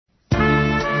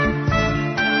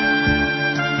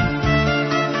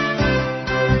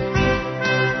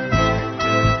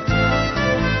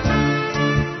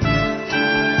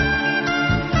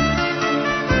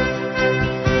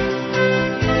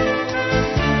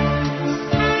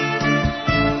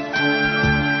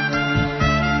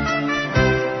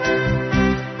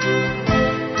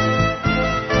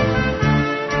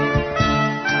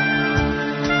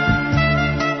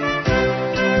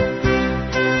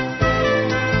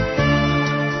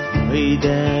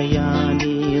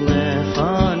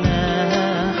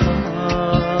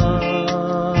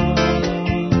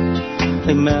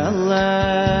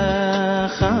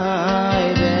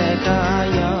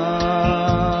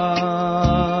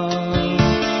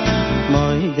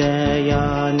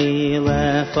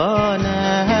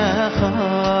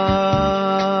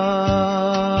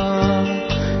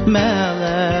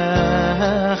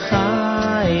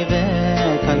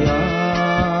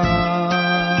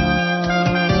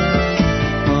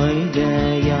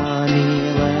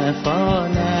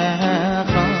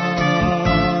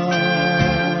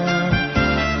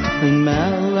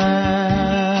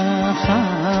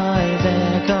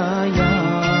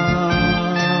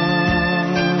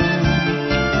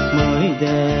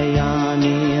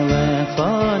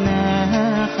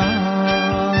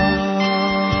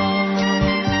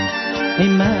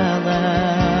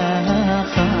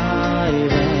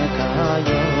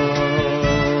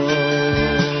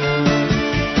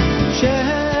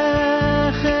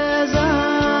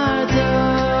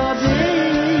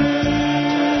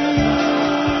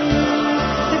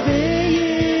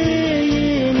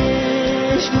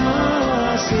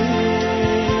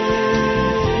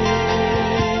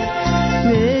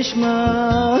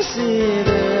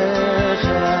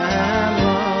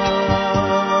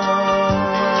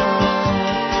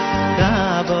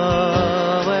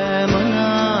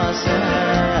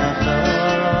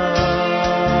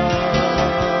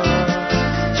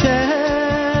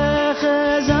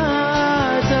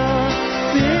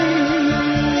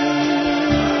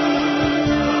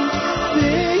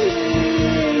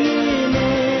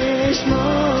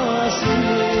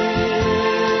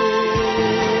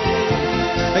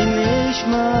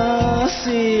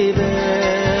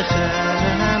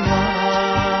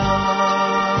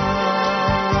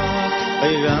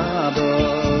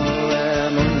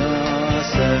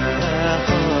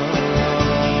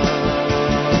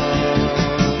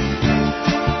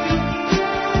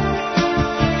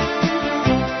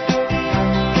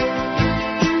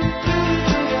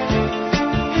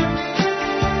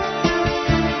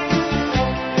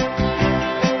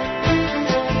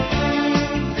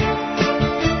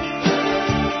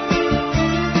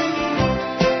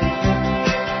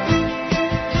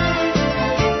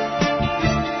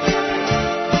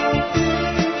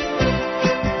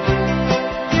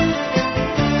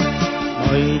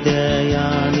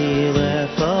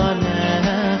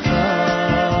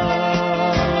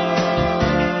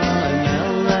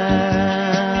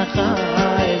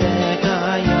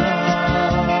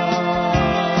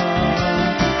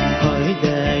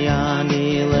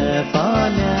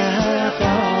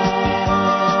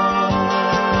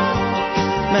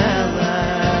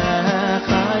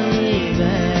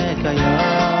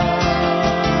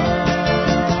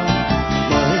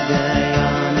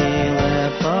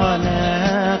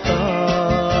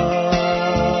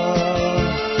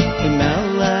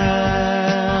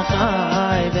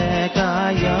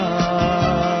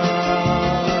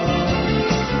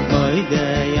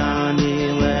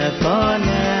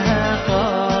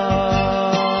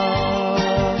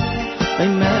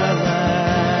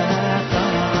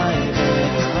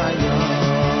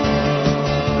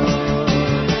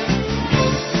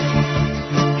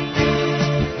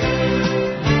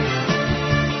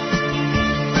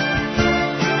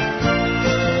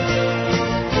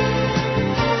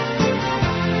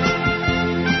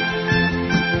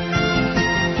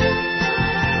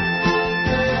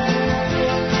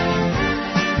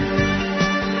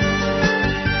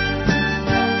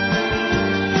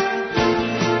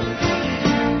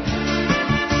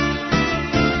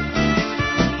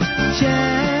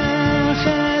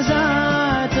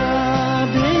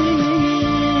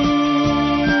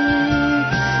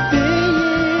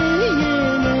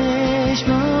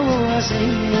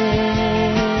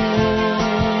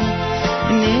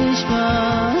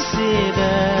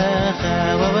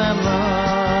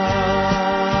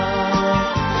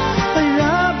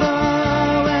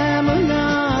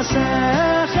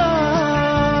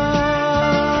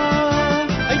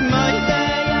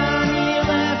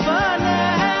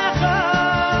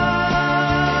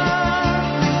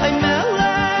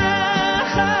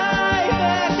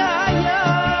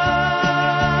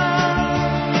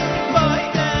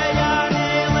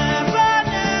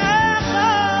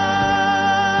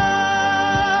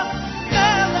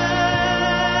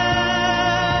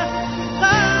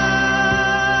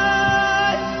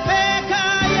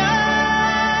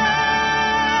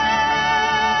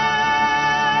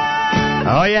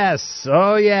Oh, yes.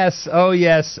 Oh, yes. Oh,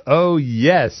 yes. Oh,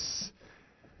 yes.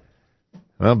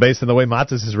 Well, based on the way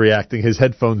Matis is reacting, his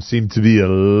headphones seem to be a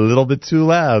little bit too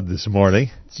loud this morning.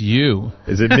 It's you.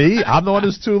 Is it me? I'm the one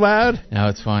who's too loud? No,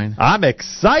 it's fine. I'm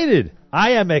excited.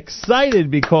 I am excited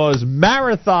because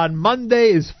Marathon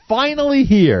Monday is finally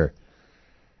here.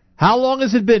 How long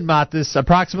has it been, Matis?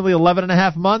 Approximately 11 and a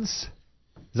half months?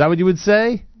 Is that what you would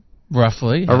say?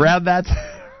 Roughly. Yeah. Around that?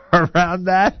 Around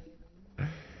that?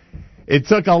 It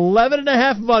took 11 and a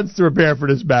half months to prepare for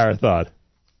this marathon.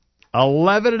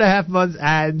 11 and a half months,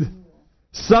 and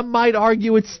some might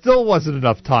argue it still wasn't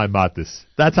enough time, Matis.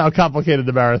 That's how complicated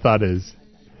the marathon is.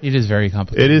 It is very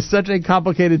complicated. It is such a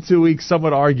complicated 2 weeks, some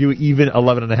would argue even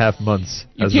 11 and a half months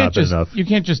has not been enough. You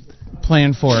can't just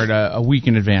plan for it a week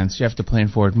in advance. You have to plan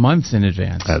for it months in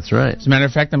advance. That's right. As a matter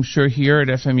of fact, I'm sure here at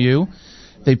FMU,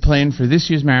 they plan for this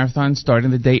year's marathon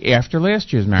starting the day after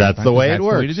last year's marathon. That's the way it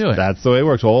works. That's the way to do it. That's the way it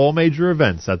works. All major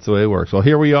events, that's the way it works. Well,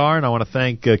 here we are, and I want to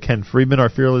thank Ken Friedman, our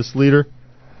fearless leader,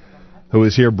 who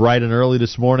is here bright and early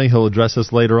this morning. He'll address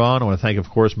us later on. I want to thank,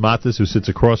 of course, Matis, who sits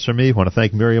across from me. I want to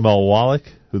thank Miriam L. Wallach,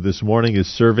 who this morning is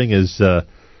serving as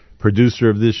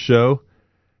producer of this show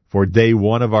for day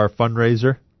one of our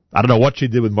fundraiser. I don't know what she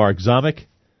did with Mark Zomick.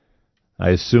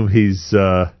 I assume he's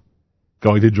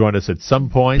going to join us at some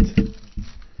point.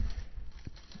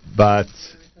 But,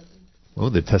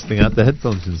 they're testing out the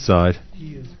headphones inside.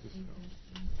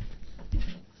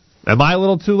 Am I a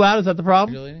little too loud? Is that the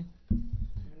problem?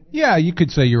 Yeah, you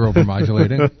could say you're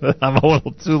overmodulating. I'm a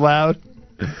little too loud.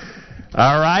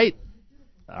 All right.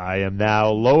 I am now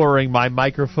lowering my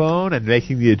microphone and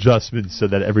making the adjustments so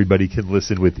that everybody can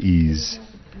listen with ease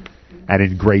and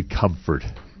in great comfort.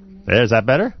 Is that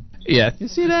better? Yeah. You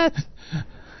see that?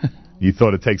 You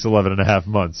thought it takes 11 and a half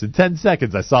months. In 10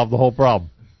 seconds, I solved the whole problem.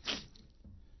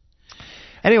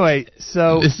 Anyway,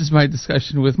 so... This is my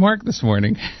discussion with Mark this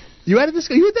morning. You did have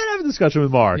a discussion with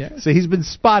Mark. Yeah. So he's been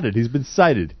spotted. He's been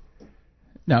cited.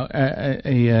 No,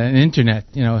 an internet,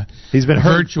 he's been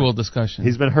virtual discussion.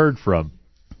 He's been heard from.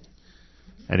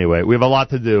 Anyway, we have a lot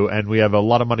to do, and we have a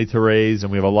lot of money to raise,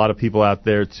 and we have a lot of people out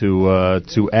there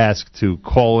to ask to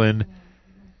call in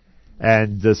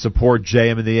and support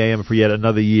JM and the AM for yet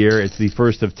another year. It's the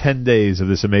first of 10 days of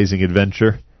this amazing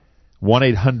adventure.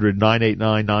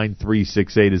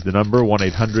 1-800-989-9368 is the number.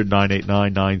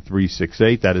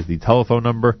 1-800-989-9368. That is the telephone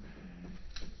number.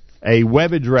 A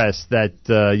web address that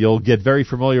you'll get very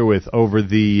familiar with over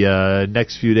the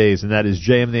next few days, and that is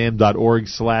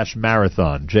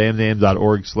jmnam.org/marathon.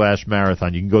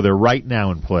 jmnam.org/marathon. You can go there right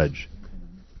now and pledge.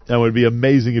 That would be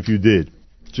amazing if you did.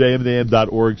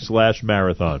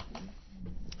 jmnam.org/marathon.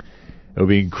 It would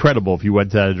be incredible if you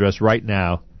went to that address right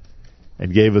now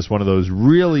and gave us one of those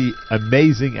really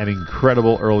amazing and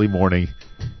incredible early morning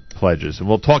pledges. And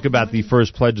we'll talk about the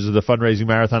first pledges of the fundraising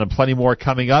marathon and plenty more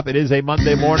coming up. It is a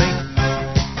Monday morning,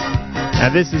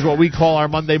 and this is what we call our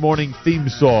Monday morning theme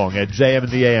song at JM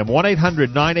and the AM.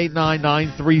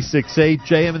 1-800-989-9368,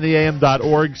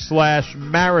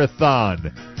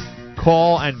 jmandtheam.org/marathon.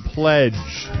 Call and pledge.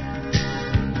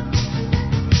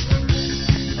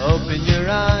 Open your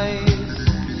eyes,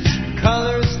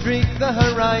 colors streak the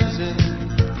horizon.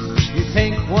 You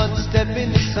take one step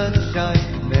in the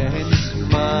sunshine, then you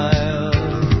smile.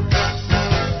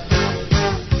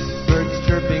 Birds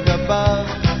chirping above,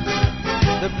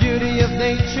 the beauty of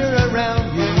nature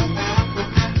around you.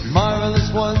 Marvelous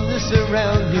wonders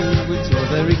surround you, it's all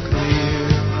very clear,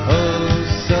 oh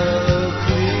so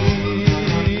clear.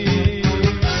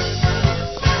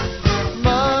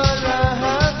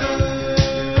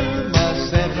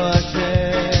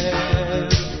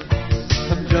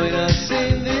 Come join us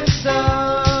in this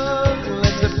song,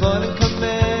 let's have fun and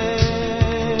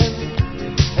command.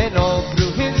 And all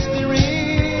through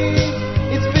history,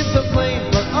 it's been so plain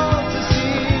for all to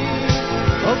see.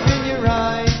 Open your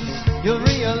eyes, you'll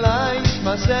realize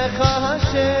Masecha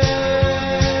Hashem.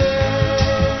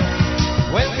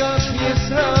 Welcome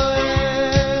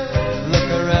Yisrael, look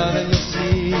around and you'll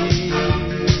see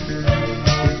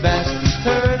His vast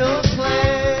eternal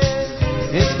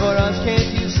plan is for us,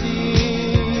 can't you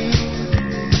see?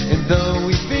 And though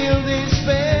we feel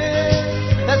despair,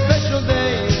 that special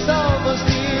day is almost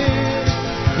here.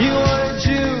 You are a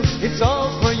Jew, it's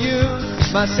all for you,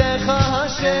 Masecha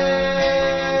Hashem.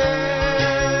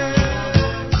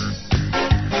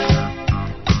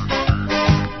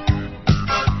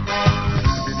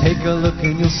 Take a look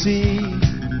and you'll see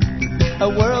a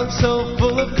world so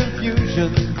full of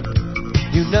confusion.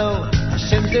 You know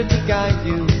Hashem's there to guide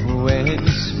you when you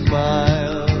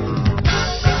smile.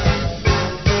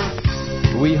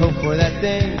 We hope for that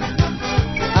day.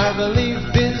 Our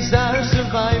belief is our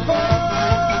survival.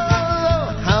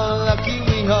 Oh, how lucky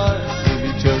we are to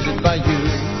be chosen by you,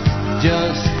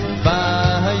 just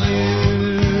by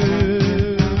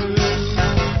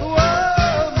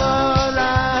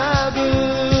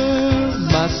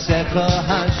Masecha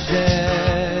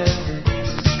Hashem.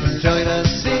 Join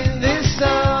us in this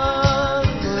song.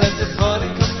 Let the fun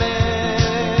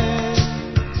commence.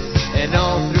 And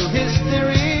all through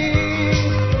history,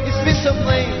 it's been so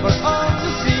plain for all to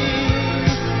see.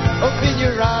 Open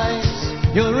your eyes,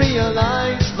 you'll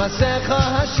realize Masecha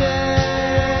Hashem.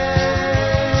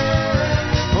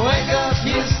 Wake up,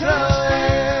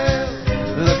 Yisrael.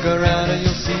 Look around and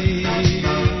you'll see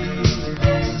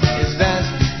His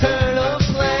vast eternal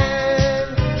plan.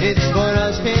 It's for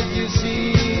us, can't you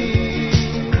see?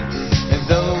 And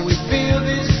though we feel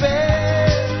despair,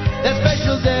 that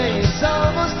special day is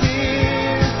almost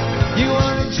here. You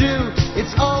are a Jew,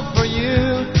 it's all for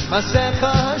you.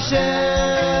 Masecha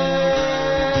Hashem.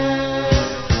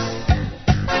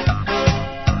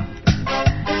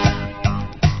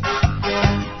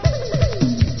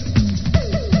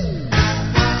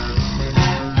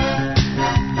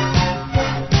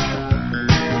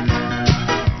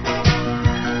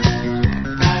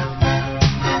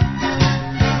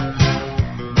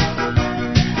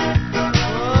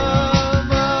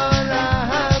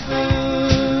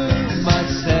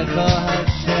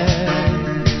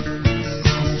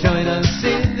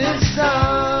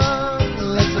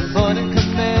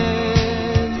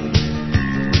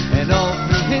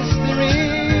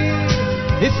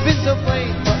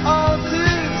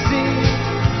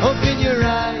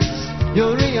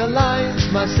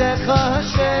 Masecha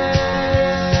Hashem.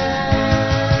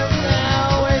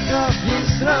 Now wake up,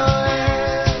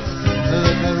 Yisrael.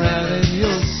 Look around and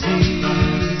you'll see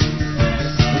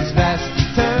His vast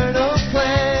eternal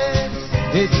plan.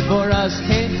 It's for us,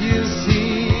 can't you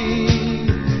see?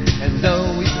 And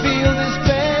though we feel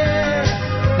despair,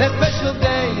 that special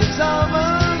day is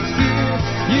almost here.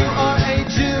 You are a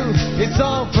Jew, it's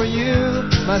all for you.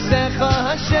 Masecha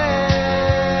Hashem.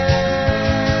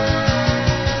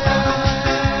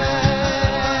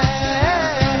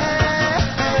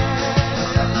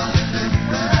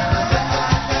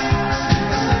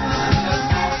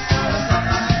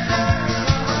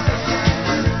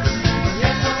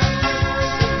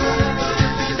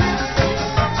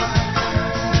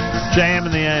 JM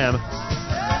in the AM.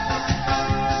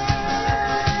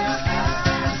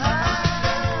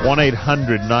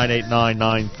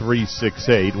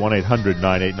 1-800-989-9368.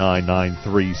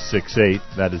 1-800-989-9368.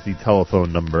 That is the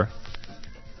telephone number.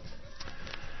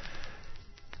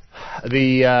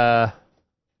 Are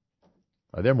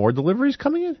there more deliveries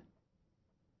coming in?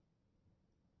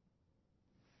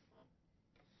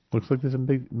 Looks like there's a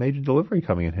big major delivery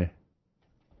coming in here.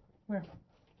 Where?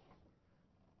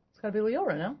 It's got to be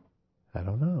Leora, no? I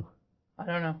don't know.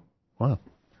 Wow.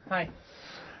 Hi.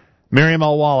 Miriam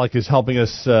L. Wallach is helping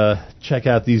us check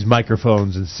out these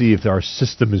microphones and see if our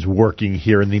system is working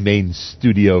here in the main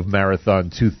studio of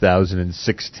Marathon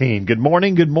 2016. Good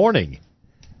morning, good morning.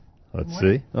 Let's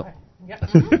see. Oh. Yeah.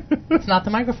 It's not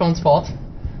the microphone's fault.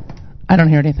 I don't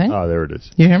hear anything. Oh, there it is.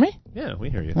 You hear me? Yeah, we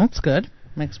hear you. That's good.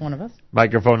 Makes one of us.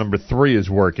 Microphone number 3 is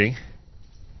working.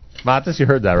 Matis, you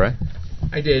heard that, right?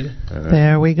 I did.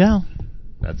 There we go.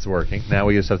 That's working. Now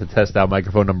we just have to test out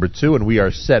microphone number 2, and we are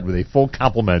set with a full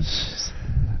complement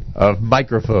of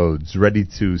microphones ready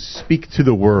to speak to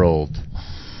the world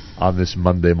on this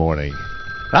Monday morning.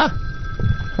 Ah!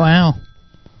 Wow.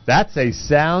 That's a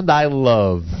sound I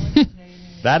love.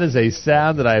 That is a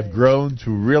sound that I've grown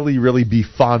to really, really be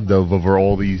fond of over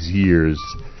all these years.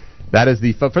 That is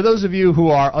the... For those of you who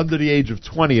are under the age of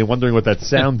 20 and wondering what that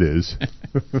sound is...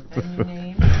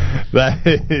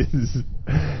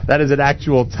 That is an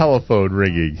actual telephone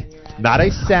ringing, not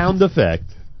a sound effect.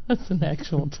 That's an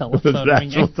actual telephone ringing.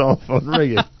 It's an actual telephone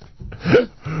ringing.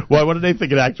 Well, what do they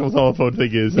think an actual telephone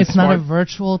thing is? It's not a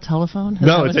virtual telephone?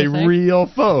 No, it's a real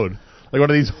phone. Like one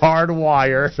of these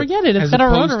hardwire. Forget it. It's got a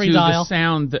rotary dial. The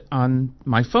sound on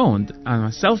my phone, on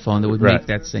my cell phone, that would make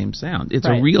that same sound. It's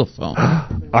a real phone.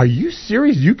 Are you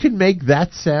serious? You can make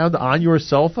that sound on your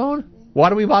cell phone? Why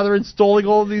do we bother installing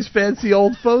all of these fancy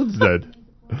old phones then?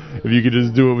 If you could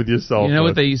just do it with your cell phone. You know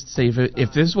what they used to say?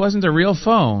 If this wasn't a real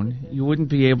phone, you wouldn't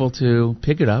be able to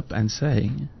pick it up and say,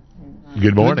 good morning.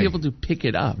 You wouldn't be able to pick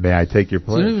it up. May I take your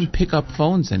pledge? So you don't even pick up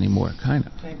phones anymore, kind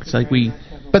of. It's like we...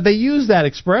 But they use that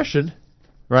expression,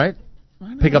 right?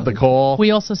 Pick up the call.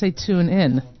 We also say tune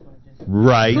in.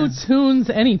 Right. Who tunes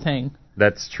anything?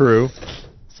 That's true.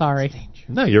 Sorry.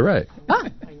 No, you're right.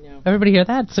 Everybody hear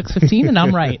that? 6:15, and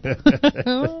I'm right.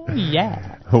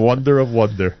 Yeah. A wonder of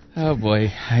wonder. Oh,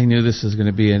 boy. I knew this was going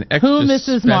to be an extra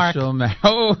special...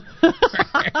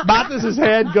 Matis's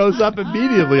hand goes up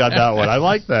immediately on that one. I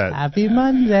like that. Happy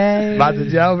Monday.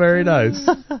 Matis, yeah, very nice.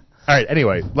 All right,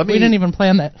 anyway. We didn't even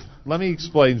plan that. Let me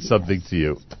explain something to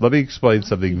you. Let me explain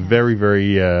something very,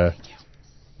 very,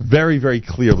 very, very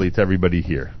clearly to everybody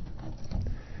here.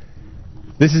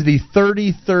 This is the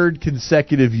 33rd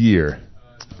consecutive year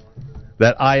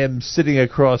that I am sitting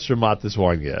across from Matis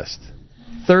Weingast.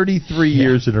 33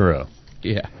 years in a row.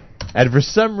 Yeah. And for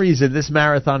some reason, this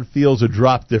marathon feels a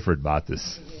drop different,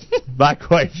 Matis. Not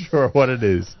quite sure what it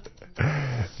is.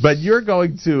 But you're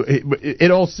going to,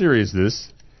 in all seriousness,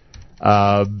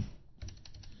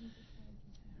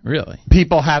 Really?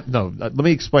 people have, no, let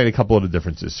me explain a couple of the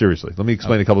differences, seriously. Let me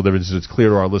explain a couple of differences. It's clear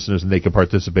to our listeners and they can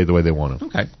participate the way they want to.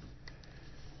 Okay.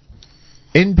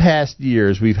 In past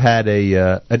years, we've had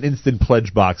an instant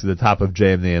pledge box at the top of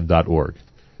jmnam.org.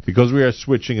 Because we are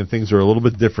switching and things are a little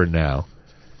bit different now,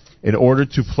 in order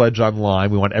to pledge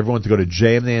online, we want everyone to go to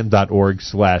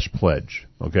jmnam.org/pledge.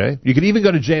 Okay? You can even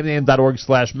go to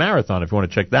jmnam.org/marathon if you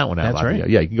want to check that one out. That's right.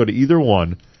 Yeah, you can go to either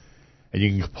one, and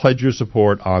you can pledge your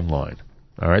support online.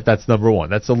 All right? That's number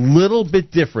one. That's a little bit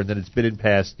different than it's been in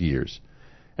past years,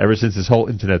 ever since this whole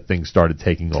internet thing started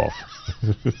taking off.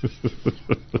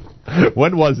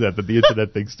 When was that the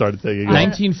internet thing started taking off?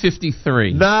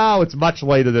 1953. No, it's much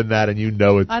later than that, and you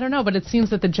know it. I don't know, but it seems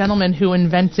that the gentleman who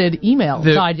invented email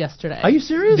died yesterday. Are you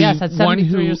serious? Yes, at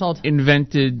 73 years old. One who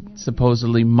invented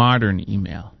supposedly modern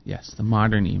email. Yes, the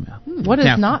modern email. What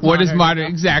is not What is modern modern?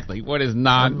 email? Exactly. What is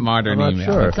not modern I'm not email?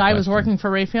 sure. That's The guy the was question. working for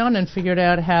Raytheon and figured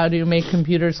out how to make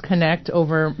computers connect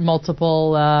over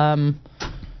multiple,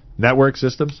 Network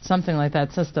systems? something like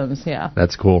that, systems, yeah.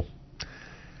 That's cool.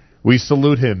 We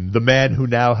salute him, the man who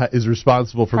now is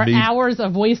responsible for For me. hours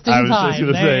of wasting I was time. just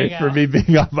going to There you say, go. for me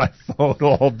being on my phone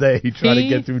all day trying to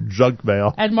get through junk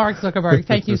mail. And Mark Zuckerberg,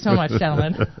 thank you so much,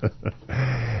 gentlemen.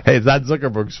 Hey, it's not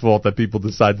Zuckerberg's fault that people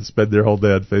decide to spend their whole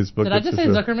day on Facebook. Did I just say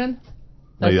Zuckerman?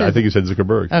 Oh, yeah, I think you said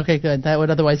Zuckerberg. Okay, good. That would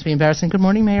otherwise be embarrassing. Good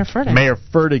morning, Mayor Fertig. Mayor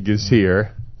Fertig is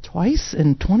here. Twice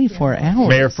in 24 hours.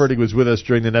 Mayor Fertig was with us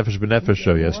during the Nefesh B'Nefesh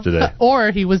show yesterday. Or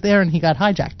he was there and he got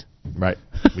hijacked. Right.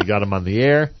 We got him on the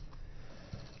air.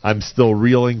 I'm still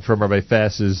reeling from Rabbi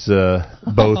Fass's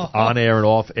both on-air and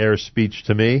off-air speech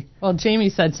to me. Well, Jamie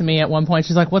said to me at one point,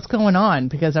 she's like, what's going on?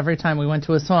 Because every time we went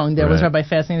to a song, there was Right. Rabbi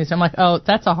Fass singing. I'm like, oh,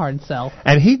 that's a hard sell.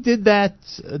 And he did that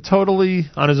totally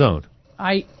on his own.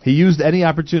 He used any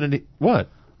opportunity. What?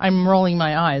 I'm rolling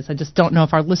my eyes. I just don't know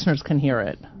if our listeners can hear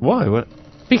it. Why? What?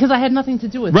 Because I had nothing to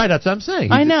do with Right, it. that's what I'm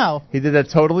saying. I know. He did that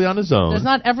totally on his own. There's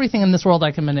not everything in this world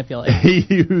I can manipulate. He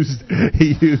used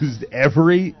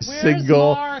every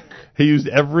single. Mark? He used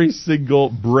every single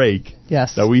break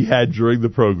Yes. that we had during the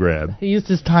program. He used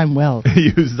his time well.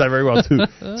 He used that very well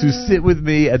to sit with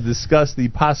me and discuss the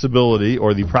possibility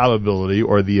or the probability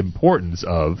or the importance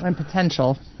of And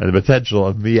potential. and the potential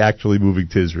of me actually moving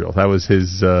to Israel. That was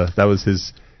his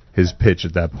pitch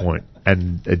at that point,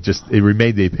 and it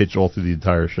remained a pitch all through the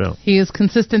entire show. He is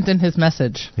consistent in his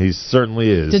message. He certainly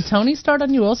is. Did Tony start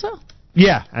on you also?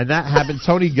 Yeah, and that happened.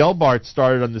 Tony Gelbart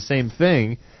started on the same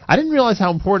thing. I didn't realize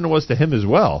how important it was to him as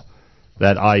well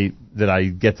that I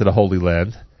get to the Holy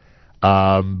Land.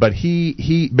 But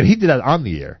he did that on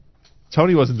the air.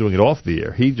 Tony wasn't doing it off the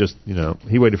air. He just,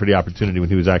 he waited for the opportunity when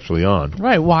he was actually on.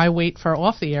 Right. Why wait for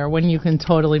off the air when you can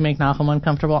totally make Nahum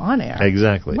uncomfortable on air?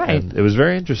 Exactly. Right. And it was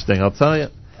very interesting, I'll tell you.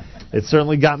 It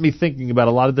certainly got me thinking about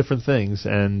a lot of different things,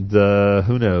 and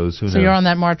who knows? So you're on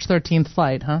that March 13th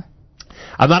flight, huh?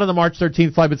 I'm not on the March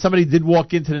 13th flight, but somebody did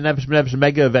walk into the Nefesh B'Nefesh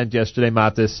mega event yesterday,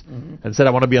 Matis, and said,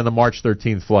 I want to be on the March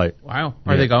 13th flight. Wow.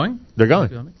 Are they going? They're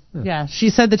going. Yeah. She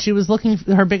said that she was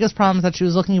her biggest problem is that she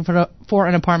was looking for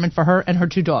an apartment for her and her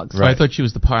two dogs. So I thought she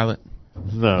was the pilot.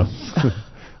 No.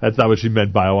 That's not what she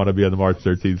meant by I want to be on the March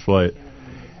 13th flight.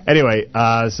 Anyway,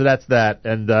 so that's that.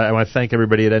 And I want to thank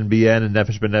everybody at NBN and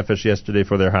Nefesh B'Nefesh yesterday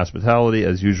for their hospitality,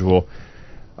 as usual.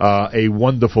 A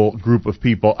wonderful group of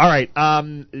people. All right,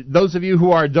 those of you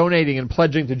who are donating and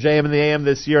pledging to JM and the AM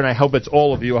this year, and I hope it's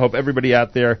all of you, I hope everybody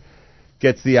out there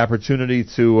gets the opportunity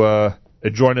to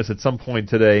join us at some point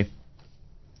today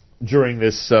during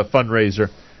this fundraiser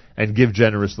and give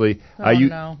generously.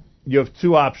 No. You have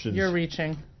two options. You're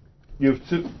reaching. You have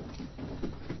two.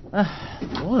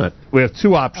 What? We have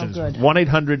two options. Oh, good.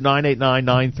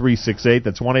 1-800-989-9368.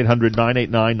 That's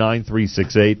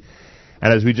 1-800-989-9368.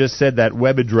 And as we just said, that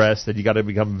web address that you got to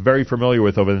become very familiar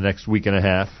with over the next week and a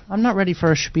half. I'm not ready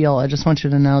for a spiel. I just want you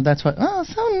to know that's what. Oh,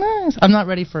 so nice. I'm not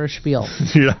ready for a spiel.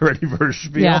 You're not ready for a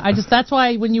spiel? Yeah, that's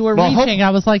why when you were reaching, I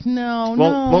was like, no.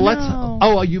 Let's.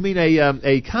 Oh, you mean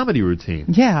a comedy routine?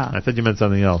 Yeah. I thought you meant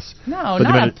something else. No,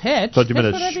 not a pitch. I thought you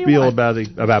meant a spiel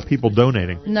about people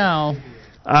donating. No.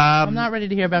 I'm not ready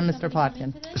to hear about Mr.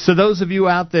 Plotkin. So those of you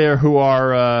out there who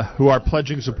are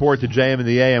pledging support to JM and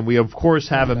the AM, we of course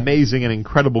have amazing and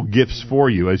incredible gifts for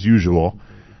you as usual.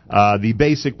 The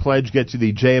basic pledge gets you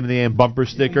the JM and the AM bumper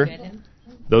sticker.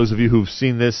 Those of you who've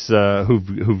seen this,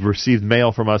 who've received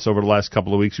mail from us over the last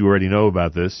couple of weeks, you already know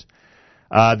about this.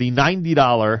 The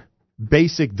 $90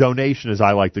 basic donation, as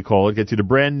I like to call it, gets you the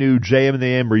brand new JM and the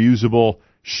AM reusable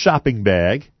shopping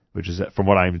bag, which is, from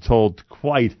what I'm told,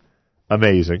 quite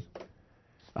amazing.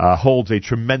 Holds a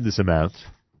tremendous amount.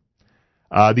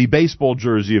 The baseball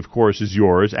jersey, of course, is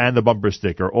yours, and the bumper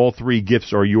sticker. All three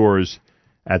gifts are yours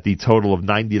at the total of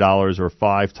 $90 or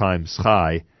 5 times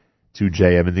chai to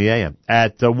JM and the AM.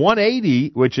 At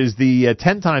 $180, which is the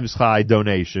 10 times chai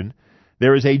donation,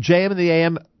 there is a JM and the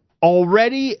AM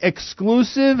already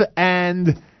exclusive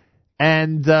and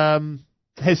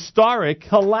historic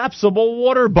collapsible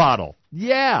water bottle.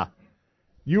 Yeah.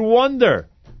 You wonder,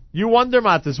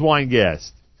 Matis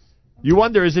Weingast. You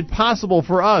wonder, is it possible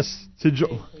for us to...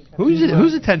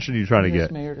 whose attention are you trying to get?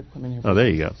 Oh, there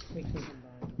you go.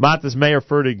 Matis Mayor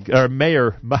Fertig,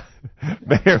 Mayor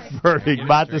Fertig,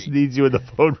 Matis needs you in the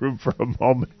phone room for a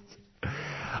moment.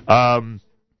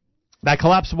 That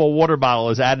collapsible water bottle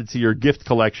is added to your gift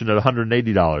collection at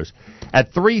 $180.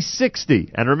 At $360,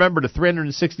 and remember the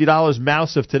 $360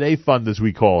 Mouse of Today Fund, as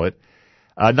we call it,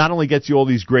 not only gets you all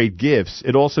these great gifts,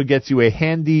 it also gets you a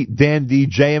handy-dandy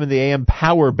JM and the AM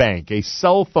power bank, a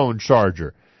cell phone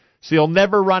charger, so you'll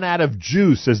never run out of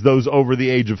juice, as those over the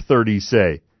age of 30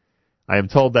 say. I am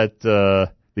told that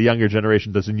the younger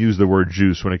generation doesn't use the word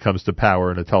juice when it comes to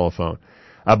power in a telephone.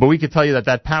 But we can tell you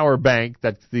that power bank,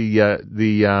 that's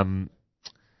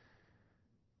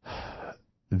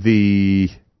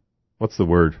what's the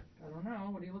word? I don't know.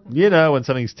 What are you looking for? You know, when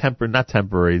something's not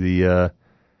temporary, the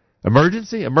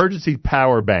emergency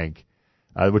power bank,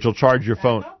 which will charge your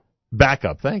phone.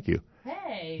 Backup, thank you.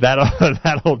 Hey.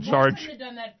 That'll charge. Have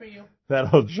done that for you.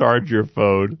 That'll charge your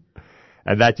phone,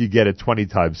 and that you get at 20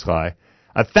 times high.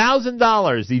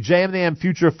 $1,000, the JM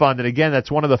Future Fund, and again, that's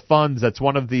one of the funds. That's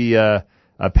one of the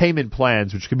payment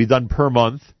plans, which can be done per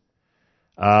month.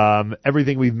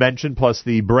 Everything we've mentioned, plus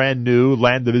the brand new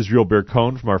Land of Israel Beer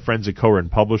Cone from our friends at Koren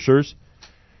Publishers.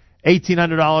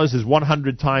 $1,800 is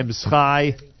 100 times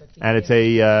high, and it's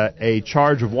a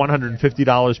charge of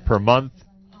 $150 per month.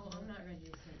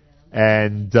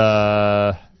 And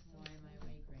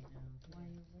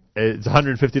it's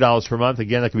 $150 per month.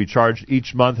 Again, that can be charged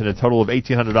each month, and a total of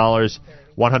 $1,800,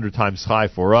 100 times high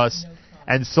for us.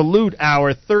 And salute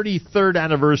our 33rd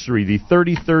anniversary, the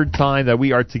 33rd time that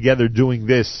we are together doing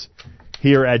this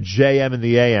here at JM and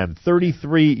the AM,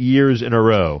 33 years in a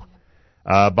row,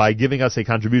 by giving us a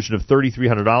contribution of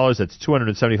 $3,300. That's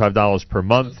 $275 per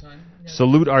month.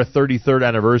 Salute our 33rd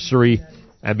anniversary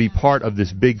and be part of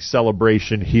this big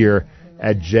celebration here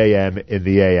at JM in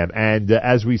the AM. And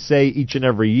as we say each and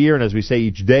every year, and as we say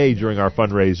each day during our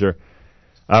fundraiser,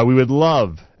 we would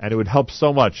love, and it would help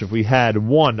so much if we had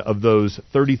one of those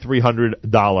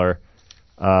 $3,300,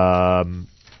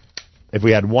 if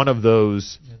we had one of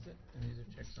those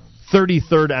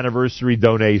 33rd anniversary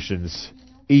donations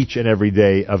each and every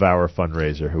day of our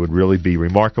fundraiser. It would really be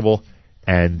remarkable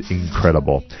and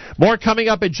incredible. More coming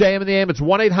up at JM and the AM. It's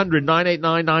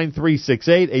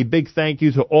 1-800-989-9368. A big thank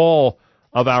you to all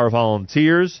of our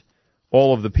volunteers,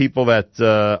 all of the people that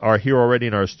are here already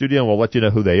in our studio, and we'll let you know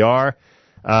who they are.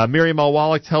 Miriam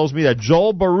Alwalik tells me that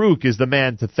Joel Baruch is the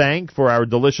man to thank for our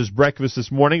delicious breakfast this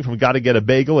morning from Gotta Get a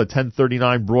Bagel at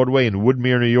 1039 Broadway in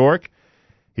Woodmere, New York.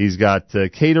 He's got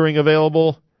catering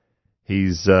available. He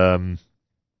is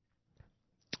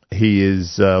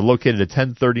located at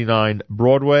 1039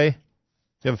 Broadway. Do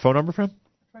you have a phone number for him?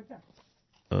 Right there.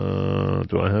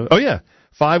 Do I have? Oh, yeah.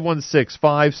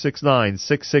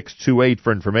 516-569-6628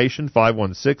 for information.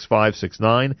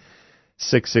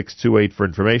 516-569-6628 for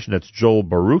information. That's Joel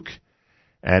Baruch.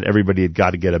 And everybody had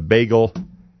got to get a bagel.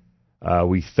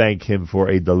 We thank him for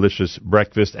a delicious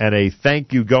breakfast. And a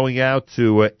thank you going out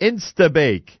to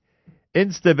Instabake.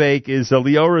 Instabake is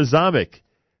Leora Zamek,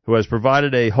 who has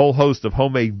provided a whole host of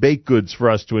homemade baked goods for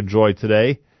us to enjoy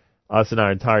today. Us and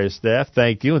our entire staff,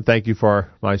 thank you. And thank you for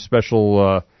my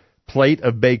special plate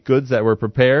of baked goods that were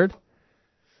prepared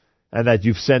and that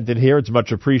you've sent in here. It's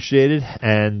much appreciated.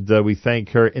 And we thank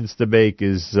her. Instabake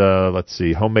is,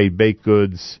 homemade baked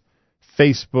goods,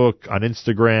 Facebook, on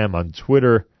Instagram, on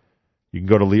Twitter. You can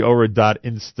go to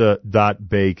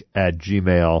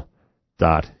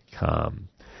leora.insta.bake@gmail.com.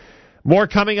 More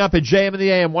coming up at JM and the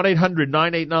AM,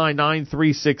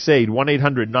 1-800-989-9368,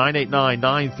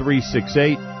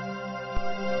 1-800-989-9368,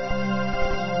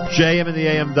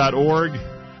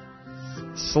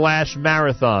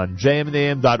 jmandtheam.org/marathon,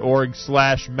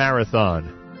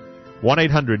 jmandtheam.org/marathon,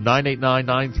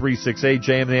 1-800-989-9368,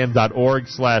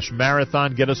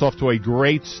 jmandtheam.org/marathon. Get us off to a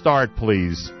great start,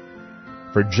 please,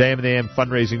 for JM and the AM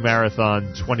Fundraising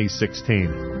Marathon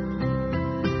 2016.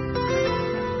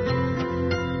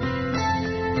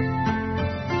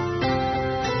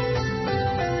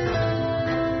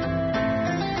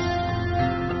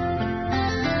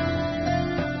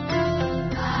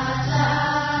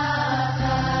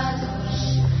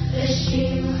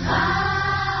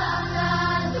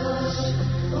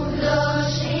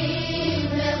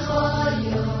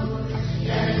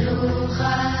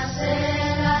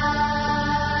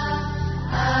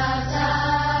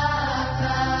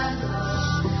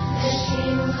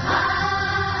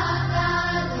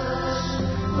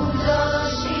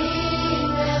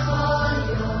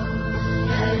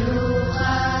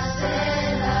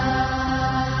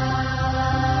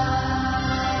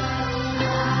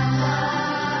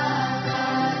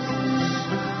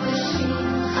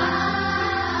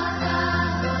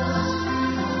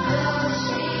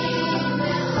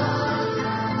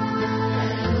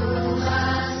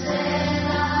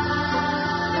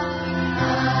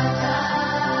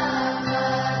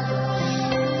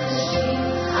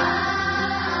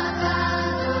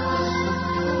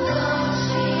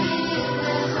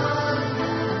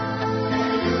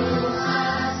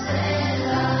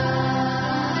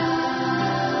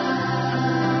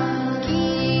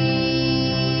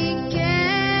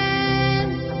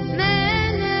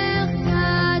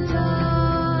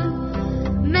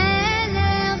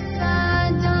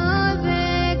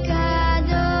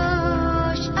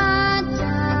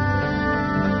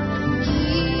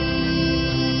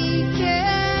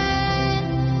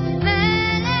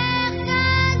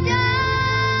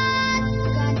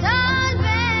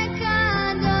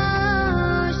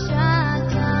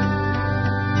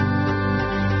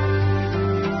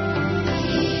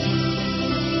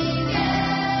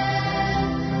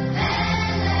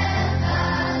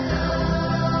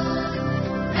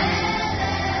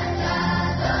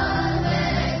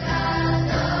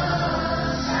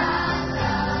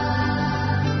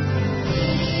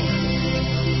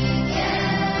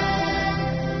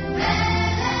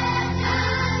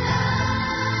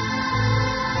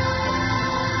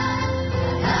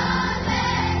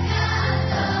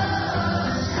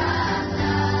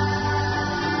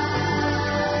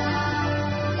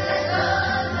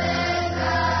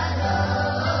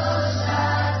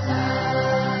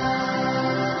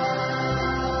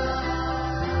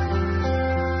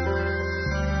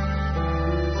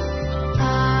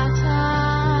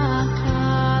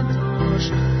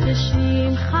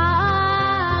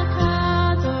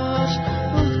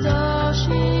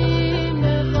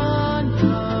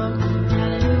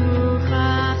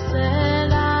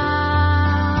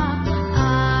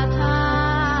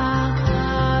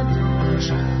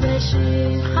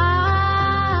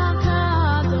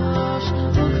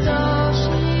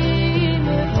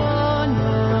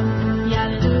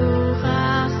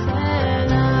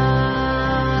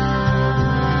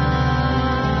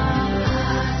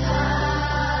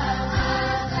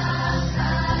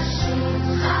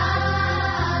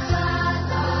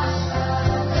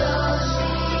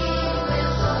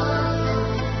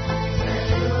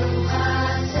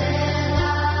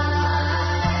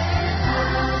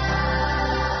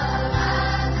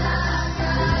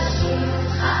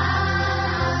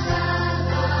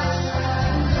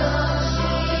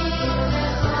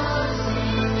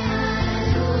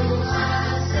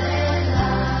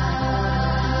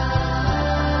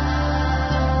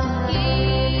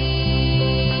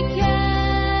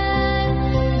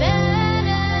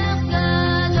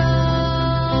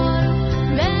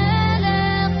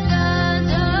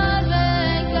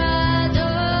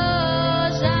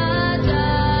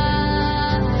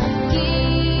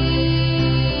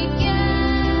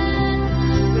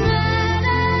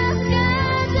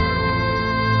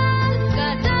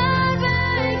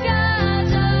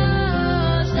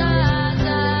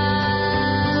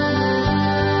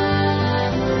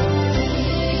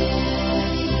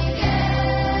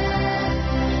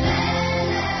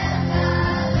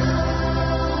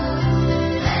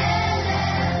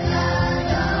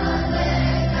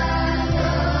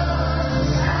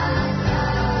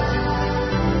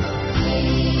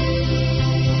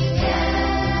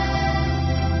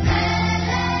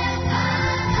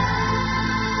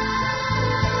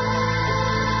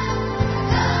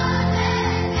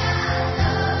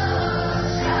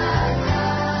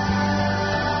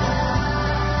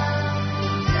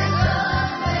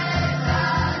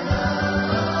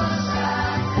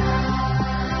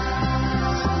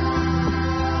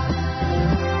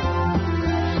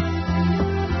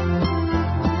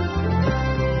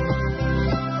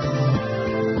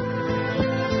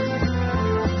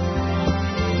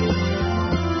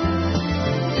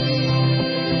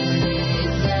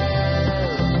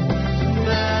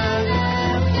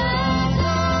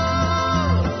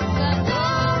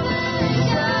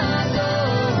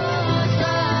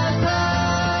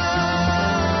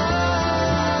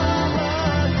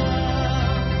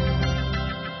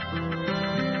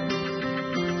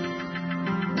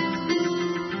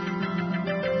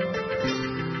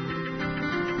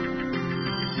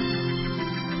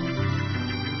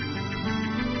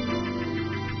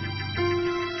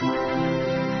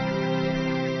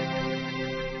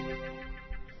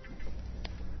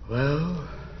 Well,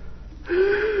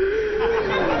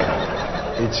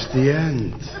 it's the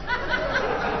end.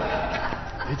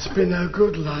 It's been a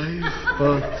good life,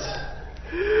 but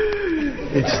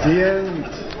it's the end.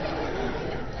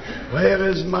 Where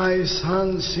is my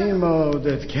son Simo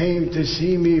that came to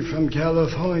see me from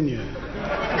California?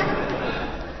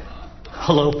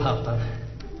 Hello, Papa.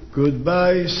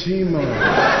 Goodbye, Simo.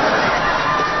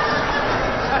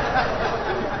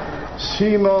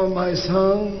 Simo, my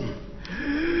son,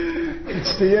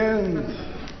 it's the end.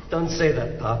 Don't say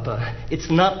that, Papa.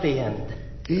 It's not the end.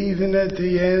 Even at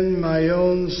the end, my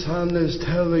own son is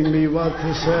telling me what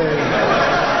to say.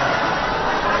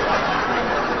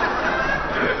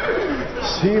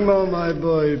 Simo, my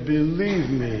boy, believe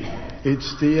me,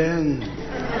 it's the end.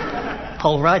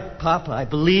 All right, Papa, I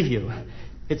believe you.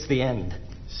 It's the end.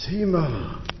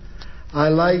 Simo, I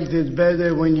liked it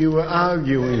better when you were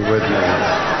arguing with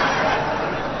me.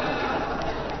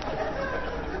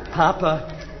 Papa,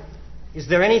 is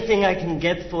there anything I can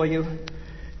get for you?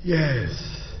 Yes.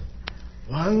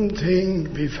 One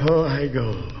thing before I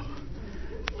go.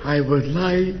 I would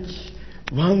like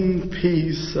one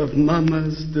piece of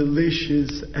Mama's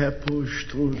delicious apple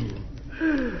strudel.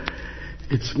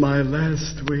 It's my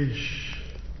last wish.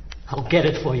 I'll get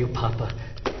it for you, Papa.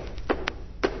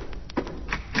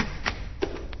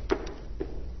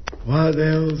 What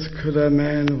else could a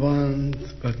man want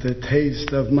but the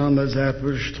taste of Mama's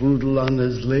apple strudel on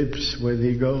his lips when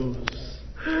he goes?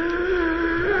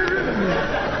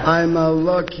 I'm a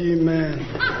lucky man.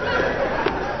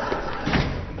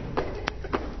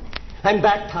 I'm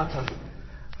back, Papa.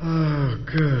 Oh,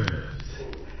 good.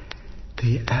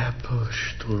 The apple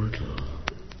strudel.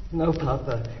 No,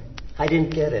 Papa. I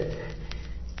didn't get it.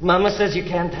 Mama says you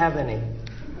can't have any.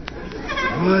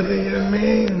 What do you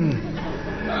mean?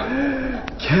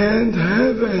 Can't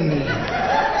have any.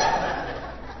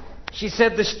 She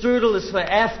said the strudel is for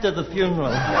after the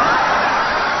funeral.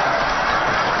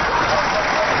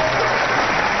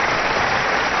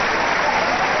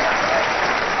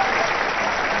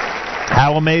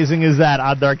 How amazing is that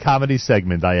Adar comedy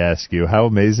segment, I ask you? How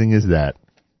amazing is that?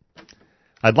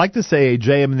 I'd like to say a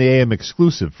JM and the AM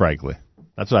exclusive, frankly.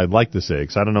 That's what I'd like to say,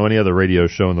 because I don't know any other radio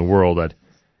show in the world that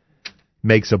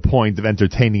makes a point of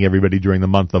entertaining everybody during the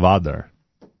month of Adar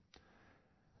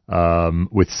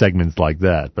with segments like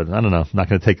that. But I don't know. I'm not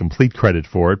going to take complete credit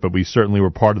for it, but we certainly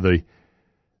were part of the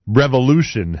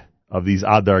revolution of these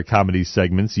Adar comedy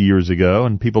segments years ago,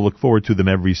 and people look forward to them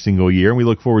every single year, and we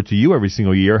look forward to you every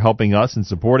single year helping us and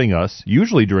supporting us,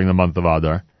 usually during the month of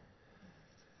Adar,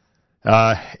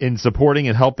 in supporting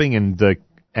and helping and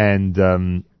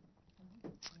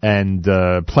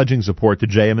pledging support to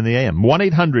JM and the AM.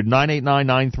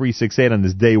 1-800-989-9368 on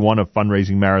this day one of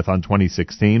Fundraising Marathon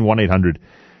 2016.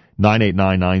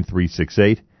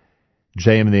 1-800-989-9368.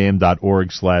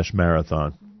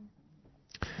 jmandtheam.org/marathon.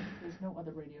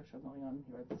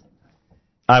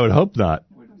 I would hope not.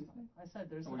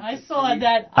 I saw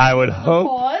that. I would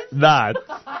hope not.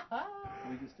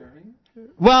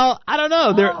 Well, I don't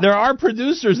know. There are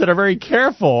producers that are very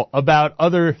careful about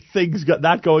other things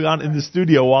not going on in the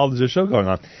studio while there's a show going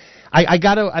on. I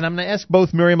got to, and I'm going to ask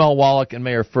both Miriam L. Wallach and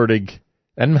Mayor Fertig,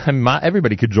 and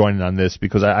everybody could join in on this,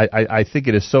 because I think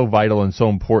it is so vital and so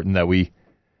important that we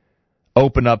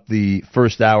open up the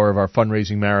first hour of our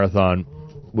fundraising marathon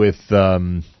with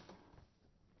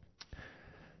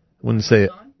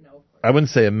I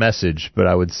wouldn't say a message, but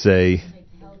I would say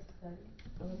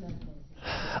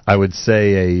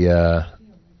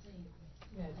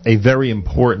a very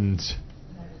important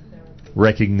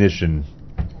recognition.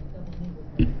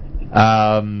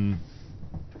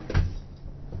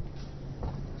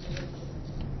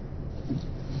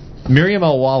 Miriam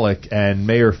L. Wallach and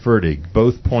Mayor Fertig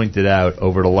both pointed out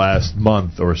over the last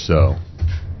month or so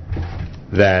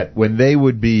that when they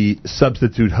would be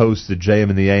substitute hosts at JM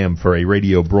and the AM for a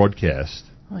radio broadcast.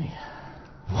 I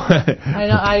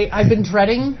know. I've been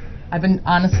dreading. I've been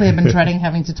dreading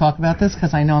having to talk about this,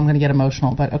 because I know I'm going to get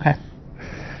emotional. But okay.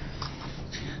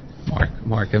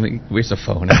 Mark, I mean, where's the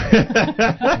phone?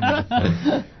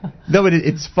 No, but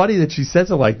it's funny that she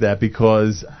says it like that,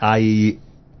 because I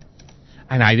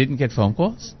didn't get phone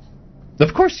calls?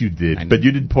 Of course you did, but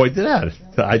you didn't point it out.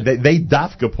 They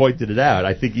Dafka pointed it out,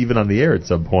 I think even on the air at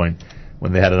some point,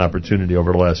 when they had an opportunity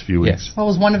over the last few weeks. Yes. That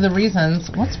was one of the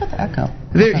reasons. What's with the echo?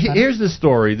 Here's the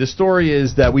story. The story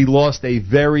is that we lost a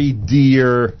very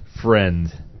dear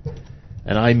friend,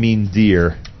 and I mean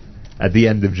dear, at the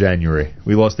end of January.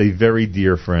 We lost a very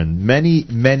dear friend. Many,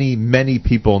 many, many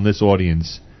people in this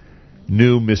audience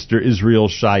knew Mr. Israel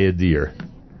Shayadir.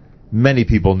 Many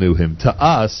people knew him. To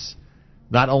us,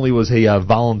 not only was he a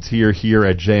volunteer here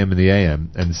at JM and the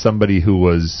AM, and somebody who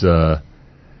was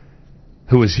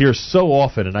here so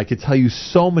often, and I could tell you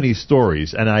so many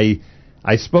stories, and I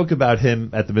spoke about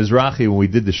him at the Mizrahi when we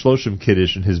did the Shloshim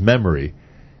Kiddush in his memory,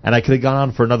 and I could have gone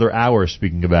on for another hour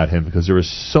speaking about him, because there were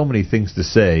so many things to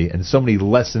say, and so many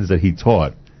lessons that he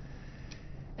taught.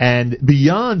 And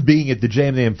beyond being at the JM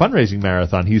and the AM Fundraising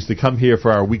Marathon, he used to come here for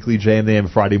our weekly JM and the AM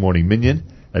Friday Morning Minyan,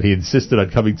 that he insisted on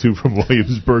coming to from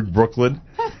Williamsburg, Brooklyn.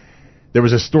 There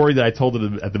was a story that I told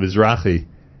him at the Mizrahi.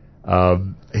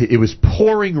 It was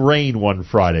pouring rain one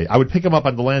Friday. I would pick him up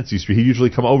on Delancey Street. He'd usually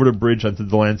come over the bridge onto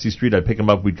Delancey Street. I'd pick him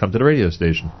up. We'd come to the radio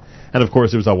station. And, of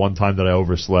course, there was that one time that I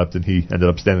overslept, and he ended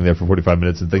up standing there for 45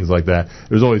 minutes and things like that.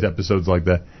 There's always episodes like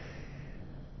that.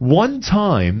 One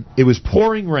time, it was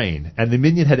pouring rain, and the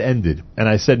minyan had ended, and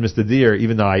I said, Mr. Deere,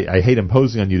 even though I hate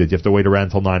imposing on you that you have to wait around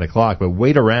until 9 o'clock, but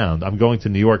wait around. I'm going to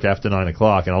New York after 9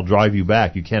 o'clock, and I'll drive you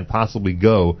back. You can't possibly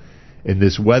go in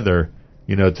this weather,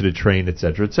 to the train,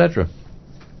 etc., etc.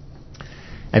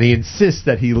 And he insists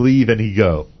that he leave and he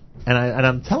go. And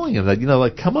I'm telling him that,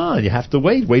 come on, you have to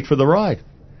wait for the ride.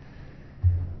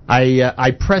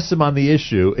 I press him on the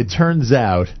issue. It turns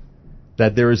out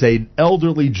that there is an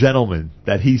elderly gentleman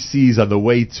that he sees on the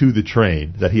way to the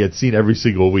train that he had seen every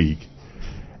single week,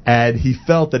 and he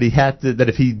felt that that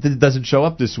if he doesn't show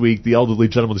up this week, the elderly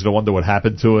gentleman is going to wonder what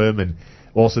happened to him, and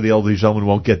also the elderly gentleman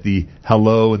won't get the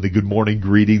hello and the good morning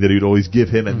greeting that he'd always give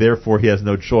him, and therefore he has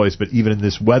no choice. But even in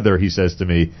this weather, he says to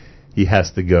me, he has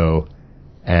to go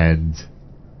and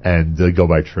go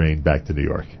by train back to New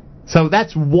York. So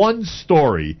that's one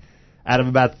story out of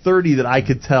about 30 that I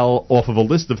could tell off of a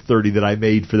list of 30 that I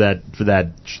made for that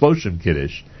Shloshim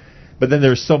Kiddush. But then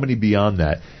there's so many beyond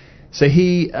that. So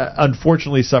he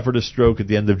unfortunately suffered a stroke at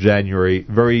the end of January.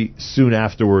 Very soon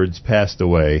afterwards, passed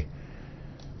away.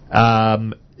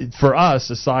 For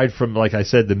us, aside from, like I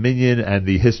said, the minyan and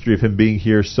the history of him being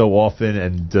here so often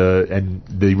and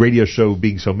the radio show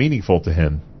being so meaningful to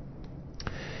him,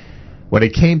 when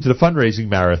it came to the fundraising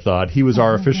marathon, he was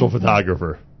our official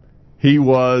photographer. He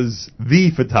was the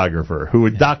photographer who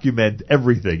would document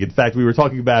everything. In fact, we were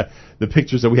talking about the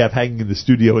pictures that we have hanging in the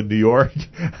studio in New York.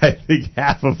 I think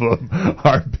half of them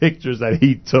are pictures that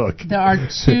he took.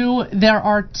 There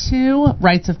are two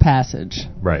rites of passage.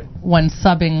 Right. When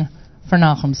subbing for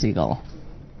Nachum Siegel.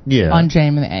 Yeah. On JM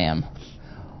and the AM.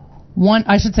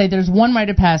 There's one rite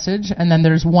of passage, and then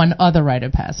there's one other rite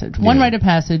of passage. One rite of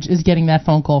passage is getting that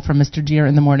phone call from Mr. Deere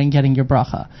in the morning, getting your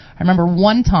bracha. I remember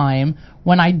one time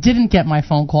when I didn't get my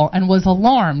phone call and was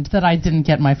alarmed that I didn't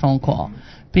get my phone call.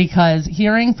 Because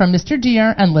hearing from Mr.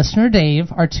 Deere and listener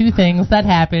Dave are two things that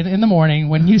happen in the morning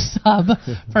when you sub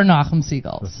for Nachum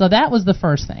Siegel. So that was the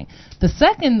first thing. The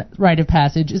second rite of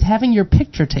passage is having your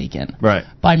picture taken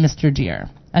by Mr. Deere.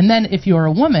 And then if you're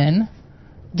a woman,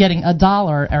 getting $1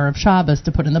 Erev Shabbos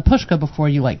to put in the pushka before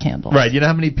you light candles. Right. You know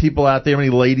how many people out there, how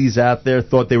many ladies out there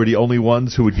thought they were the only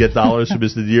ones who would get dollars from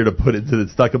Mr. Deere to put into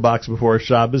the tzedakah box before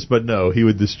Shabbos? But no, he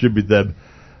would distribute them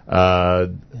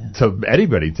to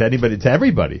everybody,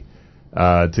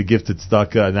 to give to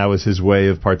tzedakah, and that was his way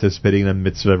of participating in a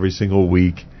mitzvah every single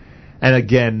week. And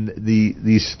again,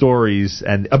 these stories,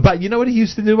 and about, you know what he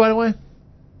used to do, by the way?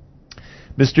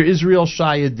 Mr. Israel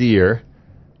Shaya Deere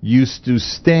used to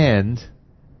stand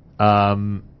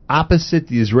opposite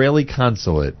the Israeli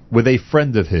consulate with a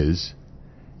friend of his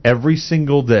every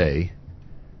single day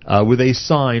with a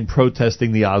sign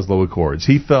protesting the Oslo Accords.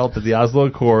 He felt that the Oslo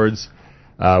Accords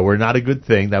were not a good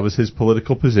thing. That was his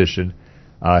political position.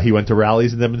 He went to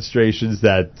rallies and demonstrations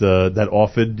that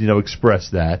often,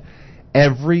 expressed that. I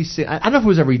don't know if it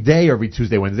was every day or every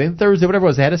Tuesday, Wednesday, and Thursday, whatever it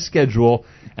was. They had a schedule,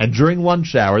 and during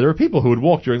lunch hour, there were people who would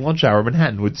walk during lunch hour in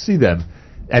Manhattan, would see them,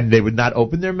 and they would not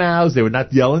open their mouths, they would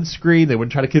not yell and scream, they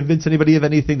wouldn't try to convince anybody of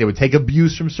anything, they would take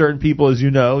abuse from certain people, as you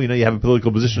know. You have a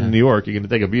political position in New York, you're going to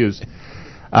take abuse.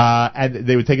 And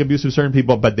they would take abuse from certain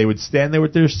people, but they would stand there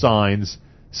with their signs,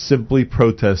 simply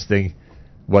protesting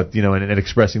what, and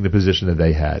expressing the position that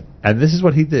they had. And this is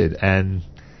what he did. And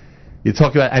you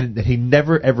talk about, and he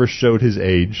never ever showed his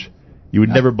age. You would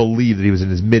never believe that he was in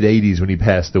his mid-80s when he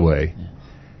passed away. Yeah.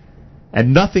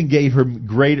 And nothing gave him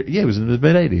greater. Yeah, he was in his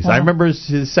mid-80s. Wow. I remember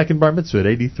his second bar mitzvah at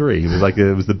 83.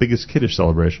 It was the biggest Kiddush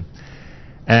celebration.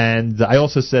 And I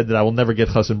also said that I will never get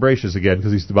chassan bracious again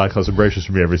because he used to buy chassan bracious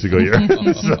for me every single year.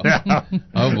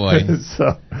 Oh boy!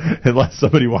 So unless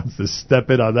somebody wants to step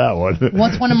in on that one.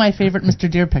 What's one of my favorite Mr.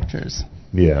 Deere pictures?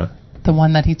 Yeah. The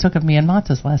one that he took of me and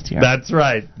Matis last year. That's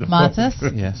right. Matis?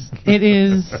 Yes. It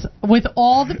is, with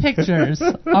all the pictures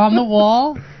on the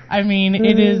wall,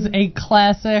 it is a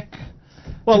classic.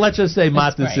 Well, let's just say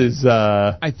Matis is...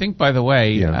 I think, by the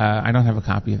way, I don't have a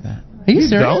copy of that. Are you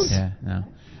serious? Don't? Yeah, no.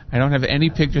 I don't have any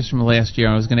pictures from last year.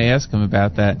 I was going to ask him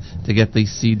about that to get the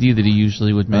CD that he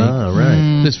usually would make. Oh,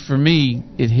 right. Because for me,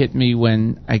 it hit me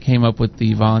when I came up with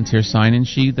the volunteer sign-in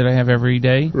sheet that I have every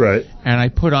day. Right. And I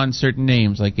put on certain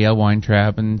names like Gail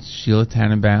Weintraub and Sheila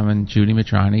Tannenbaum and Judy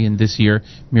Mitrani, and this year,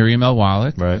 Miriam L.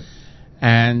 Wallach. Right.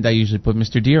 And I usually put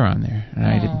Mr. Deere on there. And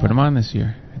I didn't put him on this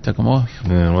year. I took him off.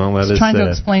 Yeah, well, that is trying to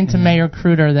explain to Mayor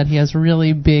Kruder that he has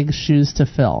really big shoes to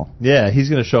fill. Yeah, he's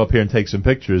going to show up here and take some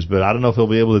pictures, but I don't know if he'll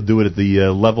be able to do it at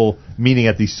the level, meaning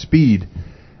at the speed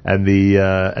and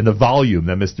the volume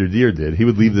that Mr. Deere did. He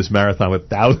would leave this marathon with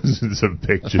thousands of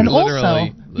pictures. And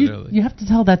literally. You have to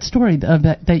tell that story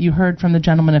that you heard from the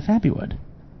gentleman at Fabbywood.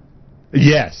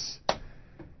 Yes.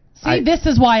 See, this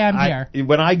is why I'm here.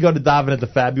 When I go to daven at the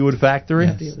Fabbywood factory,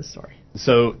 the story.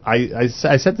 So I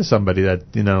said to somebody that,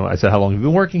 I said, how long have you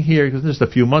been working here? He goes, just a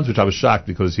few months, which I was shocked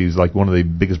because he's like one of the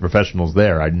biggest professionals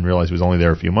there. I didn't realize he was only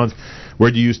there a few months.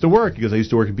 Where do you used to work? He goes, I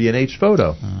used to work at B&H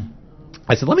Photo.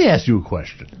 I said, let me ask you a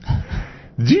question.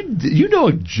 Do you know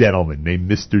a gentleman named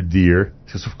Mr. Deere?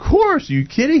 He goes, of course. Are you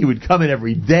kidding? He would come in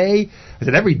every day. I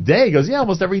said, every day? He goes, yeah,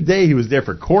 almost every day. He was there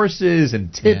for courses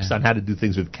and tips on how to do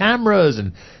things with cameras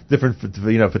and different,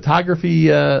 photography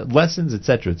lessons, et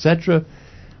cetera, et cetera.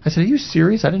 I said, are you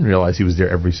serious? I didn't realize he was there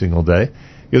every single day.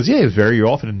 He goes, yeah, he was very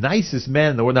often the nicest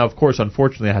man in the world. Now, of course,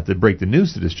 unfortunately, I had to break the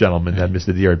news to this gentleman that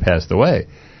Mr. Deere had passed away.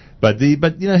 But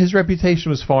his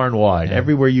reputation was far and wide. Yeah.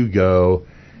 Everywhere you go,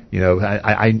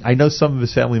 I know some of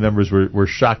his family members were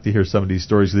shocked to hear some of these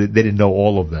stories. They didn't know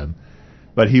all of them.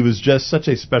 But he was just such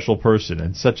a special person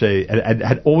and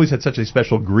had always had such a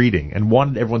special greeting and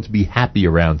wanted everyone to be happy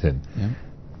around him. Yeah.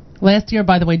 Last year,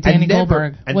 by the way, Danny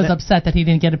Goldberg was upset that he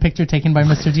didn't get a picture taken by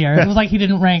Mr. Deere. It was like he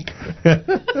didn't rank.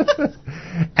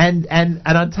 and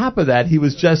on top of that, he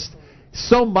was just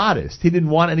so modest. He didn't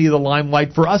want any of the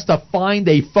limelight. For us to find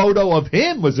a photo of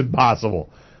him was impossible.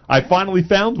 I finally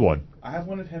found one. I have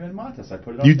one of him and Matis. I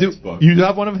put it on Facebook. You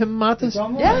have one of him and Matis?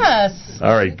 Yes.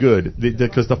 All right, good.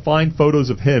 Because to find photos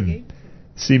of him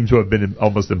seemed to have been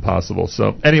almost impossible.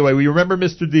 So anyway, we remember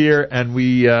Mr. Deere, and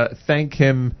we thank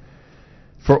him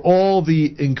for all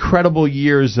the incredible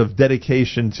years of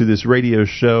dedication to this radio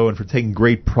show and for taking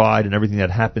great pride in everything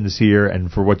that happens here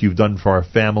and for what you've done for our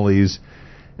families.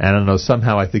 And I don't know,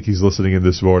 somehow I think he's listening in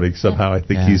this morning. Somehow I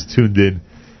think he's tuned in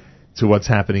to what's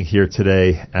happening here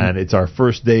today. And it's our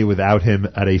first day without him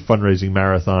at a fundraising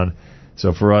marathon.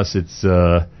 So for us, it's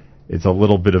a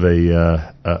little bit of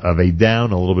a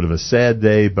down, a little bit of a sad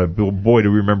day. But boy, do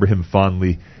we remember him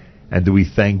fondly. And do we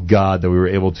thank God that we were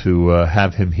able to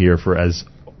have him here for as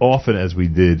often as we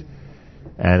did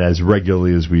and as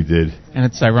regularly as we did. And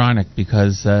it's ironic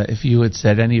because if you had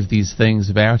said any of these things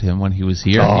about him when he was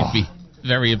here, he'd be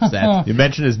very upset. You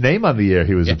mentioned his name on the air,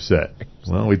 he was upset.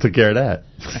 Well, we took care of that.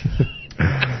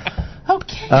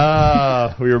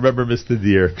 Okay. We remember Mr.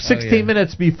 Deere. 16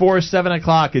 minutes before 7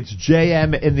 o'clock, it's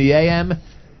JM in the AM.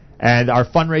 And our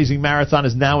fundraising marathon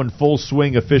is now in full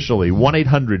swing officially.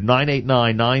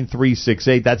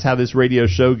 1-800-989-9368. That's how this radio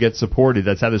show gets supported.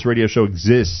 That's how this radio show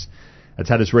exists. That's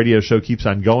how this radio show keeps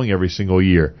on going every single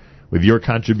year with your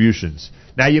contributions.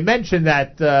 Now, you mentioned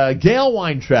that Gail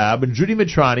Weintraub and Judy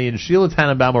Mitrani and Sheila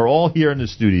Tannenbaum are all here in the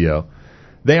studio.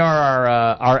 They are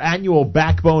our annual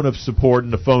backbone of support in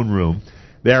the phone room.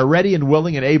 They are ready and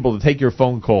willing and able to take your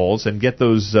phone calls and get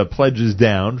those pledges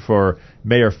down for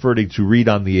Mayor Fertig to read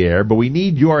on the air. But we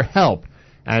need your help.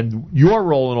 And your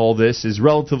role in all this is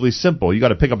relatively simple. You got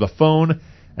to pick up the phone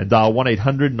and dial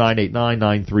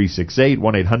 1-800-989-9368,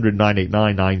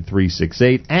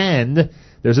 1-800-989-9368. And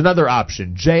there's another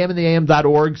option,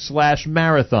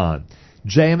 jmintheam.org/marathon,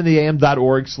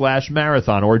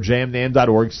 jmintheam.org/marathon, or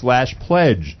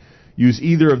jmintheam.org/pledge. Use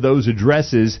either of those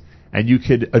addresses, and you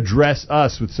could address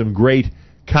us with some great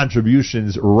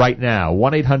contributions right now.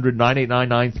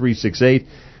 1-800-989-9368.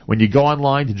 When you go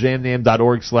online to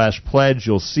jmintheam.org/pledge,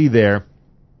 you'll see there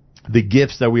the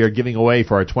gifts that we are giving away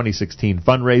for our 2016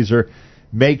 fundraiser.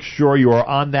 Make sure you are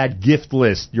on that gift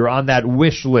list. You're on that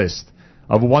wish list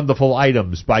of wonderful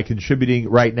items by contributing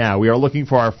right now. We are looking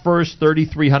for our first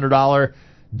 $3,300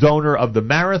 donor of the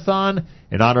marathon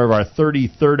in honor of our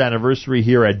 33rd anniversary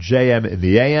here at JM in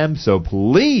the AM. So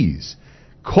please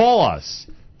call us,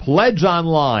 pledge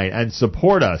online, and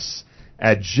support us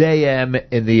at JM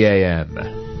in the AM.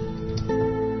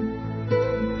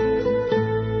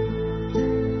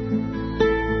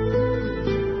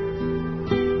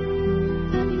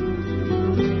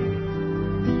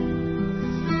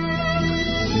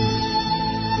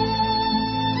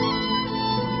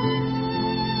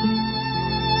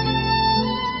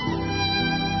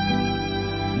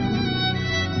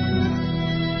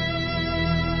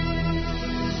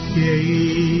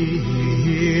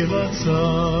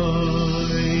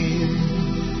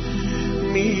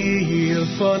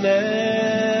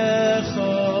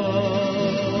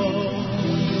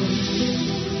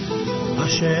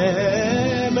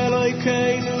 Hashem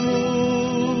Elokeinu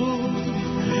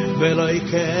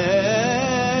v'Elokei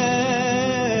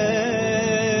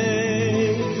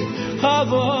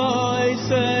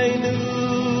Havoseinu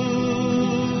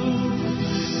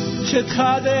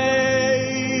Shetchadei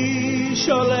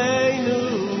Sholeinu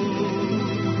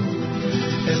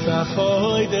Et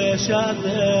HaChodesh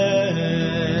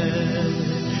Hazeh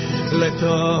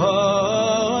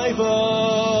Letoivo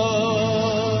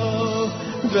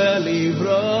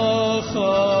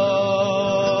ולברכה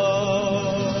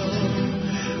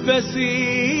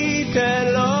ועשיתם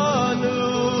לנו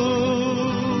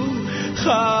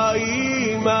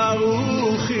חיים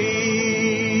ארוכים,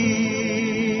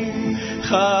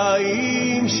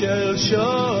 חיים של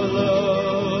שלום,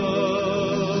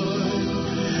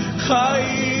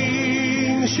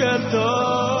 חיים של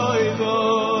טוב,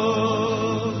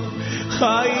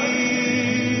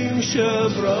 חיים של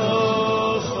ברכה.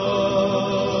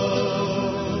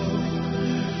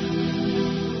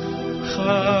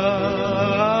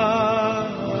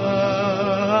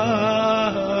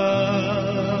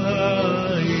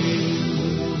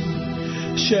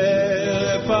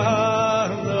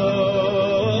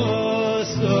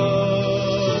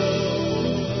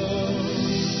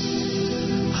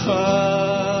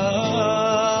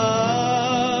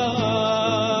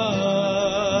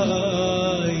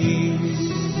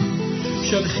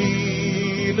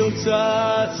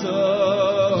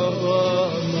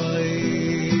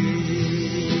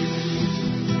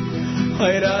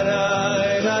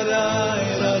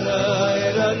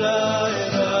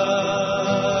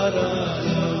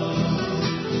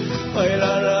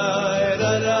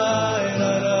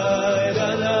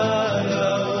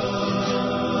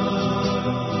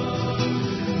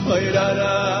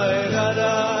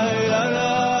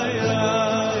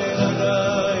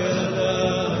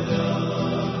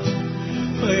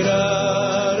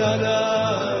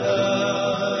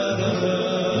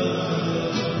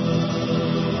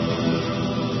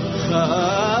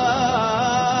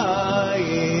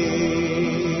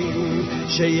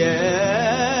 שיש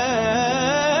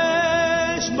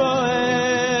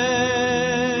בהם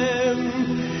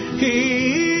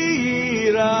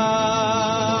יראת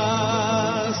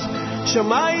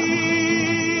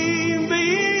שמיים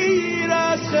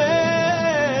ויראת חטא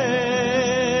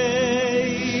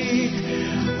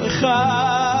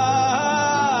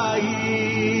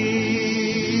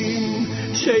חיים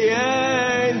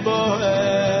שאין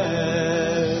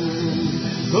בהם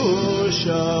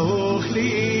ושוך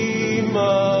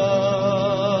לימה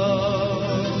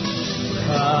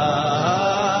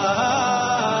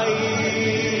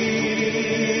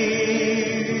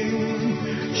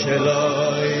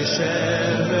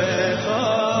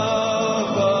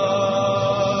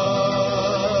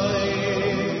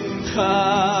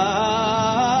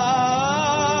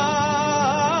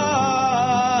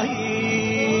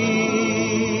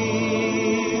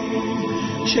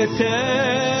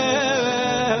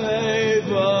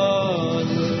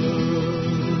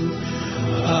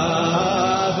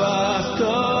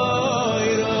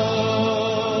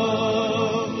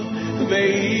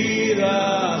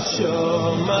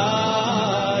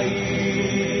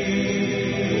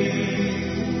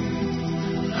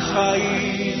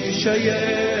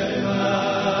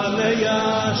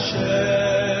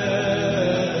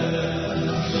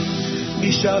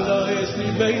Shalom es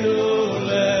libeinu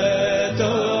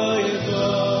letoivo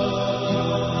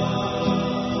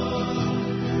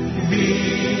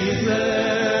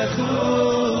Bizechu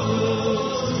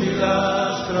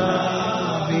silas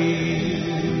rabim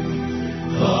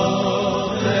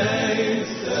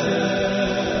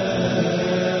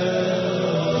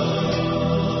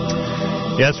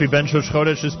Yes, we bench Rosh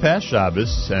Chodesh this past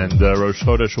Shabbos, and Rosh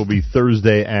Chodesh will be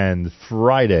Thursday and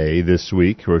Friday this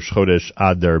week, Rosh Chodesh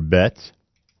Adar Bet.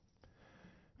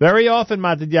 Very often,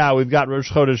 Matidya, we've got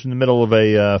Rosh Chodesh in the middle of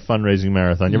a fundraising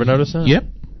marathon. You ever notice that? Yep.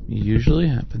 Usually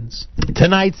happens.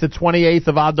 Tonight's the 28th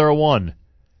of Adar 1.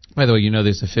 By the way, you know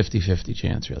there's a 50-50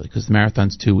 chance, really, because the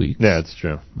marathon's 2 weeks. Yeah, it's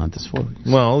true. Month is 4 weeks.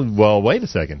 Well, wait a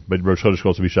second. But Rosh Chodesh will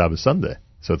also be Shabbos Sunday,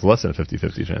 so it's less than a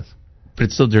 50-50 chance. But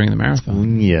it's still during the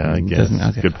marathon. Yeah, I guess.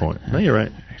 Okay. Good point. No, you're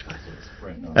right.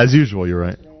 As usual, you're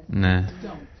right. Nah.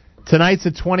 Tonight's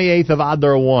the 28th of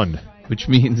Adar 1. Which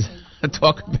means,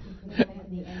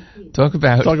 Talk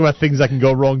about things that can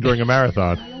go wrong during a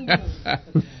marathon.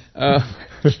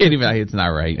 It's not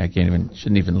right.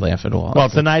 Shouldn't even laugh at all. Well,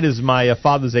 tonight is my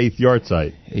father's 8th yard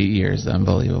site. 8 years,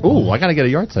 unbelievable. Ooh, I got to get a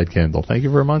yard site candle. Thank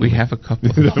you very much. We have a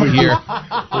couple here.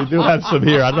 We do have some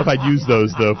here. I don't know if I'd use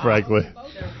those, though, frankly.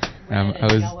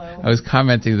 I was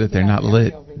commenting that they're not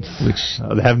lit, which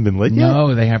they haven't been lit yet?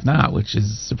 No, they have not, which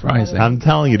is surprising. I'm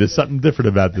telling you, there's something different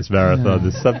about this marathon.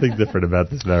 There's something different about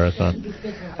this marathon.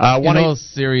 In all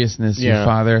seriousness, your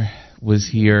father was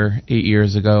here 8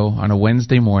 years ago on a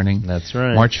Wednesday morning. That's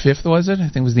right. March 5th, was it? I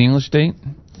think was the English date.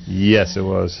 Yes, it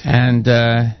was. And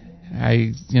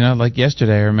like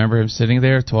yesterday, I remember him sitting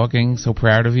there talking, so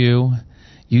proud of you.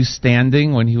 You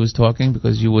standing when he was talking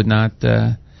because you would not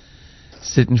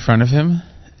sit in front of him.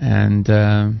 And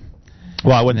I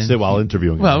wouldn't sit while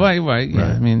interviewing him. Well, right, yeah.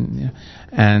 I mean, yeah.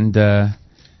 And I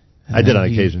did on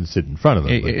occasion sit in front of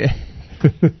him. You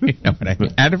know what I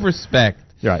mean? Out of respect.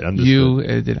 Right, understood. You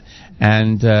did,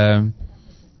 and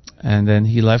then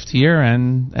he left here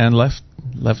and left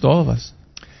all of us.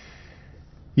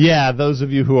 Yeah, those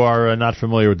of you who are not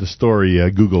familiar with the story,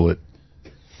 Google it.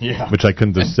 Yeah, which I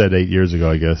couldn't have said 8 years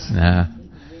ago, I guess. Nah.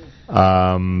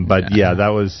 But yeah, that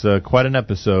was quite an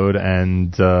episode,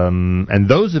 and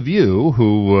those of you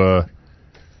who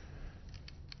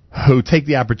take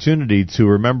the opportunity to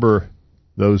remember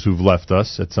those who've left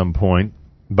us at some point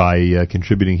by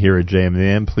contributing here at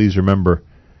JMN, please remember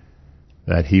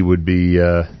that he would be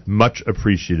much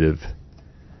appreciative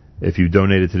if you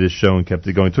donated to this show and kept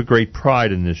it going. Took great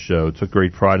pride in this show. Took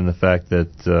great pride in the fact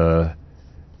that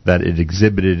it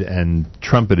exhibited and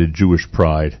trumpeted Jewish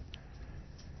pride,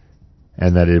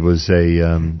 and that it was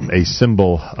a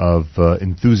symbol of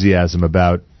enthusiasm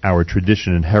about our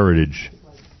tradition and heritage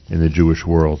in the Jewish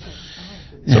world.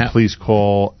 So please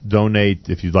donate,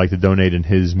 if you'd like to donate in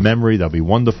his memory. That'll be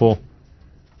wonderful.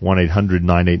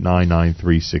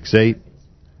 1-800-989-9368.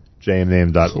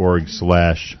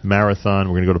 jmnam.org/marathon.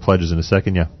 We're going to go to pledges in a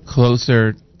second, yeah.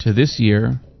 Closer to this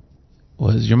year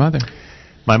was your mother.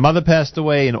 My mother passed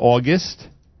away in August,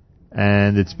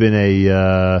 and it's been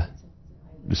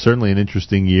certainly an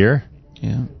interesting year.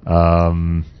 Yeah.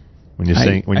 When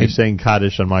you're saying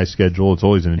Kaddish on my schedule, it's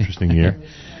always an interesting year.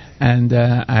 And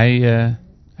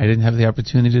I didn't have the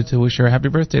opportunity to wish her a happy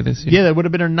birthday this year. Yeah, that would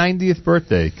have been her 90th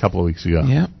birthday a couple of weeks ago.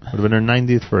 Yeah. Would have been her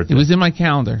 90th birthday. It was in my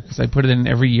calendar, because I put it in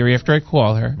every year after I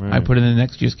call her. Right. I put it in the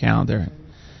next year's calendar.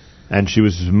 And she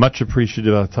was much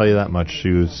appreciative, I'll tell you that much.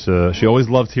 She always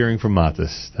loved hearing from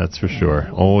Matis, that's for sure.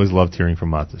 Always loved hearing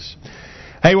from Matis.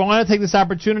 Hey, we want to take this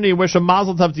opportunity and wish a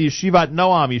mazel tov to Yeshivat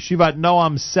Noam. Yeshivat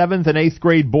Noam's 7th and 8th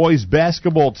grade boys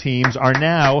basketball teams are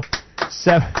now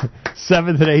 7th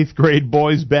and 8th grade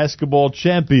boys basketball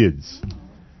champions.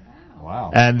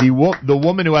 Wow. And the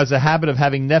woman who has a habit of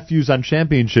having nephews on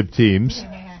championship teams,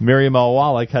 Miriam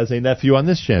Al-Wallach, has a nephew on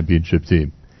this championship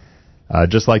team.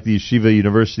 Just like the Yeshiva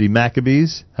University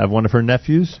Maccabees have one of her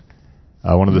nephews,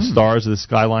 one of the stars of the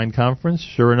Skyline Conference,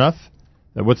 sure enough.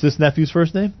 What's this nephew's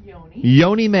first name?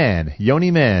 Yoni Man.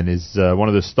 Yoni Man is one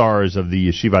of the stars of the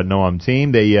Yeshivat Noam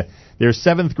team. Their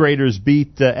 7th graders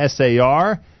beat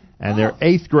SAR, and their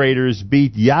 8th graders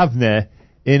beat Yavne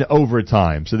in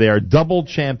overtime. So they are double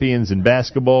champions in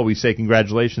basketball. We say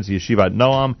congratulations to Yeshivat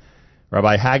Noam.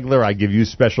 Rabbi Hagler, I give you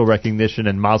special recognition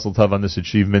and mazel tov on this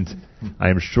achievement. I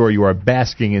am sure you are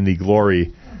basking in the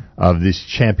glory of these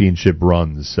championship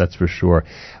runs, that's for sure.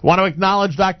 I want to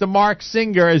acknowledge Dr. Mark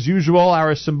Singer, as usual,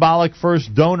 our symbolic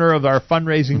first donor of our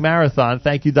fundraising marathon.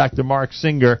 Thank you, Dr. Mark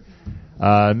Singer.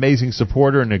 Amazing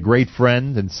supporter and a great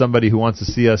friend and somebody who wants to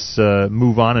see us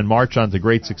move on and march on to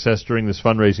great success during this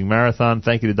fundraising marathon.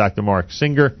 Thank you to Dr. Mark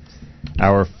Singer,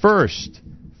 our first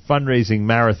fundraising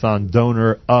marathon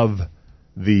donor of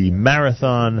the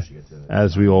marathon,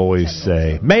 as we always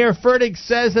say. Mayor Fertig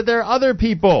says that there are other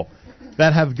people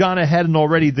that have gone ahead and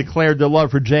already declared their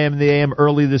love for JM and the AM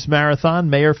early this marathon.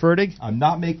 Mayor Fertig? I'm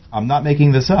not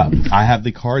making this up. I have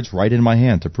the cards right in my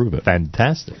hand to prove it.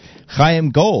 Fantastic.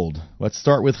 Chaim Gold. Let's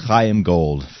start with Chaim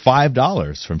Gold.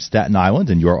 $5 from Staten Island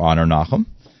in your honor, Nachum.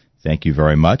 Thank you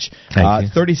very much.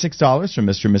 $36 from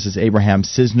Mr. and Mrs. Abraham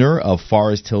Sisner of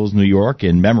Forest Hills, New York,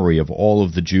 in memory of all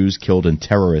of the Jews killed in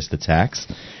terrorist attacks.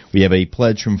 We have a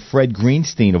pledge from Fred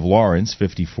Greenstein of Lawrence,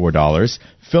 $54.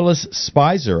 Phyllis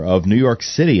Spicer of New York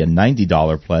City, a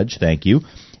 $90 pledge. Thank you.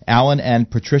 Alan and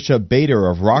Patricia Bader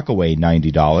of Rockaway,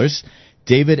 $90.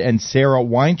 David and Sarah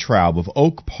Weintraub of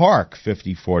Oak Park,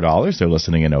 $54. They're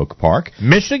listening in Oak Park.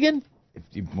 Michigan?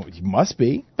 You must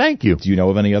be. Thank you. Do you know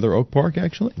of any other Oak Park,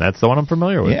 actually? That's the one I'm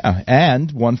familiar with. Yeah,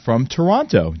 and one from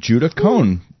Toronto. Judah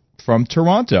Cohn from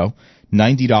Toronto,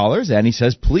 $90, and he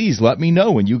says, please let me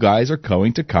know when you guys are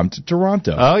going to come to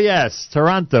Toronto. Oh, yes,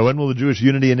 Toronto. When will the Jewish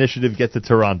Unity Initiative get to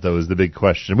Toronto is the big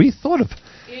question. We thought of...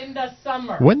 In the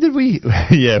summer. When did we...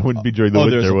 Yeah, it wouldn't be during the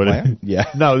winter, would it? Yeah.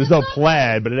 No, there's no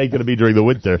plan, but it ain't going to be during the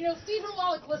winter. You know, Stephen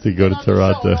Wallach to go to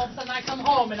Toronto. I come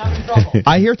home and I'm in trouble.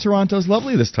 I hear Toronto's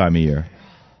lovely this time of year.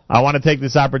 I want to take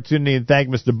this opportunity and thank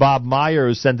Mr. Bob Meyer,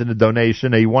 who sent in a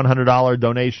donation, a $100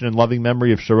 donation in loving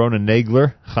memory of Sharona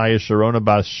Nagler, Chaya Sharona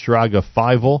Bas Shraga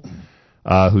Feivel,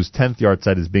 whose 10th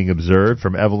yahrzeit is being observed,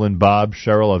 from Evelyn, Bob,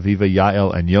 Cheryl, Aviva,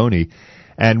 Yael, and Yoni.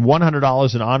 And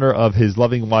 $100 in honor of his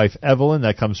loving wife, Evelyn.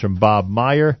 That comes from Bob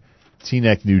Meyer,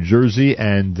 Teaneck, New Jersey.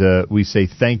 And we say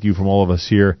thank you from all of us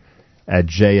here at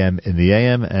JM in the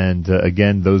AM. And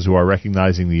again, those who are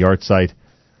recognizing the yahrzeit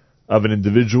of an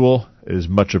individual is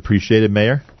much appreciated,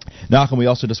 Mayor. Nachum, we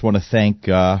also just want to thank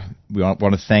Joel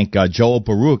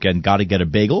Baruch and Gotta Get a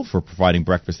Bagel for providing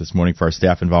breakfast this morning for our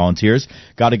staff and volunteers.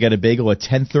 Gotta Get a Bagel at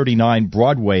 1039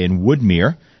 Broadway in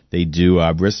Woodmere. They do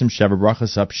Brisim, Sheva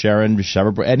Brachas, Up Sharon,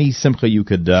 Sheva, any simcha you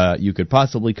could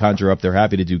possibly conjure up. They're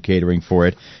happy to do catering for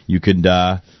it. You could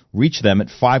reach them at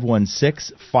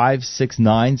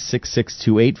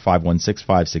 516-569-6628,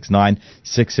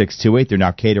 516-569-6628. They're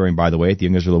now catering, by the way, at the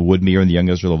Young Israel of Woodmere and the Young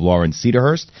Israel of Lawrence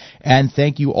Cedarhurst. And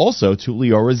thank you also to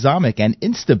Leora Zamek and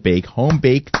Instabake,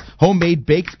 homemade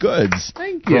baked goods.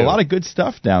 Thank you. A lot of good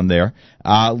stuff down there.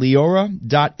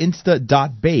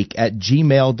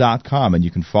 Leora.insta.bake@gmail.com, and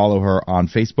you can follow her on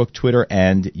Facebook, Twitter,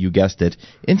 and, you guessed it,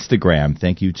 Instagram.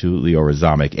 Thank you to Leora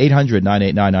Zamek.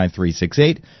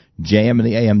 800-989-9368.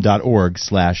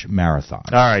 jmandtheam.org/marathon.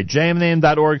 All right,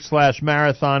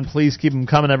 jmandtheam.org/marathon. Please keep them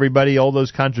coming, everybody. All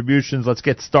those contributions. Let's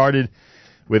get started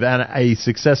with a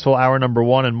successful hour number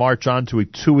one and march on to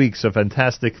 2 weeks of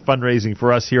fantastic fundraising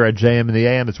for us here at JM and the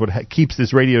AM. It's what keeps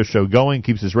this radio show going,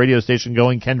 keeps this radio station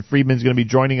going. Ken Friedman's going to be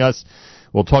joining us.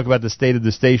 We'll talk about the state of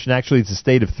the station. Actually, it's a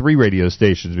state of 3 radio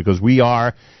stations because we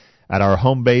are at our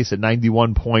home base at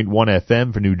 91.1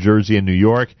 FM for New Jersey and New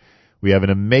York. We have an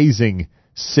amazing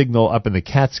signal up in the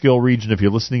Catskill region. If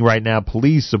you're listening right now,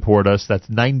 please support us. That's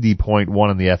 90.1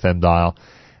 on the FM dial.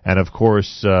 And, of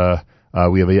course,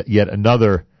 we have yet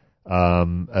another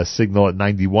a signal at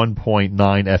 91.9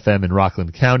 FM in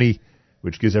Rockland County,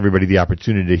 which gives everybody the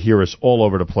opportunity to hear us all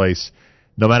over the place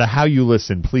No matter how you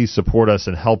listen, please support us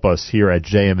and help us here at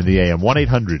JM in the AM.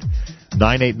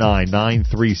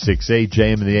 1-800-989-9368,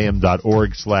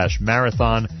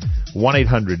 jmintheam.org/marathon.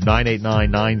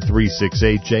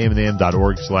 1-800-989-9368,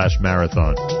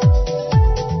 jmintheam.org/marathon.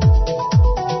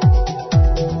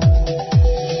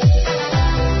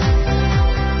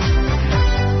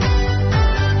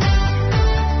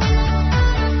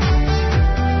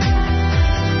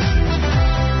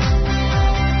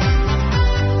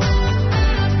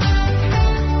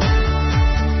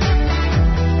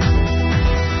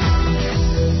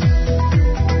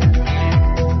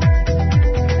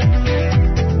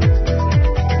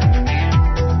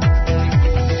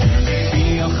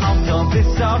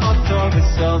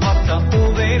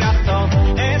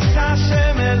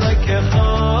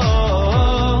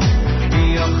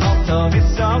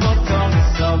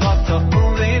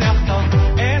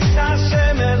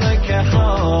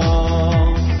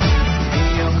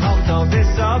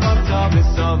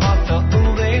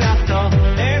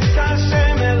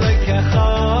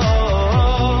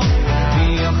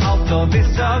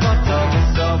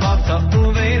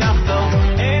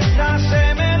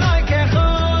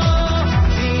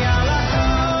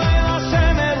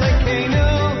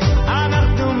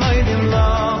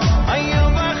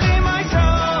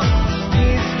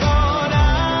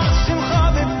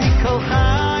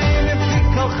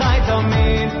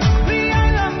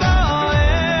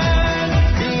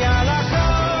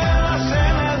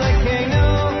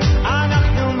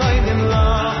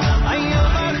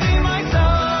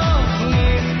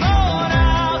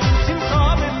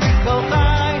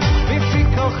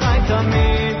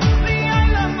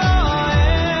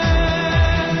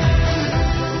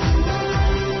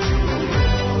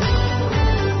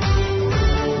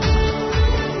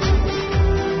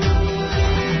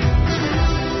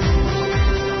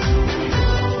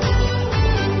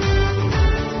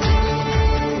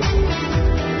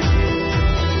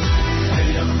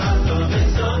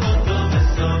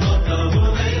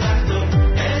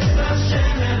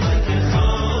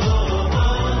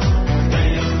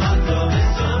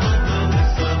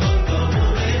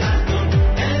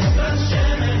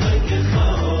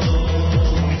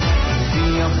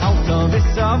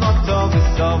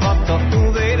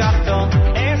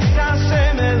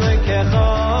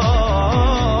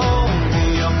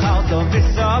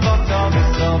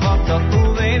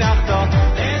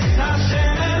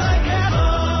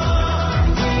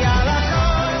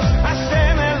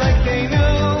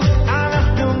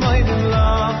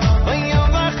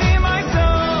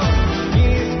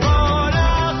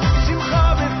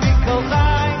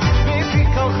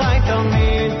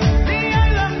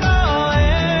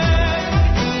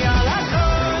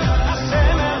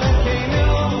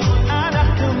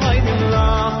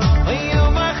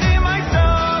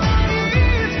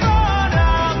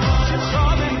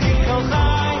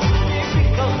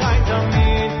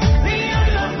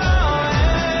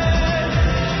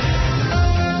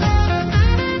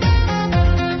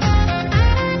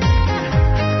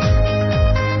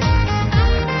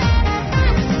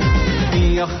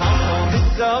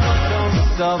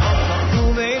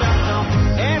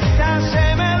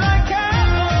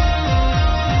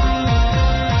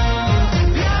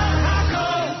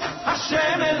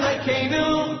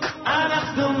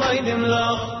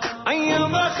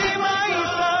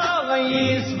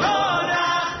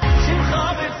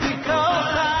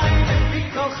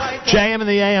 JM in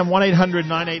the AM,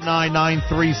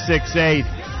 1-800-989-9368.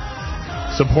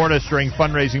 Support us during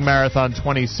Fundraising Marathon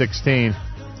 2016.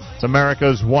 It's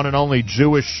America's one and only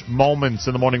Jewish Moments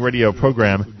in the Morning radio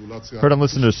program. Heard and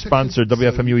listened to sponsored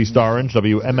WFMU East Orange,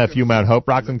 WMFU Mount Hope,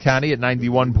 Rockland County at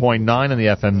 91.9 on the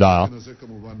FM dial.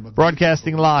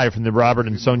 Broadcasting live from the Robert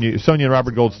and Sonia and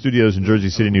Robert Gold Studios in Jersey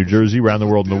City, New Jersey. Around the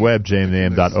world on the web,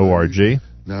 jmintheam.org.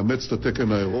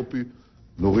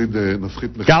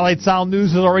 Galei Tzahal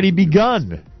News has already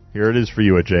begun. Here it is for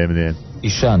you at JM in the AM.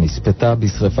 אישה נספתה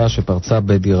בשריפה שפרצה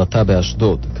בדירתה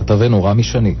באשדוד. כתבנו רמי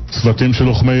שני. צוותים של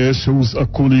לוחמי אש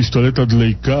שהוזעקו להשתלט על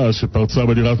דליקה שפרצה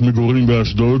בדירת מגורים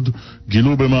באשדוד,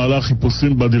 גילו במהלך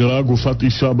חיפושים בדירה גופת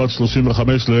אישה בת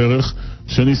 35 לערך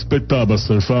שנספתה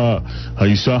בשריפה.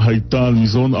 האישה הייתה על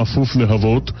מזרון אפוף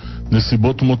להבות.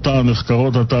 נסיבות מותה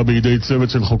נחקרות עתה בידי צוות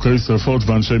של חוקרי שריפות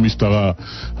ואנשי משטרה.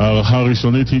 הערכה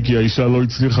הראשונית היא כי האישה לא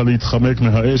הצליחה להתחמק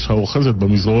מהאש האוחזת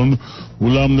במזרון,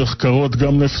 אולם נחקרות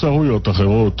גם אפשרויות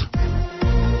אחרות.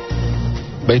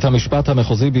 בית המשפט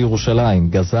המחוזי בירושלים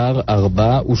גזר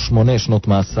 4 ו8 שנות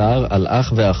מאסר על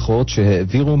אח ואחות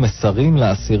שהעבירו מסרים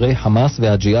לאסירי חמאס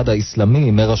והג'יהאד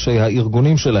האסלאמי מראשי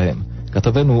הארגונים שלהם.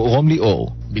 כתבנו רום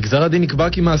ליאור. בגזר הדין נקבע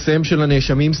כי מעשיהם של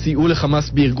הנאשמים סייעו לחמאס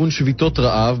בארגון שביתות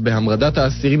רעב, בהמרדת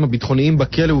האסירים הביטחוניים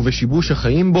בכלא ובשיבוש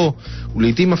החיים בו,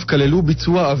 ולעיתים אף כללו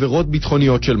ביצוע עבירות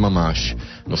ביטחוניות של ממש.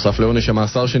 נוסף לעונש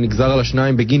המאסר שנגזר על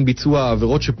השניים בגין ביצוע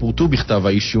העבירות שפורטו בכתב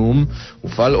האישום,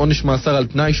 הופעל עונש מאסר על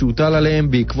תנאי שהוטל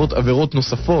עליהם בעקבות עבירות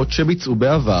נוספות שביצעו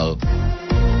בעבר.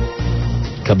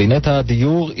 קבינט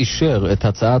הדיור אישר את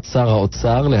הצעת שר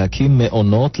האוצר להקים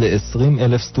מעונות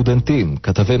ל-20,000 סטודנטים.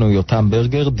 כתבנו יותם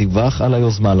ברגר דיווח על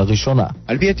היוזמה לראשונה.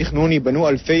 על פי התכנון ייבנו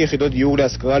אלפי יחידות דיור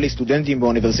להשכרה לסטודנטים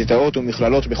באוניברסיטאות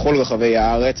ומכללות בכל רחבי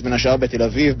הארץ, בין השאר בתל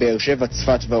אביב, באר שבע,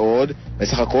 צפת ועוד.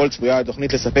 בסך הכל צפויה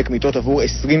התוכנית לספק מיטות עבור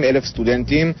 20,000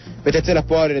 סטודנטים, ותצא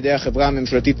לפועל על ידי החברה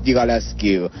הממשלתית דירה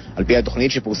להשכיר. על פי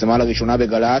התוכנית שפורסמה לראשונה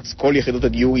בגל"צ, כל יחידות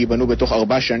הדיור ייבנו בתוך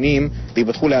 4 שנים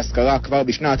ויפתחו להשכרה כבר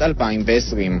בשנת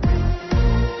 2020.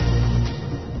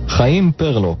 חיים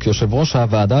פרלוק, יושב ראש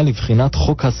הוועדה לבחינת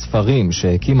חוק הספרים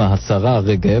שהקימה השרה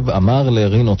רגב, אמר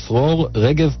לרינו צרור,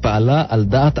 רגב פעלה על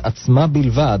דעת עצמה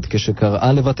בלבד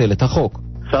כשקראה לבטל את החוק.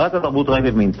 שרת התרבות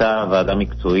רגב מינתה ועדה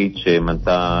מקצועית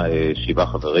שמנתה 7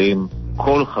 חברים.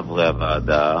 כל חברי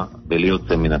הוועדה, בלי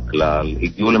יוצא מן הכלל,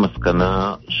 הגיעו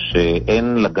למסקנה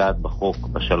שאין לגעת בחוק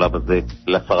בשלב הזה.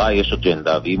 לשרה יש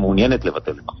אג'נדה והיא מעוניינת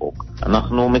לבטל את החוק.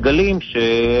 אנחנו מגלים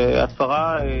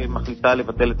שהשרה מחליטה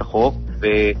לבטל את החוק,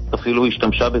 ואפילו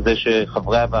השתמשה בזה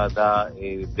שחברי הוועדה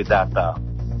בדעתה.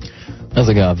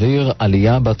 מזג האוויר,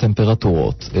 עלייה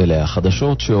בטמפרטורות. אלה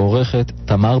החדשות שעורכת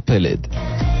תמר פלד.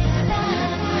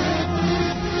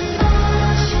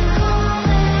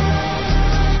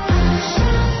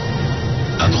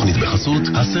 התוכנית בחסות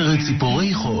הסרט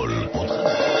ציפורי חול.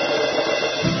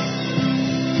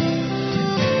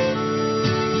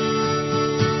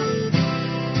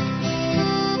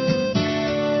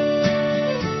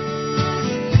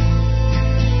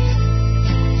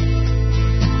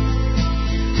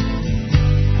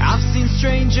 I've seen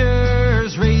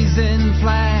strangers raising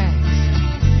flags,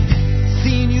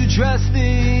 seen you dressed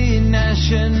in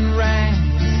National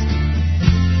ranks,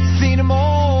 seen them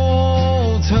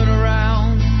all turn around.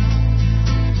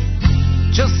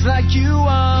 Just like you,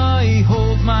 I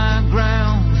hold my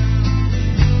ground,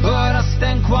 but I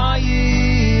stand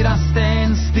quiet, I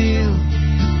stand still,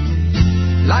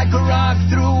 like a rock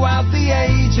throughout the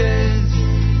ages.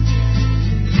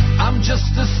 I'm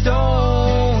just a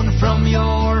stone from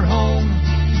your home,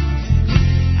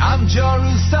 I'm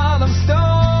Jerusalem stone.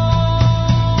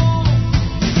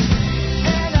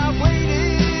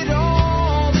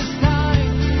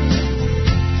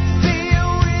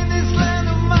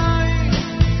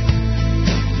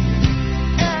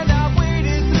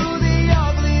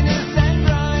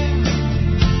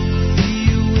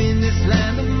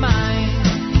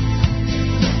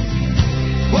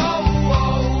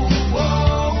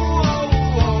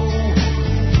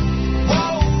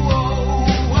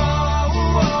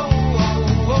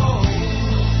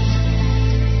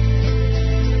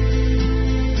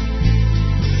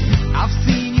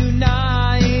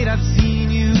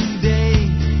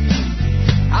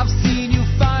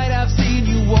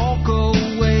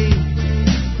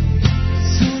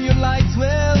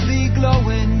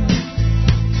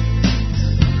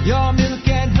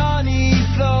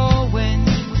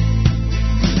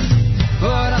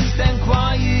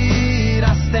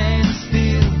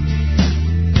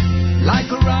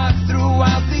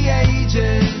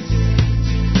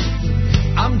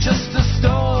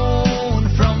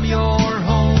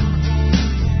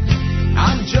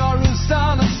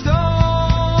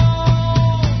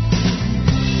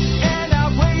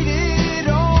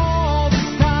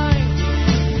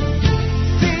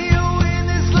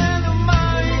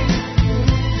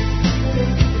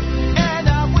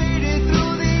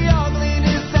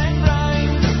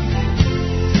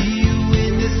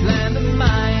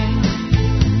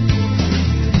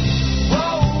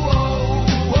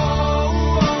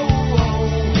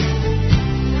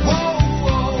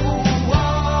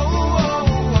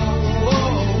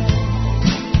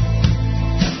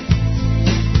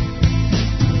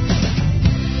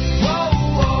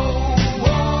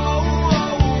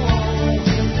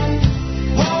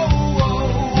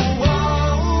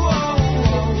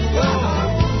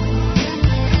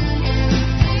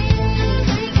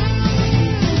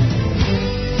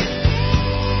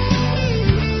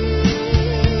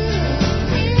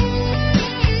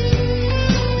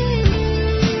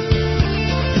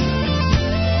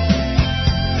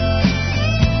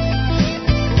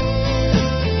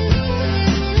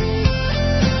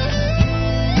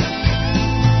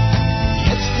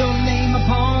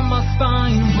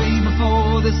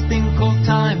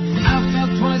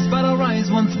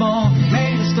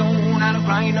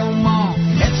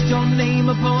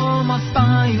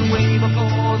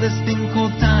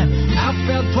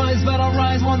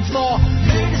 once more.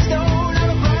 Made of stone out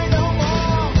of pride no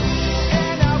more.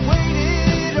 And I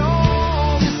waited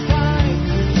all this time.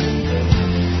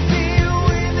 See you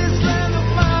in this land of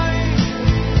mine.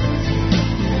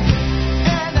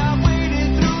 And I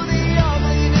waited through the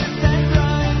ugliness and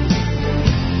crime.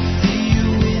 See you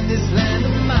in this land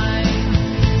of mine.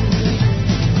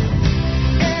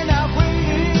 And I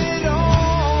waited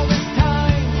all this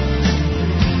time.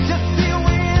 Just see you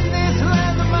in this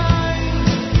land of mine.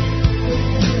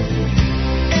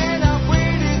 And I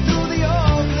waited through the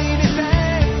ugliness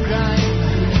and crime.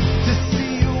 To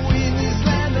see you in this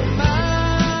land of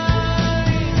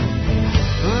mine.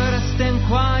 But I stand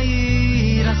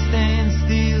quiet, I stand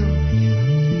still.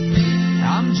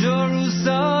 I'm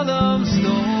Jerusalem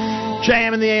stone.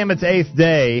 JM in the AM, it's 8th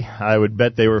day. I would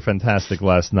bet they were fantastic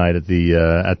last night at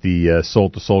the Soul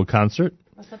to Soul concert.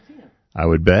 I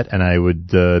would bet, and I would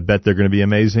bet they're going to be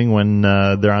amazing when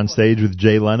they're on stage with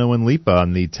Jay Leno and Lipa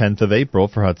on the 10th of April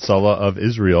for Hatzalah of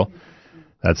Israel.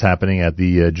 That's happening at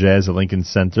the Jazz at Lincoln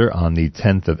Center on the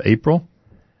 10th of April.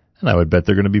 And I would bet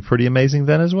they're going to be pretty amazing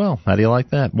then as well. How do you like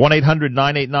that?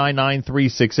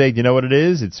 1-800-989-9368. You know what it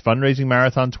is? It's Fundraising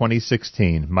Marathon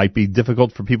 2016. Might be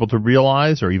difficult for people to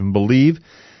realize or even believe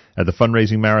that the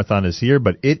Fundraising Marathon is here,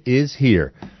 but it is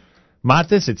here.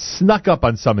 Matis, it snuck up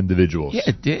on some individuals. Yeah,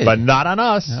 it did. But not on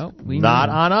us. No, not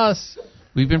on us.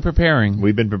 We've been preparing.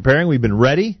 We've been preparing. We've been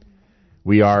ready.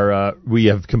 We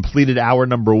have completed hour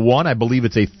number 1. I believe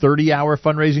it's a 30-hour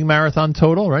fundraising marathon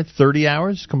total, right? 30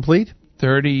 hours complete?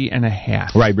 30 and a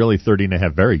half. Right, really 30 and a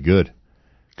half. Very good.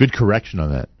 Good correction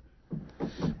on that.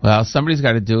 Well, somebody's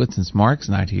got to do it since Mark's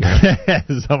not here.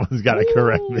 Someone's got to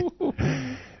correct me.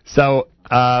 So,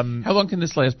 how long can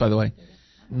this last, by the way?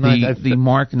 The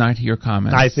Mark not here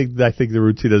comment. I think the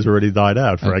routine has already died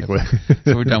out, frankly. Okay.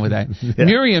 So we're done with that. Yeah.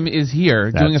 Miriam is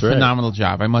here doing a phenomenal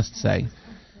job, I must say.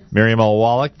 Miriam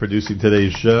Al-Wallach producing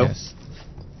today's show. Yes.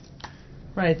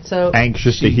 Right, so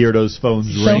anxious to hear those phones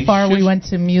ring. So far we went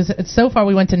to news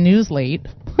late.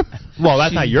 Well,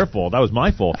 that's not your fault. That was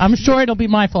my fault. I'm sure it'll be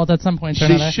my fault at some point. She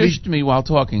shushed me while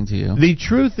talking to you. The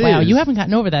truth is... Wow, you haven't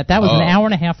gotten over that. That was an hour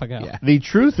and a half ago. Yeah. The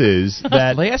truth is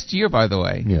that... Last year, by the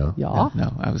way. Yeah. No,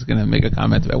 I was going to make a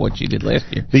comment about what she did last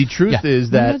year. The truth is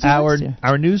that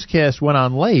our newscast went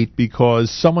on late because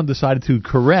someone decided to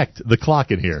correct the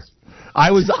clock in here.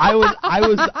 I was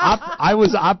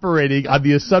operating on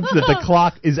the assumption that the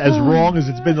clock is as wrong as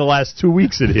it's been the last 2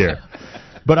 weeks in here.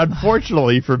 But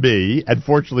unfortunately for me, and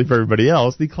fortunately for everybody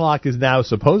else, the clock is now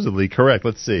supposedly correct.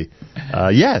 Let's see.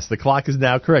 Yes, the clock is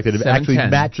now correct. It actually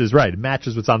matches, right. It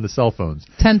matches what's on the cell phones.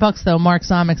 $10 though. Mark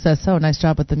Zomick says, so nice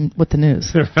job with the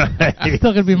news. Right. It's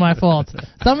still going to be my fault.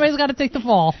 Somebody's got to take the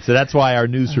fall. So that's why our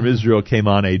news from Israel came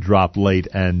on a drop late,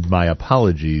 and my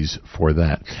apologies for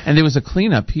that. And there was a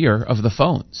cleanup here of the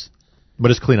phones. What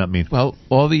does cleanup mean? Well,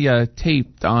 all the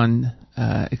taped on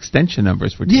extension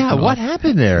numbers were taken off. What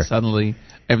happened there? Suddenly...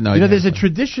 I have no idea. There's a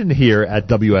tradition here at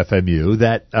WFMU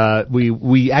that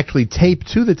we actually tape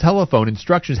to the telephone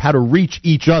instructions how to reach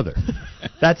each other.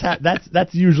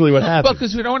 That's usually what happens. Well,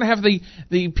 because we don't want to have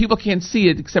the people can't see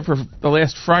it except for the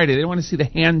last Friday. They don't want to see the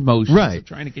hand motions of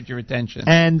trying to get your attention.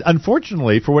 And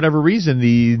unfortunately, for whatever reason,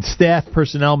 the staff,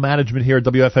 personnel, management here at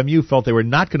WFMU felt they were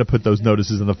not going to put those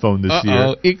notices on the phone this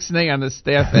year. Ixnay on the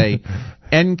staff,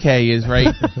 NK is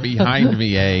right behind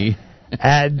me,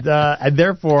 And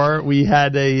therefore we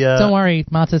had a. Don't worry,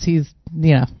 Matas.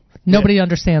 Nobody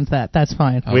understands that. That's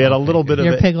fine. We had a little bit of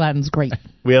your Pig Latin's great.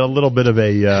 We had a little bit of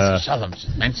a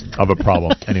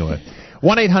problem. Anyway,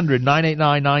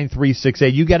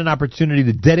 1-800-989-9368. You get an opportunity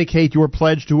to dedicate your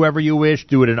pledge to whoever you wish.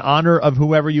 Do it in honor of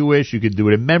whoever you wish. You could do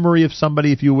it in memory of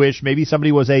somebody if you wish. Maybe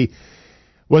somebody was a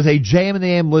JM and the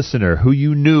AM listener who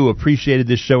you knew appreciated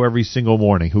this show every single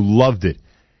morning, who loved it.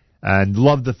 And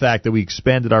loved the fact that we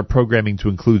expanded our programming to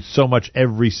include so much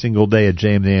every single day at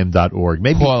jmnam.org.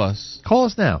 Maybe call us. Call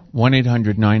us now.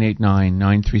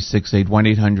 1-800-989-9368.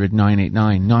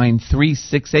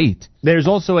 1-800-989-9368. There's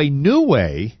also a new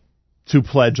way to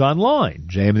pledge online.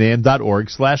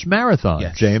 jmnam.org/marathon.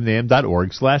 Yes.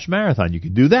 jmnam.org/marathon. You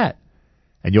can do that.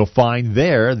 And you'll find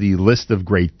there the list of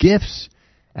great gifts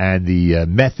and the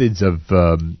methods of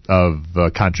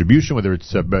contribution, whether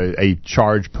it's a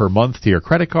charge per month to your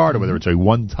credit card or whether it's a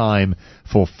one-time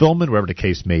fulfillment, whatever the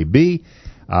case may be.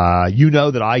 You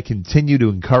know that I continue to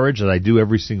encourage, as I do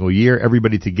every single year,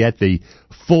 everybody to get the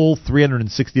full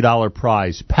 $360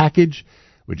 prize package,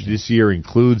 which this year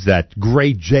includes that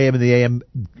great JM and the AM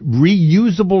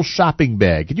reusable shopping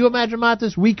bag. Can you imagine,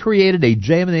 Matis? We created a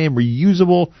JM and the AM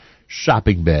reusable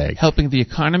shopping bag. Helping the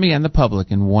economy and the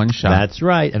public in one shot. That's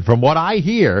right. And from what I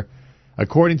hear,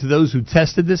 According to those who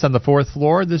tested this on the 4th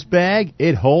floor, this bag,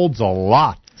 it holds a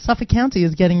lot. Suffolk County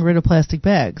is getting rid of plastic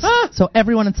bags. So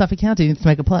everyone in Suffolk County needs to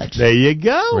make a pledge. There you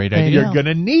go. Great idea. You're going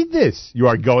to need this. You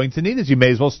are going to need this. You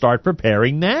may as well start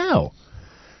preparing now.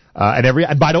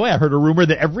 And by the way, I heard a rumor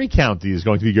that every county is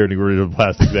going to be getting rid of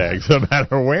plastic bags, no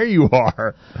matter where you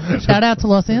are. Shout out to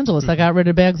Los Angeles. I got rid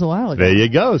of bags a while ago. There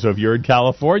you go. So if you're in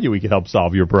California, we can help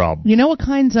solve your problem. You know what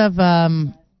kinds of...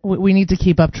 we need to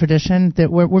keep up tradition. That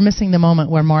we're missing the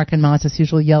moment where Mark and Matas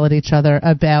usually yell at each other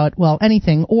about, well,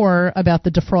 anything, or about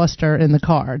the defroster in the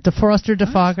car. Defroster,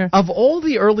 defogger. Of all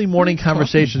the early morning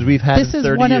conversations we've had in 30 years,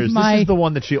 this is the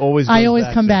one that she always goes I always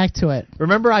back come to. back to it.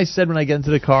 Remember I said when I get into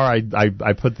the car,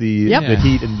 I put the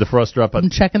heat and the defroster up.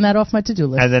 I'm checking that off my to-do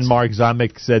list. And then Mark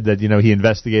Zomick said that, he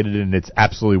investigated it and it's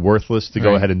absolutely worthless to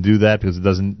go ahead and do that because it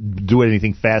doesn't do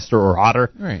anything faster or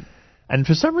hotter. Right. And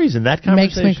for some reason, that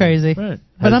makes conversation... me crazy. Right,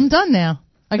 but I'm done now.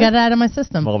 I got it out of my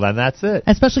system. Well, then that's it.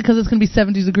 Especially because it's going to be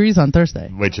 70 degrees on Thursday.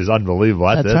 Which is unbelievable.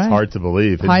 That's right. hard to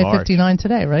believe. High 59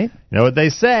 today, right? You know what they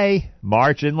say?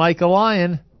 March in like a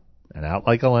lion and out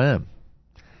like a lamb.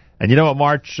 And you know what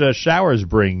March showers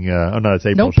bring? It's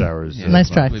April showers. Yeah,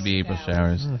 nice try. It would be April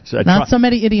showers. Not so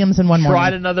many idioms in one morning.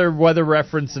 Tried another weather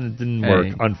reference and it didn't work,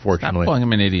 unfortunately. Stop calling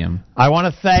him an idiom. I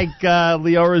want to thank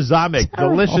Leora Zomick.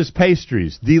 Delicious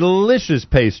pastries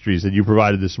that you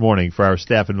provided this morning for our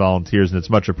staff and volunteers, and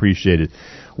it's much appreciated.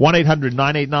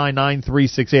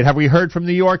 1-800-989-9368. Have we heard from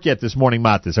New York yet this morning,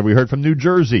 Matis? Have we heard from New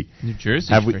Jersey? New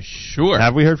Jersey, for sure.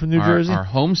 Have we heard from New Jersey? Our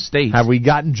home state. Have we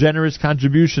gotten generous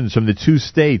contributions from the two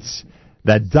states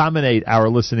that dominate our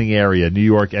listening area, New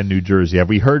York and New Jersey? Have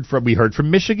we heard from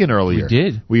Michigan earlier? We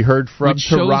did. We heard from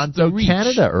Toronto,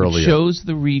 Canada earlier. Which shows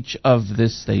the reach of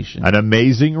this station. An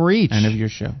amazing reach. And of your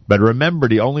show. But remember,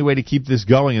 the only way to keep this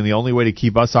going and the only way to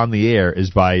keep us on the air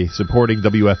is by supporting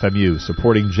WFMU,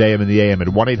 supporting JM and the AM at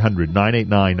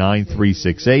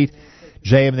 1-800-989-9368,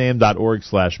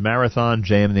 jmandam.org/marathon,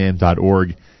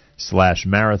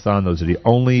 jmandam.org/marathon. Those are the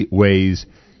only ways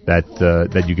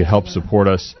that you can help support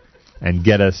us and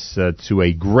get us to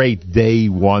a great day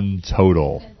one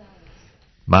total.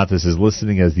 Matas is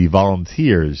listening as the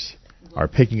volunteers are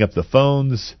picking up the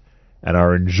phones and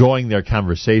are enjoying their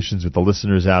conversations with the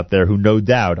listeners out there who no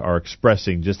doubt are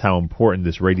expressing just how important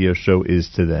this radio show is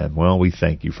to them. Well, we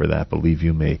thank you for that, believe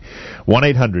you me.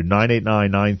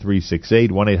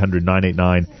 1-800-989-9368,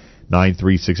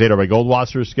 1-800-989-9368. Rabbi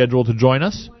Goldwasser is scheduled to join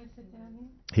us.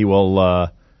 He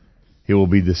will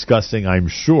be discussing, I'm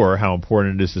sure, how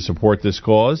important it is to support this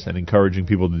cause and encouraging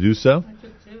people to do so.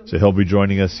 So he'll be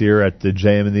joining us here at the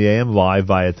JM and the AM live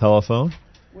via telephone.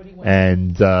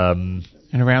 And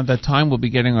around that time, we'll be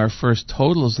getting our first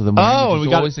totals of the morning, which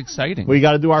is always exciting. We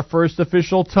got to do our first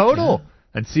official total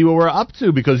and see what we're up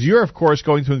to, because you're, of course,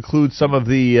 going to include some of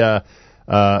the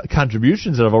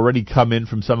contributions that have already come in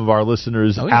from some of our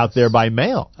listeners out there by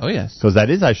mail. Oh, yes. Because that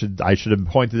is, I should have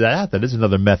pointed that out. That is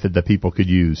another method that people could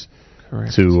use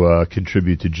to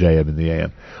contribute to JM and the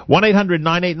AM.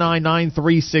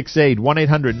 1-800-989-9368.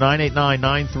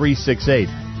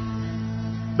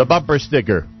 1-800-989-9368. The bumper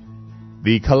sticker,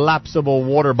 the collapsible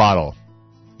water bottle,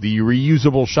 the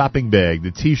reusable shopping bag,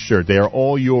 the T-shirt, they are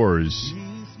all yours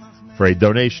for a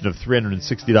donation of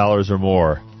 $360 or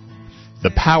more.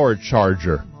 The power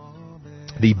charger,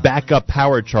 the backup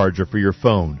power charger for your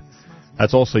phone,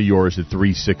 that's also yours at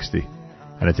 $360.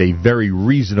 And it's a very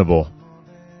reasonable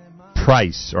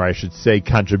price, or I should say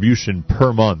contribution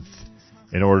per month,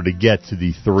 in order to get to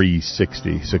the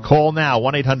 $360. So call now,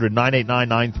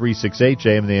 1-800-989-9368,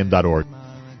 jmandam.org.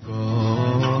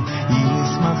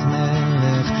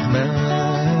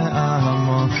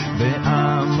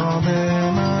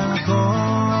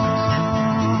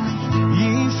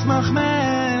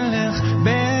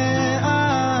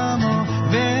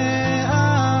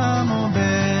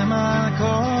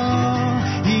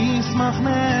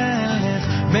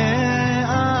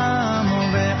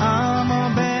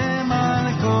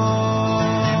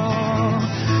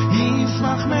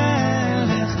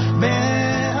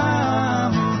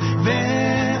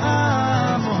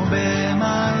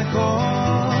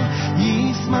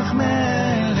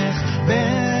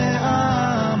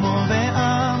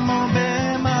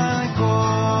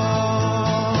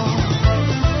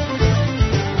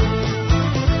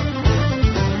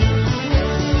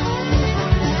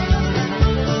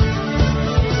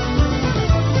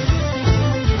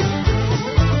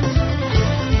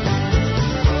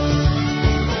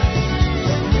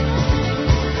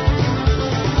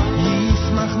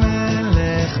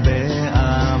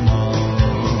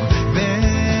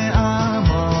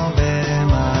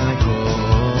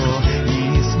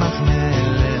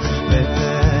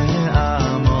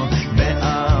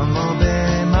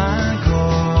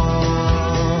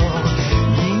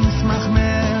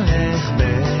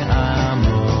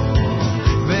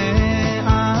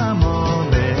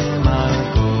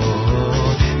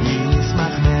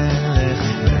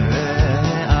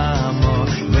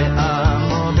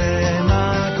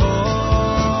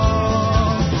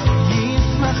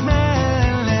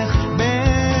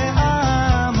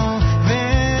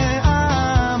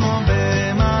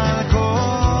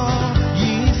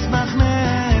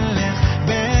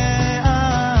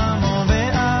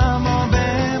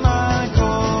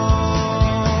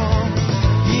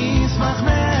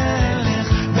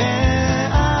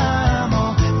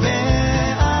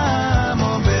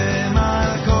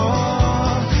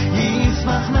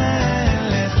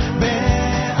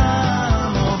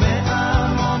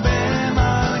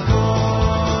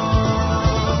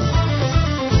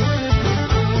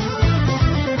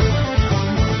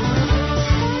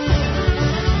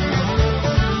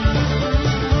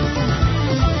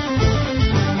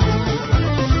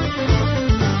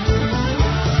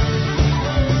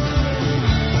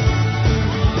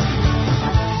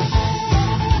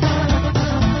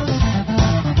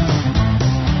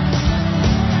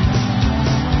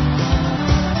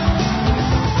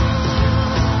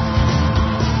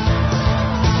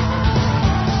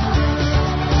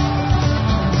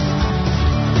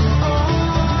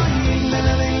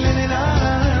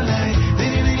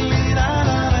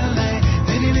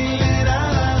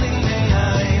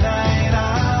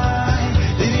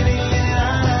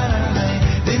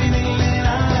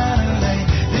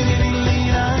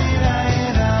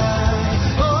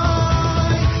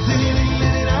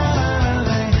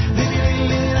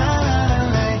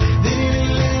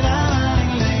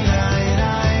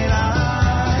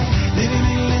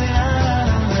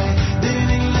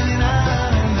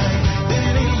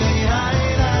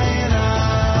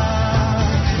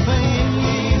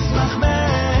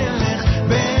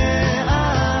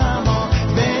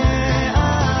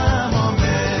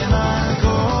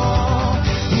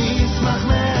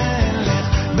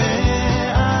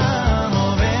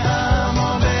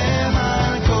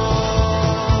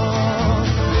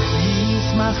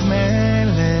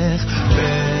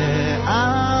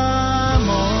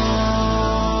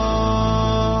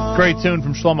 Great tune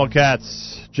from Shlomo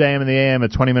Katz. JM in the AM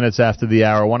at 20 minutes after the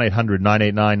hour.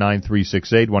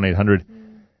 1-800-989-9368.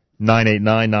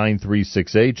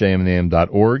 1-800-989-9368.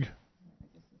 JMintheAM.org.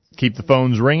 Keep the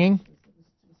phones ringing.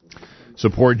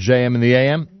 Support JM in the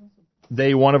AM.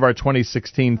 Day one of our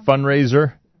 2016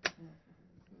 fundraiser.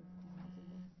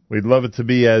 We'd love it to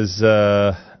be as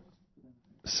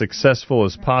successful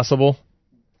as possible.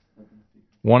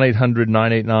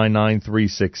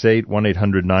 1-800-989-9368.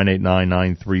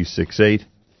 1-800-989-9368.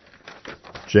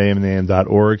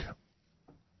 JMNAM.org.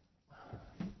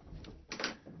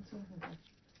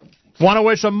 Want to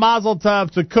wish a mazel tov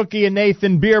to Cookie and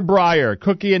Nathan Beerbreyer.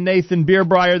 Cookie and Nathan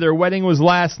Beerbreyer, their wedding was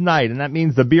last night, and that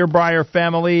means the Beerbreyer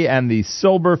family and the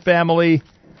Silber family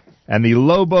and the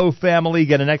Lobo family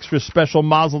get an extra special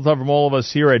mazel tov from all of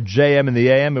us here at JM in the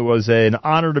AM. It was an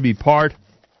honor to be part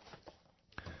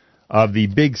of the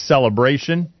big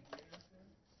celebration.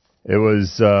 It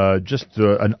was just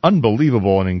an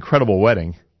unbelievable and incredible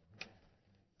wedding.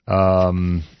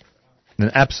 An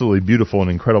absolutely beautiful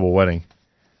and incredible wedding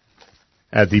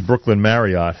at the Brooklyn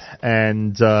Marriott.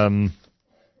 And Shia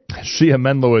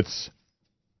Menlowitz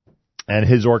and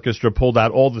his orchestra pulled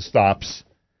out all the stops.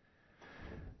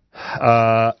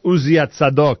 Uziat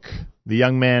Tzadok, the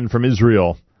young man from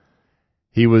Israel,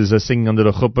 he was singing under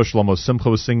the chuppah. Shlomo Simcha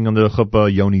was singing under the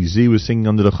chuppah. Yoni Z was singing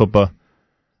under the chuppah.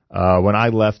 When I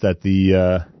left at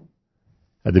the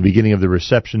beginning of the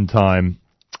reception time,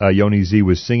 Yoni Z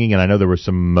was singing, and I know there were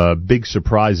some big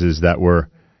surprises that were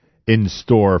in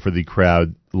store for the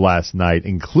crowd last night,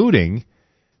 including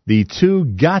the two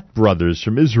Gat brothers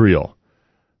from Israel,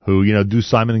 who do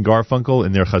Simon and Garfunkel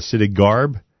in their Hasidic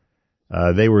garb.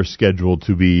 They were scheduled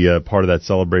to be part of that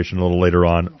celebration a little later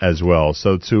on as well.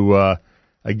 So to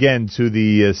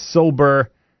the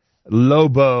Silber,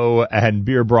 Lobo, and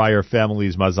Beerbreyer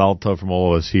families, Mazal Tov from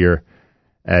all of us here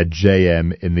at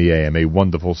JM in the AM. A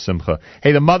wonderful simcha.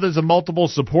 Hey, the Mothers of Multiple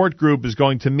Support Group is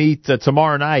going to meet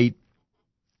tomorrow night.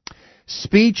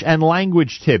 Speech and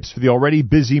language tips for the already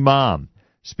busy mom.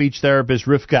 Speech therapist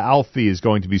Rivka Alfie is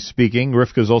going to be speaking.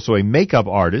 Rivka is also a makeup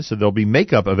artist, so there'll be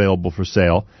makeup available for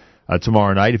sale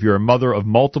tomorrow night. If you're a mother of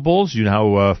multiples, you know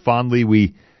how fondly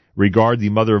we regard the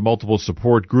Mother of Multiple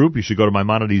Support Group. You should go to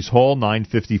Maimonides Hall,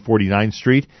 950 49th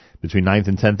Street, between 9th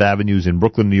and 10th Avenues in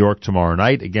Brooklyn, New York, tomorrow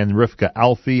night. Again, Rivka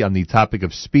Alfie on the topic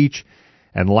of speech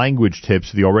and language tips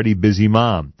for the already busy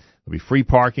mom. There'll be free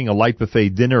parking, a light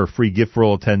buffet dinner, a free gift for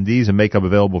all attendees, and makeup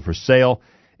available for sale.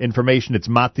 Information, it's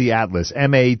Matti Atlas,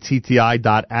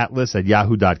 MATTI.atlas at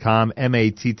yahoo.com,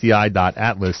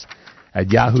 MATTI.atlas at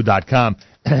yahoo.com.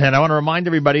 And I want to remind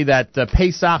everybody that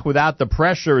Pesach Without the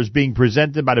Pressure is being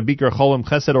presented by the Biker Cholim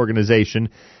Chesed organization.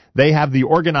 They have the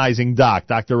organizing doc,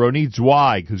 Dr. Ronit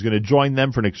Zweig, who's going to join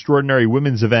them for an extraordinary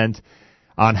women's event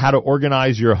on how to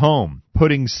organize your home,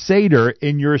 putting Seder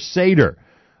in your Seder.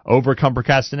 Overcome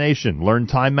procrastination, learn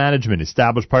time management,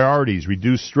 establish priorities,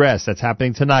 reduce stress. That's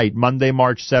happening tonight, Monday,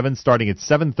 March 7th, starting at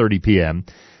 7:30 p.m.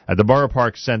 at the Borough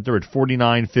Park Center at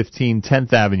 4915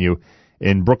 10th Avenue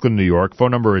in Brooklyn, New York.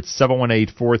 Phone number, it's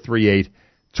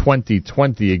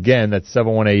 718-438-2020. Again, that's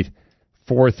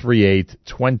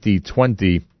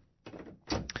 718-438-2020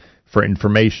 for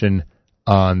information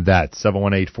on that.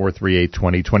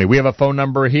 718-438-2020. We have a phone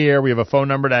number here. We have a phone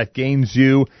number that gains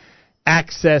you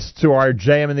access to our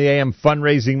JM in the AM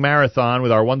fundraising marathon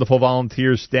with our wonderful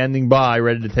volunteers standing by,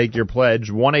 ready to take your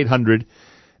pledge.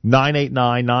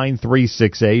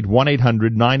 1-800-989-9368.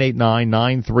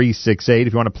 1-800-989-9368.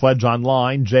 If you want to pledge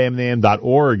online,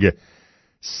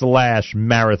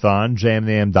 jmintheam.org/marathon.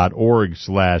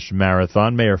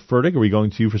 jmintheam.org/marathon. Mayor Fertig, are we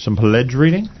going to you for some pledge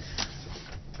reading?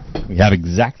 We have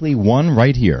exactly one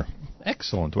right here.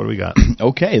 Excellent. What do we got?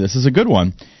 Okay, this is a good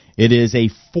one. It is a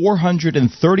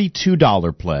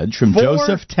 $432 pledge from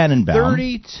Joseph Tenenbaum.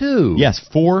 $432? Yes,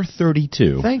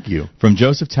 $432. Thank you. From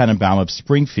Joseph Tenenbaum of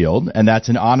Springfield, and that's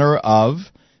in honor of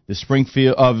the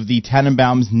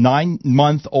Tenenbaum's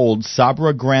 9-month-old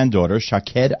Sabra granddaughter,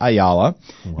 Shaked Ayala,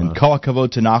 and Kol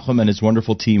HaKavod to Nachum and his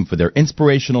wonderful team for their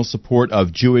inspirational support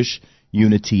of Jewish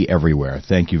unity everywhere.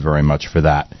 Thank you very much for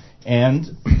that.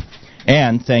 And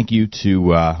thank you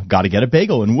to Gotta Get a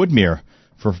Bagel in Woodmere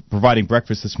for providing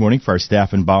breakfast this morning for our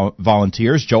staff and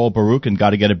volunteers. Joel Baruch and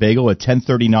Gotta Get a Bagel at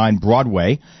 1039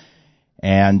 Broadway.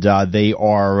 And they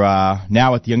are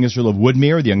now at the Young Israel of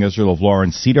Woodmere, the Young Israel of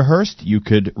Lawrence Cedarhurst. You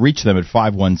could reach them at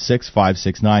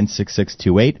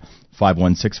 516-569-6628,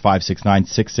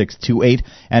 516-569-6628.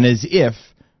 And as if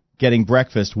getting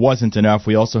breakfast wasn't enough,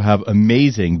 we also have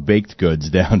amazing baked goods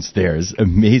downstairs,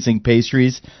 amazing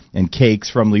pastries and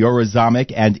cakes from Leora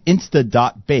Zamek and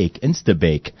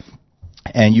Instabake.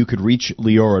 And you could reach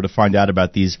Leora to find out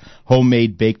about these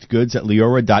homemade baked goods at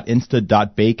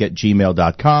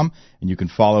leora.insta.bake@gmail.com. And you can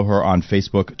follow her on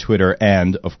Facebook, Twitter,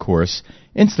 and, of course,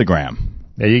 Instagram.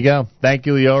 There you go. Thank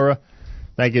you, Leora.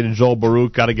 Thank you to Joel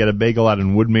Baruch. Got to get a bagel out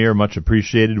in Woodmere. Much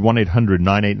appreciated.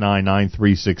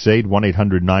 1-800-989-9368.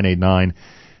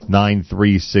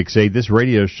 1-800-989-9368. This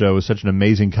radio show is such an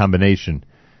amazing combination.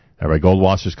 All right,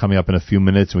 Goldwasser's coming up in a few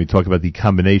minutes, and we talk about the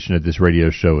combination that this radio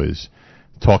show is.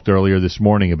 Talked earlier this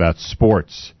morning about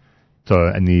sports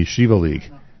and the Yeshiva League.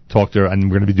 And we're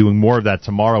going to be doing more of that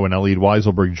tomorrow when Elliot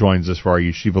Weiselberg joins us for our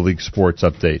Yeshiva League sports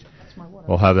update.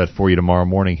 We'll have that for you tomorrow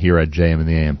morning here at JM in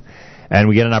the AM. And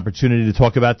we get an opportunity to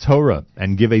talk about Torah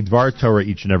and give a Dvar Torah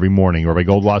each and every morning. Rabbi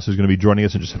Goldwasser is going to be joining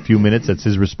us in just a few minutes. That's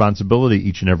his responsibility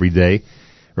each and every day.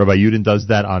 Rabbi Yudin does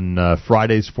that on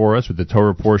Fridays for us with the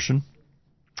Torah portion,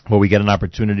 where we get an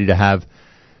opportunity to have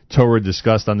Torah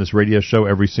discussed on this radio show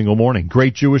every single morning.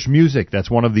 Great Jewish music.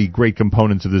 That's one of the great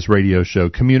components of this radio show.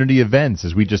 Community events,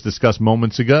 as we just discussed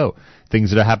moments ago.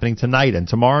 Things that are happening tonight and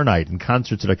tomorrow night, and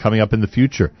concerts that are coming up in the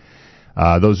future.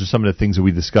 Those are some of the things that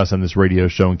we discuss on this radio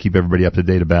show and keep everybody up to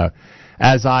date about.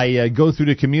 As I go through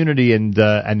the community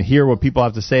and hear what people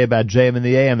have to say about JM and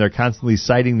the AM, they're constantly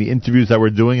citing the interviews that we're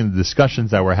doing and the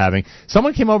discussions that we're having.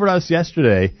 Someone came over to us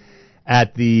yesterday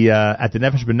at the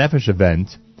Nefesh B'Nefesh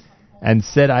event and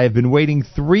said, I have been waiting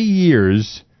 3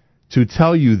 years to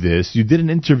tell you this. You did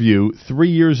an interview 3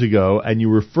 years ago, and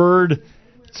you referred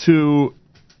to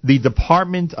the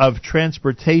Department of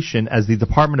Transportation as the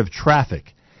Department of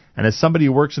Traffic. And as somebody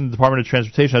who works in the Department of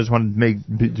Transportation, I just wanted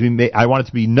I want it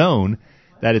to be known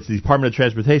that it's the Department of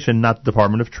Transportation, not the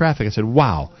Department of Traffic. I said,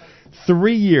 wow,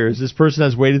 3 years this person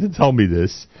has waited to tell me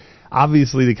this.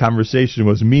 Obviously, the conversation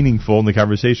was meaningful, and the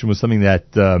conversation was something that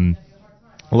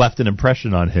left an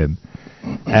impression on him.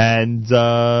 And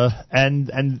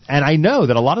I know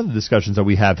that a lot of the discussions that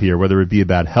we have here, whether it be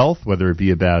about health, whether it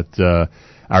be about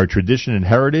our tradition and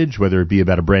heritage, whether it be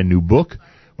about a brand new book,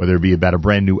 whether it be about a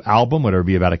brand new album, whether it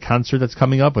be about a concert that's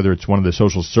coming up, whether it's one of the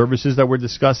social services that we're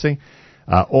discussing,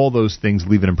 all those things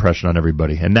leave an impression on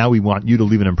everybody. And now we want you to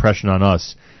leave an impression on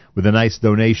us with a nice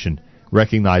donation,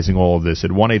 recognizing all of this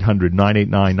at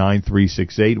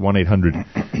 1-800-989-9368,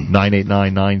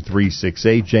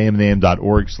 1-800-989-9368,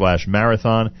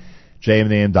 jmnam.org/marathon,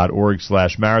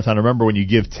 jmnam.org/marathon. Remember, when you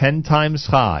give 10 times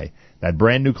high, that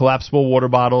brand new collapsible water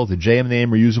bottle, the JMNAM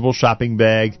reusable shopping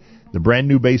bag, the brand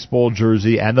new baseball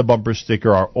jersey, and the bumper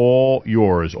sticker are all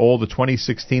yours. All the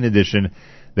 2016 edition,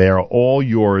 they are all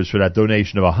yours for that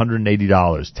donation of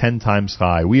 $180, 10 times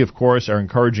high. We, of course, are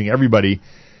encouraging everybody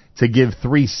to give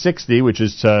 $360, which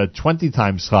is 20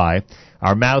 times high,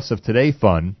 our Mouse of Today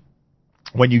fund.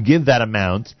 When you give that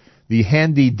amount, the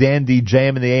handy-dandy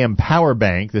JM and the AM power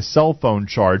bank, the cell phone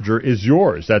charger, is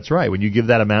yours. That's right. When you give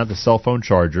that amount, the cell phone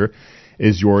charger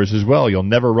is yours as well. You'll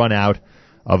never run out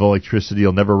of electricity.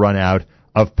 You'll never run out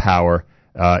of power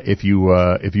if you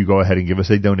go ahead and give us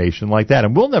a donation like that.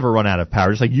 And we'll never run out of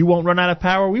power. Just like you won't run out of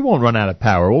power, we won't run out of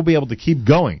power. We'll be able to keep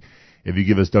going if you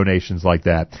give us donations like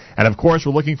that. And, of course,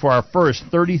 we're looking for our first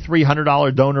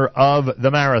 $3,300 donor of the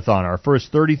marathon, our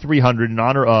first $3,300 in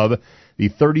honor of the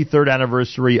 33rd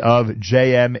anniversary of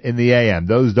JM in the AM.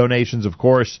 Those donations, of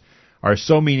course, are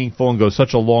so meaningful and go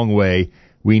such a long way.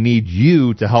 We need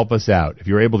you to help us out. If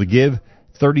you're able to give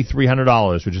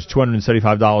 $3,300, which is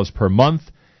 $275 per month,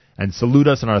 and salute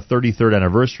us on our 33rd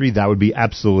anniversary, that would be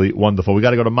absolutely wonderful. We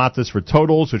got to go to Matas for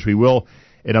totals, which we will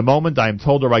in a moment. I am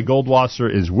told Rabbi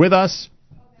Goldwasser is with us,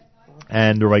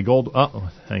 and Rabbi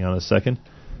hang on a second.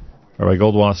 Rabbi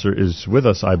Goldwasser is with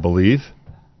us, I believe.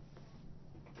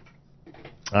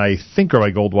 I think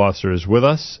Rabbi Goldwasser is with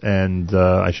us, and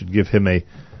I should give him a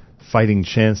fighting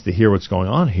chance to hear what's going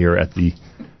on here at the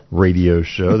radio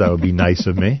show. That would be nice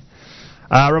of me.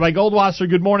 Rabbi Goldwasser,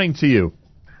 good morning to you.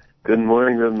 Good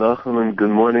morning, Rav Nachum, and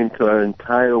good morning to our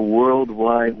entire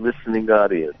worldwide listening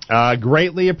audience.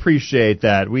 Greatly appreciate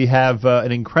that. We have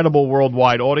an incredible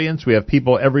worldwide audience. We have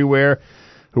people everywhere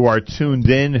who are tuned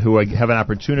in, who have an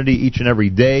opportunity each and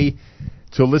every day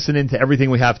to listen into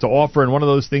everything we have to offer. And one of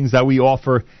those things that we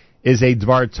offer is a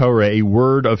Dvar Torah, a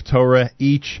word of Torah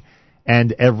each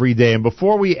and every day. And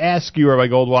before we ask you, Rabbi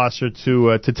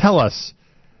Goldwasser, to tell us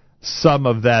some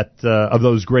of that of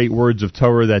those great words of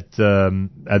Torah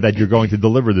that you're going to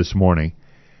deliver this morning,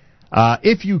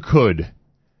 if you could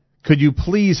you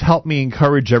please help me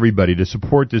encourage everybody to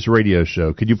support this radio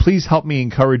show? Could you please help me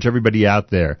encourage everybody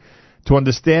out there to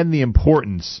understand the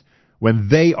importance when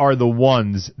they are the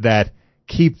ones that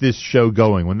keep this show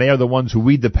going, when they are the ones who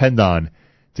we depend on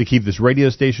to keep this radio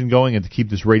station going and to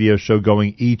keep this radio show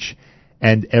going each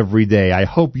and every day? I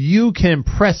hope you can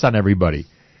impress on everybody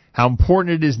how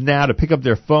important it is now to pick up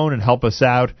their phone and help us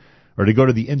out, or to go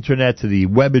to the internet, to the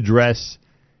web address,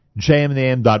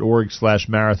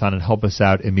 jmnam.org/marathon, and help us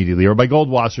out immediately. Rabbi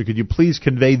Goldwasser, could you please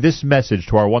convey this message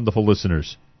to our wonderful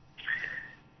listeners?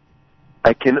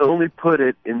 I can only put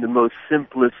it in the most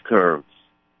simplest terms.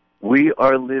 We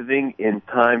are living in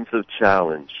times of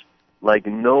challenge like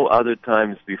no other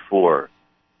times before.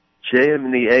 JM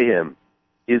and the AM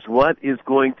is what is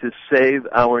going to save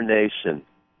our nation,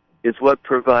 is what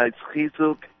provides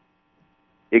chizuk,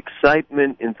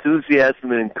 excitement,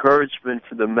 enthusiasm, and encouragement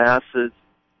for the masses.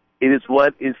 It is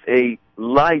what is a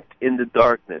light in the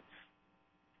darkness.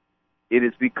 It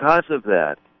is because of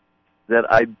that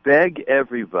I beg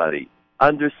everybody,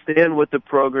 understand what the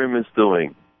program is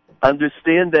doing.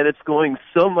 Understand that it's going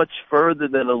so much further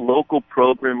than a local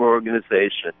program or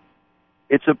organization.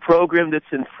 It's a program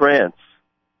that's in France,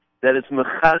 that is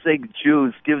mechazek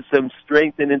Jews, gives them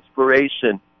strength and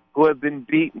inspiration who have been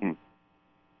beaten.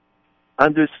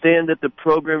 Understand that the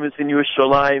program is in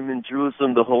Yerushalayim, in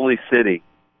Jerusalem, the holy city.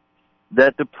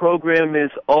 That the program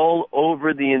is all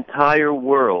over the entire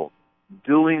world,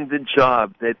 doing the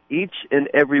job that each and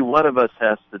every one of us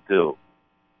has to do.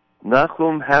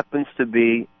 Nachum happens to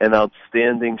be an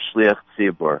outstanding Shliach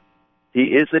Tzibur. He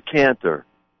is a cantor,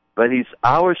 but he's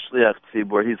our Shliach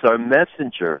Tzibur. He's our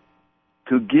messenger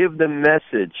to give the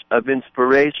message of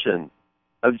inspiration,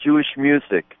 of Jewish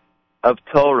music, of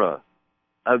Torah,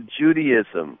 of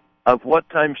Judaism, of what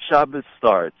time Shabbos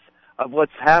starts, of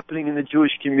what's happening in the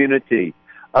Jewish community,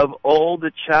 of all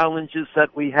the challenges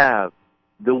that we have.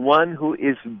 The one who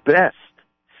is best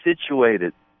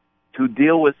situated to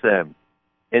deal with them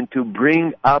and to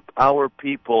bring up our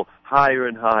people higher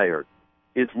and higher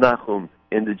is Nachum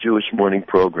in the Jewish Morning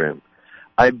Program.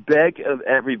 I beg of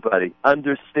everybody,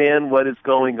 understand what is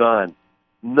going on.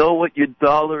 Know what your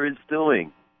dollar is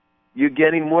doing. You're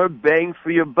getting more bang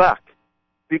for your buck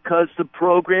because the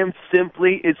program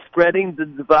simply is spreading the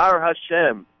Dvar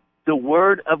Hashem, the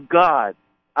Word of God,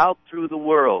 out through the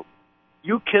world.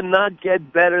 You cannot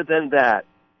get better than that.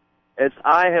 As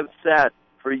I have sat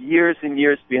for years and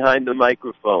years behind the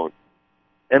microphone,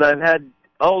 and I've had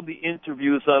all the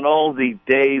interviews on all the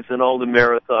days and all the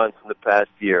marathons in the past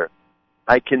year,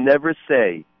 I can never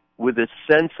say with a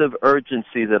sense of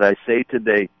urgency that I say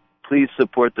today, please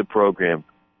support the program.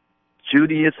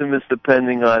 Judaism is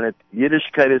depending on it.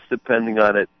 Yiddishkeit is depending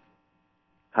on it.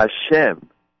 Hashem,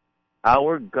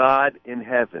 our God in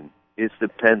heaven, is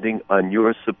depending on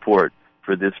your support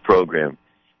for this program.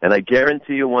 And I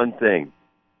guarantee you one thing.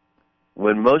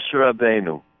 When Moshe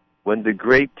Rabbeinu, when the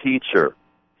great teacher,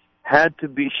 had to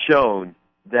be shown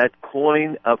that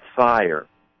coin of fire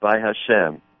by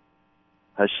Hashem,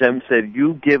 Hashem said,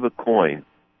 you give a coin,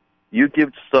 you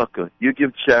give tzedakah, you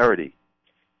give charity,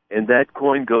 and that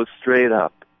coin goes straight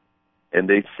up. And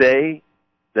they say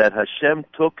that Hashem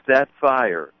took that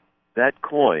fire, that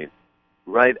coin,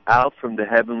 right out from the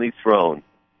heavenly throne,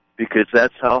 because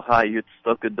that's how high your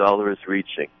tzedakah dollar is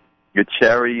reaching. Your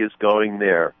charity is going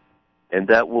there. And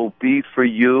that will be for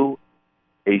you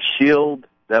a shield,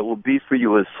 that will be for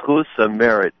you a schus, a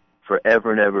merit,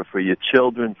 forever and ever, for your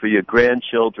children, for your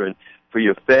grandchildren, for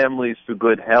your families, for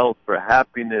good health, for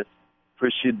happiness, for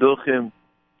shidduchim,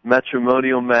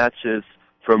 matrimonial matches,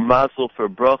 for mazel, for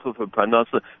bracha, for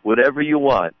parnasa, whatever you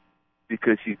want,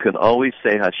 because you can always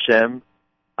say, Hashem,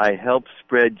 I help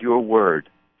spread your word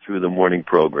through the morning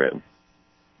program.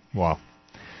 Wow.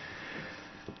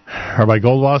 Rabbi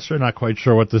Goldwasser, not quite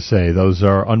sure what to say. Those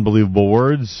are unbelievable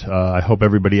words. I hope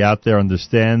everybody out there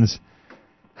understands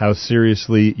how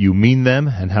seriously you mean them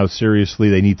and how seriously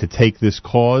they need to take this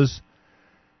cause.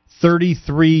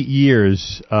 33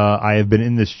 years I have been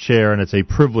in this chair, and it's a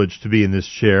privilege to be in this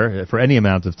chair for any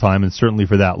amount of time, and certainly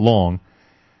for that long.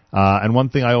 And one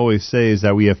thing I always say is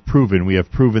that we have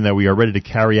proven that we are ready to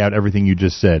carry out everything you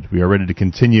just said. We are ready to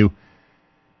continue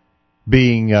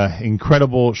being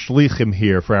incredible shlichim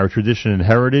here for our tradition and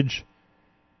heritage,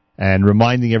 and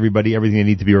reminding everybody everything they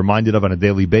need to be reminded of on a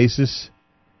daily basis.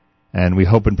 And we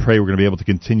hope and pray we're going to be able to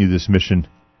continue this mission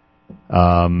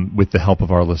with the help of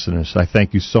our listeners. I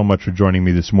thank you so much for joining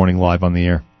me this morning live on the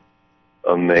air.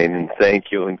 Amen, and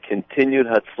thank you, and continued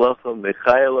hatzlacha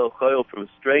mechayel el from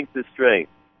strength to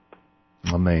strength.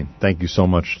 Amen. Thank you so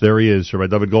much. There he is, Rabbi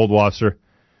David Goldwasser.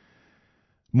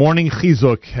 Morning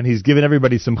chizuk, and he's given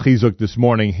everybody some chizuk this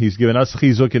morning. He's given us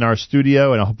chizuk in our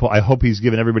studio, and I hope he's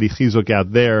given everybody chizuk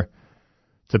out there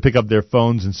to pick up their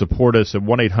phones and support us at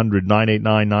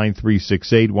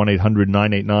 1-800-989-9368,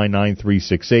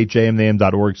 1-800-989-9368,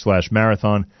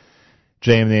 jmnam.org/marathon,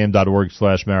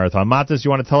 jmnam.org/marathon. Matas,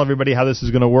 you want to tell everybody how this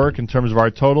is going to work in terms of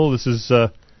our total? This is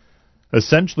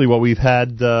essentially what we've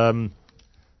had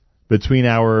between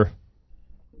our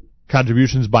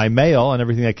contributions by mail and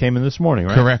everything that came in this morning,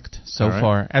 right? Correct. So All right.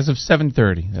 far, as of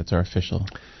 7:30, that's our official.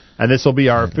 And this will be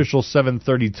our official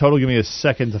 7:30 total. Give me a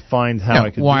second to find how Now,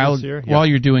 I can while do this here. while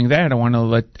you're doing that, I want to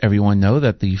let everyone know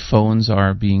that the phones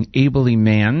are being ably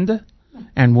manned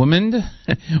and womaned.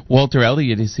 Walter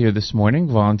Elliott is here this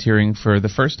morning, volunteering for the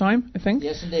first time, I think.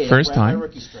 Yes, indeed. First time.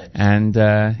 And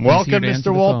he's Welcome, here to answer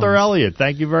Mr. the Walter phones. Elliott.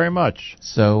 Thank you very much.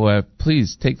 So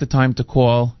please take the time to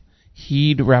call.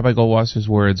 Heed Rabbi Goldwasser's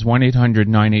words,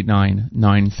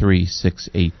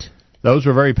 1-800-989-9368. Those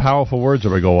were very powerful words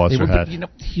Rabbi Goldwasser had. You know,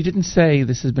 he didn't say,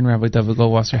 "This has been Rabbi David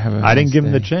Goldwasser. Have a I didn't nice give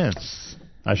him day." the chance.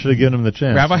 I should have given him the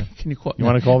chance. Rabbi, can you call? You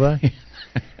want to call back?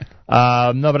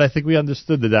 No, but I think we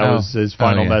understood that was his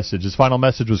final message. His final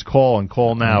message was call and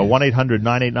call now.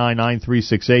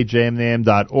 1-800-989-9368,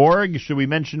 jmnam.org. Should we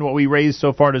mention what we raised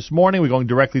so far this morning? We're going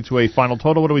directly to a final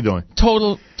total. What are we doing?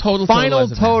 Total Final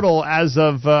total as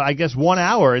of, I guess, 1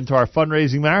 hour into our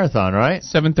fundraising marathon, right?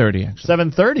 7:30, actually.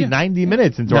 7:30, 90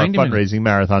 minutes into our 90 fundraising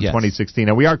minutes. marathon 2016.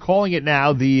 And we are calling it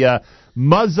now the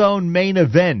Muzzone Main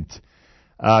Event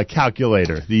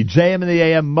calculator. The JM and the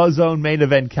AM Muzzone Main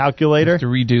Event calculator. To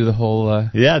redo the whole...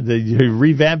 you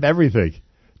revamp everything.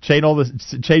 Change all the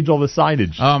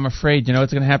signage. Oh, I'm afraid. You know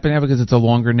what's going to happen now? Because it's a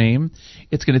longer name.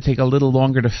 It's going to take a little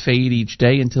longer to fade each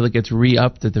day until it gets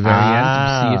re-upped at the very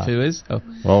end to see if it is. So,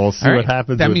 well, we'll see all what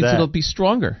happens that with means that. it'll be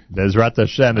stronger. Bezrat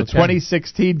Hashem. The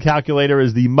 2016 calculator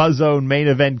is the Muzzone Main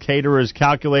Event Caterers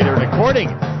calculator, and according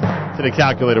to the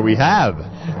calculator we have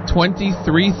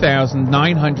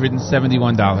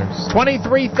 $23,971.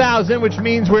 $23,000, which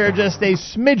means we're just a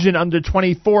smidgen under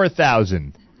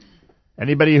 $24,000.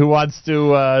 Anybody who wants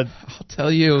to I'll tell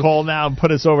you, call now and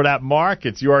put us over that mark,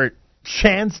 it's your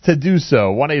chance to do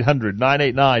so.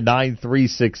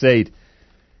 1-800-989-9368.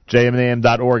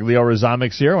 jmnam.org. Leo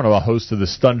Razamik's here, one of our hosts of the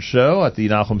Stunt Show at the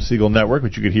Nachum Siegel Network,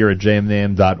 which you could hear at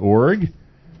jmnam.org.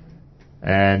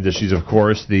 And she's, of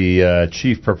course, the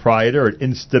chief proprietor at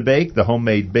Instabake, the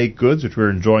homemade baked goods, which we're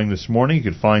enjoying this morning. You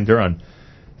can find her on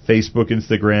Facebook,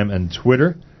 Instagram, and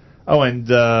Twitter. Oh,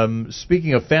 and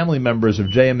speaking of family members of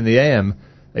JM and the AM,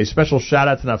 a special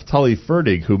shout-out to Naftali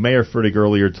Ferdig, who Mayor Ferdig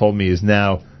earlier told me is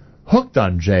now hooked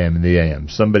on JM and the AM,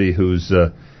 somebody who's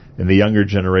in the younger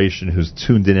generation who's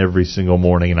tuned in every single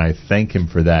morning, and I thank him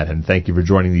for that, and thank you for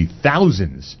joining the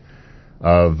thousands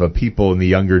of people in the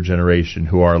younger generation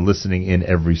who are listening in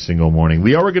every single morning.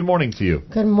 Leora, good morning to you.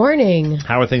 Good morning.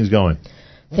 How are things going?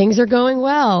 Things are going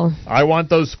well. I want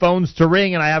those phones to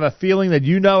ring, and I have a feeling that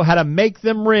you know how to make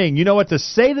them ring. You know what to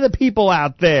say to the people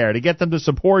out there to get them to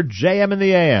support JM and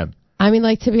the AM. I mean,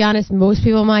 like, to be honest, most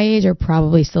people my age are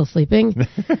probably still sleeping.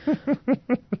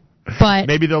 But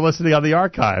maybe they're listening on the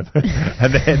archive,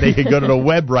 and they can go to the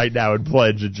web right now and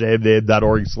pledge at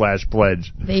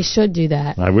jmnam.org/pledge. They should do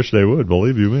that. I wish they would,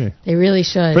 believe you me. They really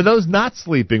should. For those not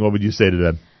sleeping, what would you say to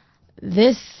them?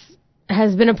 This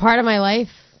has been a part of my life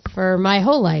for my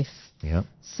whole life. Yeah.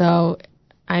 So,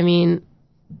 I mean,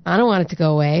 I don't want it to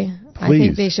go away. Please. I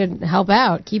think they should help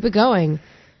out. Keep it going.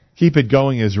 Keep it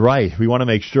going is right. We want to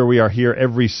make sure we are here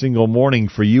every single morning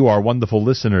for you, our wonderful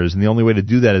listeners, and the only way to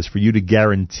do that is for you to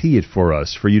guarantee it for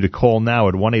us, for you to call now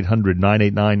at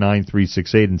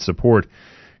 1-800-989-9368 and support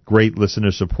great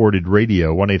listener-supported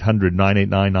radio,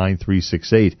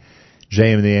 1-800-989-9368,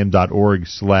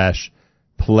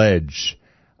 jmnam.org/pledge.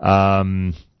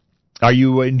 Are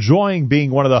you enjoying being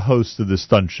one of the hosts of the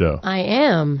Stunt Show? I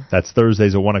am. That's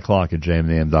Thursdays at 1 o'clock at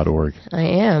jmnam.org. I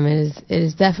am. It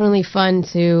is definitely fun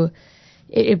to...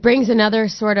 It brings another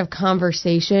sort of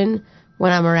conversation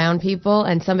when I'm around people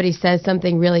and somebody says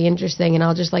something really interesting and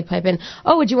I'll just like pipe in,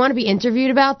 oh, would you want to be interviewed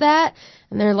about that?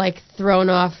 And they're like thrown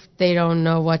off. They don't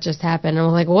know what just happened. And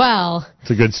I'm like, well...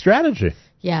 It's a good strategy.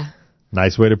 Yeah.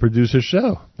 Nice way to produce a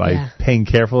show by paying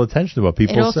careful attention to what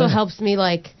people say. It also helps me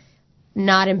like...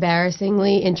 not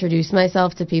embarrassingly introduce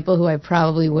myself to people who I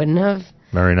probably wouldn't have.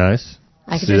 Very nice.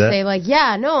 I could just say, like,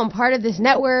 yeah, no, I'm part of this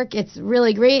network. It's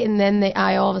really great. And then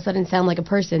I all of a sudden sound like a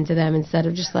person to them instead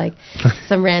of just like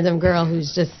some random girl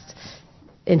who's just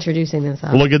introducing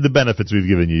themselves. Well, look at the benefits we've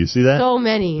given you. You see that? So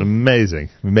many. Amazing.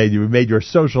 We made your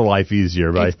social life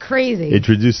easier by crazy.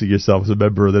 Introducing yourself as a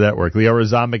member of the network. Leo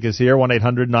Razamik is here.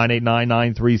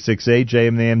 1-800-989-9368,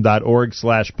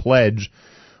 jmnam.org/pledge.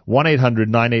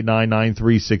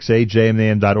 1-800-989-9368,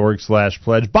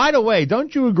 jmnam.org/pledge. By the way,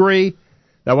 don't you agree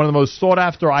that one of the most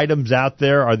sought-after items out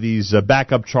there are these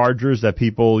backup chargers that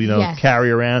people,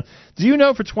 carry around? Do you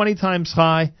know for 20 times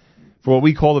high, for what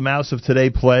we call the Mouse of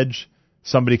Today pledge,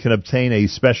 somebody can obtain a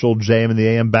special JM and the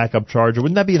AM backup charger?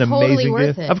 Wouldn't that be an amazing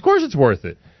gift? Of course it's worth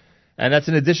it. And that's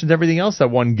in addition to everything else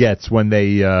that one gets when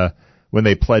they when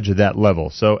they pledge at that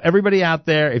level. So everybody out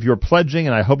there, if you're pledging,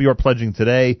 and I hope you're pledging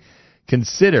today,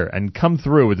 consider and come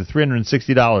through with the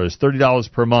 $360,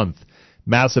 $30 per month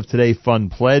Massive Today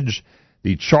Fund pledge.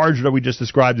 The charger that we just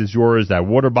described is yours. That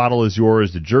water bottle is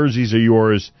yours. The jerseys are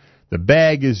yours. The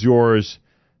bag is yours.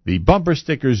 The bumper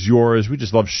sticker is yours. We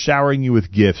just love showering you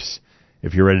with gifts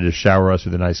if you're ready to shower us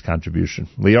with a nice contribution.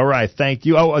 Leora, thank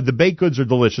you. Oh, the baked goods are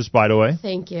delicious, by the way.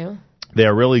 Thank you.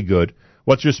 They're really good.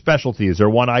 What's your specialty? Is there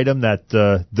one item that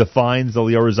defines the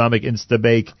Leora Zomick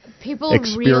Insta-Bake People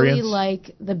experience? really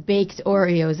like the baked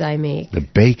Oreos I make. The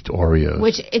baked Oreos.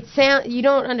 Which you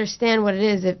don't understand what it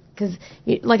is because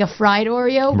like a fried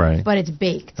Oreo, right. But it's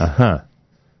baked. Uh-huh.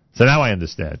 So now I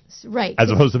understand. Right.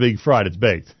 As opposed to being fried, it's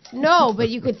baked. No, but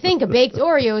you could think a baked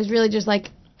Oreo is really just like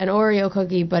an Oreo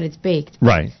cookie, but it's baked.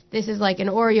 Right. This is like an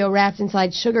Oreo wrapped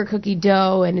inside sugar cookie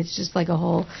dough, and it's just like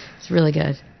it's really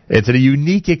good. It's a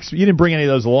unique experience. You didn't bring any of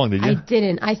those along, did you? I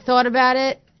didn't. I thought about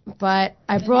it, but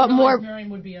I brought more. Miriam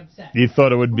would be upset. You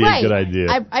thought it would be a good idea.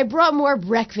 I brought more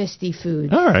breakfasty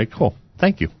food. All right, cool.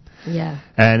 Thank you. Yeah.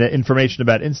 And information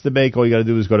about Instabake, all you got to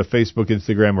do is go to Facebook,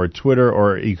 Instagram, or Twitter,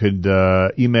 or you could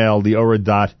email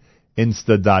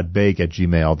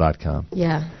leora.insta.bake@gmail.com.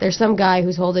 Yeah. There's some guy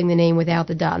who's holding the name without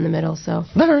the dot in the middle, so.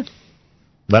 Let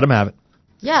him have it.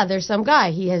 Yeah, there's some guy.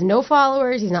 He has no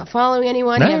followers. He's not following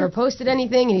anyone. He never posted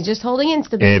anything, and he's just holding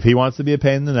Instabake. If he wants to be a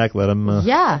pain in the neck, let him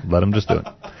just do it.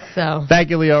 So. Thank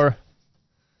you, Leora.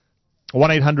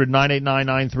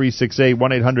 1-800-989-9368,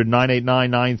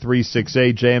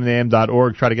 1-800-989-9368,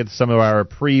 jmnam.org. Try to get to some of our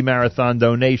pre-marathon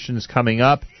donations coming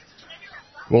up.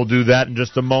 We'll do that in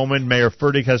just a moment. Mayor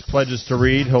Furtick has pledges to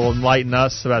read. He'll enlighten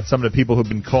us about some of the people who've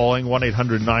been calling.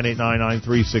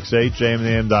 1-800-989-9368,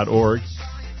 jmnam.org.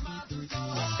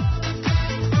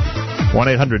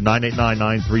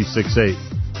 1-800-989-9368.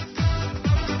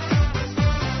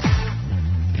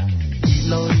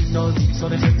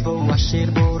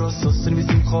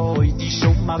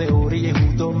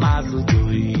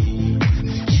 וחטבו אשר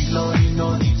בורו סוסם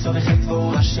שמחו אוי די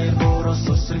שומע ביור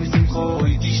יהודו מזל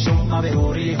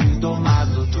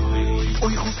טוב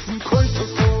אוי חוסן כל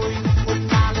תסכול אוי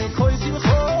קלה כל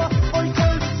שמחה אוי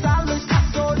כל מסתר אוי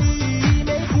חסונים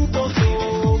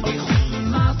מחופזון אוי חוסן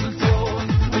מזל טוב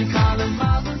אוי קלה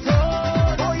מזל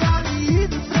טוב אוי יאללה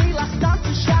יידן פלח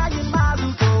דנצן שליין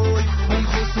מזל טוב אוי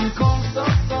חוסן כל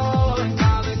תסכול אוי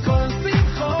קלה כל שמחה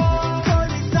אוי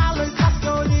כל מסתר אוי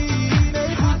חסונים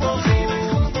מחופזון אוי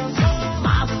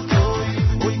חוסן מזל טוב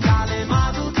אוי קלה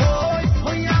מזל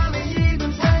טוב אוי יאללה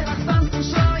יידן פלח דנצן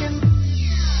שליין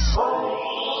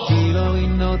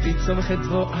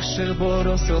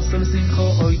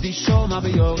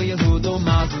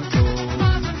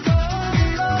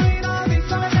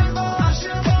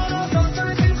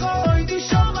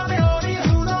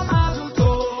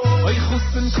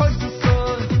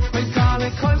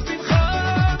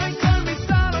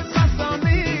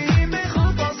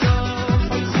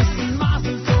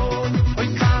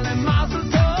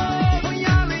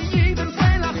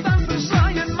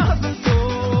מזל טוב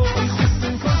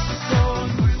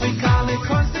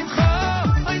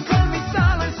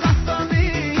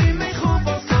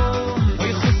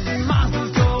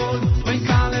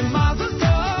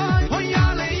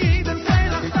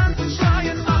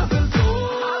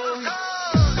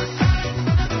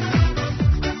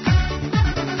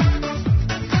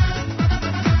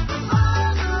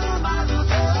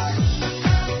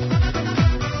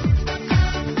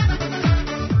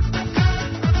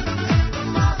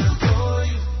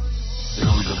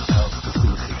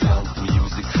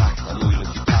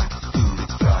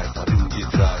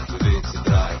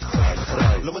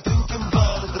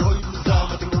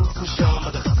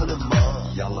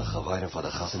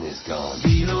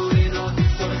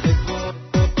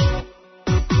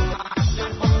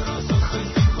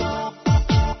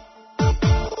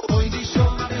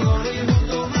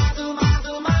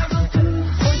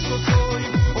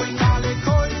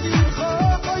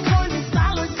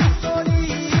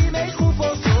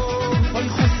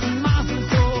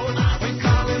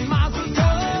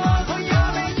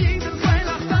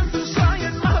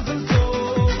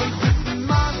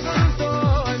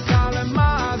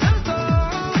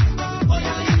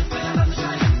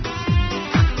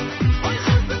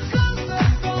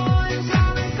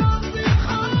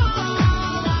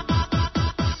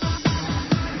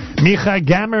Micha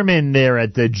Gammerman there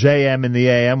at the JM in the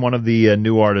AM, one of the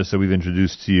new artists that we've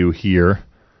introduced to you here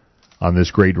on this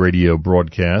great radio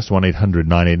broadcast.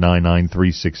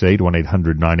 1-800-989-9368,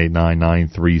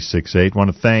 1-800-989-9368.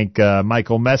 Want to thank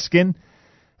Michael Meskin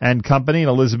and company in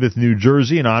Elizabeth, New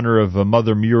Jersey, in honor of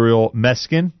Mother Muriel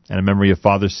Meskin and in memory of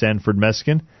Father Sanford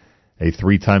Meskin. a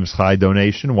 3 times Chai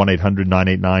donation,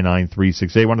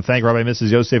 1-800-989-9368. I want to thank Rabbi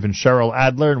Mrs. Yosef and Cheryl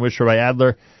Adler and wish Rabbi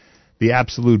Adler the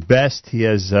absolute best. He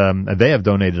has, they have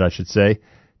donated, I should say,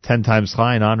 10 times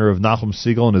Chai in honor of Nachum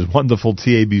Siegel and his wonderful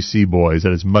TABC boys.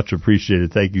 That is much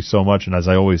appreciated. Thank you so much. And as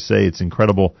I always say, it's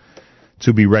incredible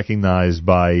to be recognized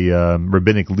by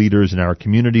rabbinic leaders in our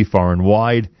community far and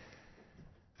wide,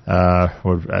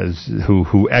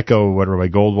 who echo what Rabbi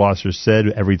Goldwasser said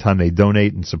every time they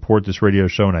donate and support this radio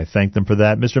show, and I thank them for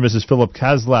that. Mr. and Mrs. Philip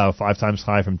Kaslau, 5 times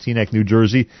Chai from Teaneck, New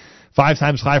Jersey. 5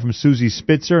 times Chai from Susie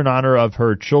Spitzer in honor of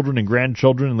her children and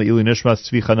grandchildren, Le'ili Nishmas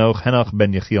Tzvi Chanoch Henoch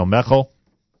Ben Yechiel Mechel.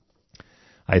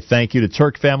 I thank you to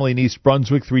Turk family in East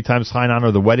Brunswick, 3 times Chai in honor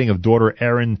of the wedding of daughter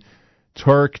Erin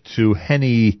Turk to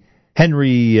Henry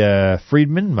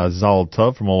Friedman, Mazal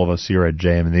Tov from all of us here at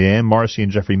JM and the AM. Marcy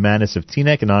and Jeffrey Manis of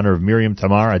Teaneck in honor of Miriam,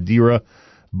 Tamar, Adira,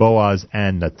 Boaz,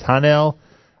 and Natanel.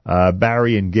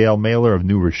 Barry and Gail Mailer of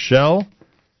New Rochelle,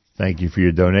 thank you for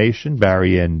your donation.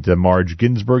 Barry and Marge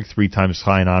Ginsburg, 3 times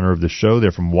Chai in honor of the show.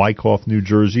 They're from Wyckoff, New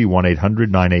Jersey,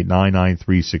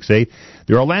 1-800-989-9368.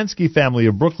 The Orlansky family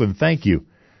of Brooklyn, thank you.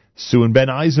 Sue and Ben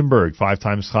Eisenberg, 5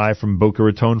 times Chai from Boca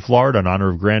Raton, Florida, in honor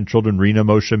of grandchildren Rena,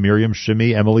 Moshe, Miriam,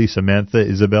 Shimi, Emily, Samantha,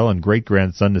 Isabel, and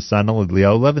great-grandson Nathaniel and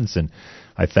Leo Levinson.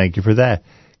 I thank you for that.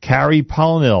 Carrie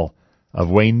Polnil of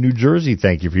Wayne, New Jersey,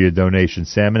 thank you for your donation.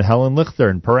 Sam and Helen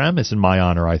Lichter in Paramus in my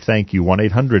honor, I thank you.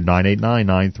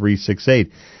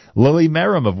 1-800-989-9368. Lily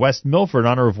Merrim of West Milford, in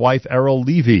honor of wife Errol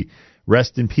Levy.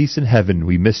 Rest in peace in heaven.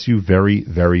 We miss you very,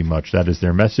 very much. That is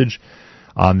their message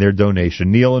on their donation.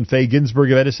 Neil and Faye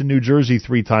Ginsburg of Edison, New Jersey,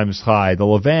 3 times Chai. The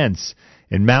Levants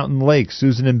in Mountain Lake,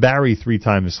 Susan and Barry, 3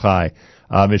 times Chai.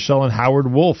 Michelle and Howard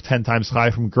Wolf, 10 times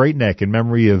Chai from Great Neck in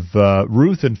memory of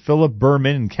Ruth and Philip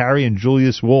Berman and Carrie and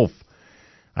Julius Wolf.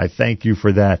 I thank you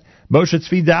for that. Moshe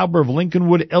Tzvi Dauber of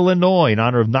Lincolnwood, Illinois, in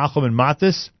honor of Nachum and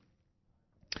Matis.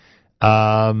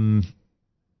 An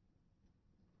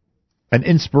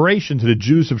inspiration to the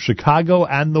Jews of Chicago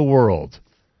and the world.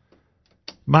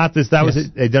 Matis, that was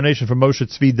a donation from Moshe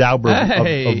Tzvi Dauber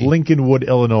of Lincolnwood,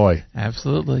 Illinois.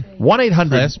 Absolutely. 1-800.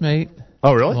 Classmate.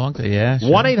 Oh, really? Yeah, sure.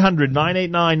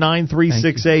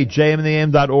 1-800-989-9368,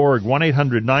 jmandtheam.org.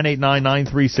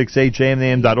 1-800-989-9368,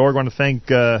 jmandtheam.org. I want to thank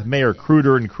Mayor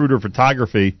Kruder and Kruder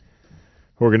Photography,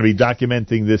 who are going to be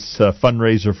documenting this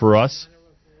fundraiser for us.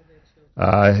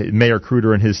 Mayor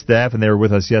Kruder and his staff, and they were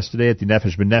with us yesterday at the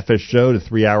Nefesh B'Nefesh show, the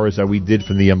 3 hours that we did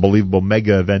from the unbelievable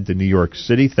mega event in New York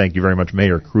City. Thank you very much,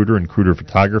 Mayor Kruder and Kruder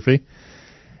Photography.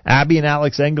 Abby and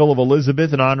Alex Engel of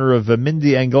Elizabeth, in honor of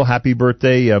Mindy Engel. Happy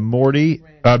birthday, Mindy,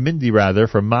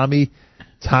 from Mommy,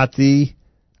 Tati,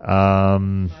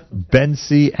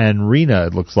 Bensi, and Rena.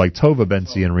 It looks like Tova,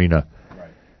 Bensi, and Rena.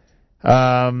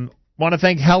 Want to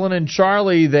thank Helen and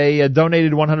Charlie. They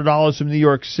donated $100 from New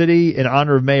York City in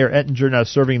honor of Mayor Ettinger, now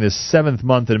serving his 7th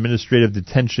month in administrative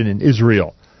detention in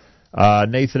Israel.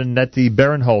 Nathan and Nettie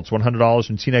Berenholtz, $100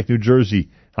 from Teaneck, New Jersey, in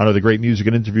honor of the great music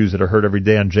and interviews that are heard every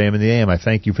day on JM and the AM. I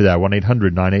thank you for that.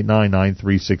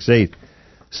 1-800-989-9368.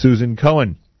 Susan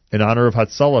Cohen, in honor of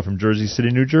Hatzalah from Jersey City,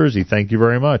 New Jersey. Thank you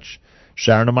very much.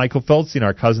 Sharon and Michael Feldstein,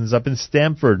 our cousins up in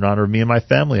Stamford, in honor of me and my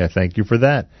family. I thank you for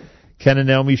that. Ken and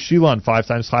Naomi Shilon, 5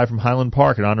 times Chai from Highland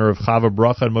Park, in honor of Chava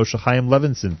Bracha and Moshe Chaim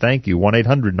Levinson. Thank you.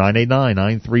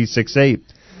 1-800-989-9368.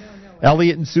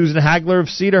 Elliot and Susan Hagler of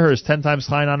Cedarhurst, 10 times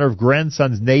Chai in honor of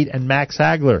grandsons Nate and Max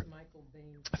Hagler.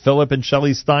 Philip and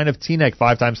Shelley Stein of Teaneck,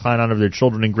 5 times Chai in honor of their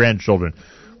children and grandchildren.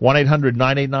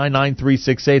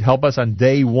 1-800-989-9368. Help us on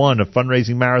day 1 of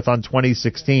Fundraising Marathon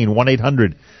 2016.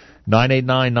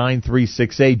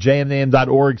 1-800-989-9368.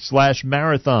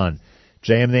 jmnam.org/marathon.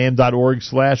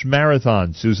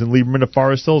 jmnam.org/marathon. Susan Lieberman of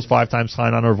Forest Hills, 5 times Chai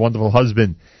in honor of wonderful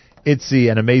husband Itzi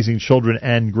and amazing children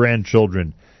and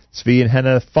grandchildren. Tzvi and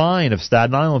Hannah Fine of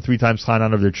Staten Island, 3 times Chai in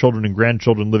honor of their children and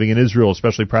grandchildren living in Israel,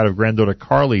 especially proud of granddaughter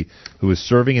Carly, who is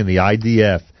serving in the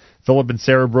IDF. Philip and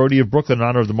Sarah Brody of Brooklyn, in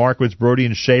honor of the Markowitz, Brody,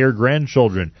 and Shayer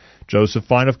grandchildren. Joseph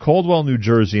Fine of Caldwell, New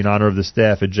Jersey, in honor of the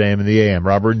staff at JM and the AM.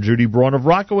 Robert and Judy Braun of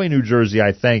Rockaway, New Jersey,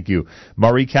 I thank you.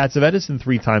 Murray Katz of Edison,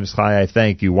 3 times Chai, I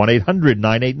thank you.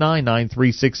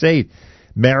 1-800-989-9368.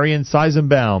 Marion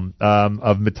Seisenbaum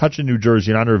of Metuchen, New Jersey,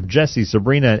 in honor of Jesse,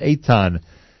 Sabrina, and Eitan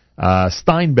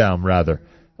Steinbaum, rather.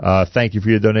 Thank you for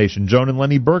your donation. Joan and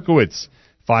Lenny Berkowitz,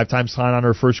 5 times Chai in honor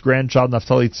of first grandchild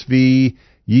Naftali Tzvi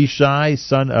Yishai,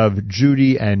 son of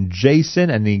Judy and Jason,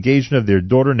 and the engagement of their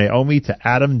daughter Naomi to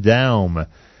Adam Daum.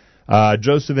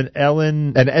 Joseph and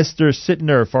Ellen and Esther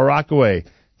Sittner, Far Rockaway,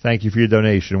 thank you for your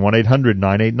donation.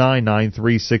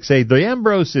 1-800-989-9368. The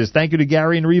Ambroses, thank you to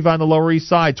Gary and Reva on the Lower East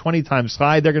Side, 20 times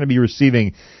Chai. They're going to be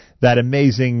receiving that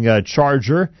amazing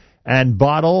Charger and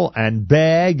bottle and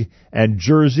bag and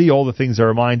jersey, all the things that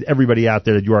remind everybody out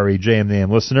there that you are a JM in the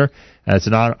AM listener. And it's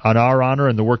on our honor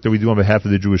and the work that we do on behalf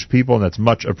of the Jewish people, and that's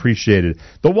much appreciated.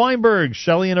 The Weinberg,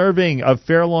 Shelley and Irving of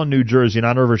Fair Lawn, New Jersey, in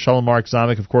honor of Shalom Mark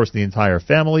Zamek, of course, the entire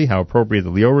family. How appropriate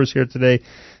the Leora is here today.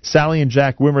 Sally and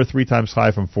Jack Wimmer, 3 times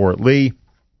high from Fort Lee.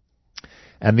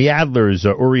 And the Adlers,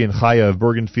 Uri and Chaya of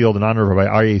Bergenfield, in honor of Rabbi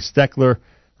Aryeh Steckler,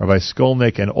 Rabbi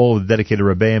Skolnick, and all of the dedicated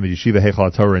Rebbeim at Yeshiva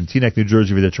Heichal Torah in Teaneck, New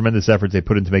Jersey, for the tremendous efforts they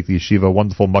put in to make the Yeshiva a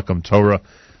wonderful Makam Torah.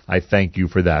 I thank you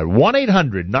for that.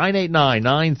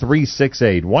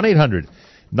 1-800-989-9368.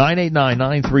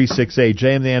 1-800-989-9368.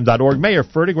 JMNAM.org. Mayor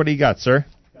Fertig, what do you got, sir?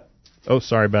 Oh,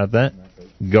 sorry about that.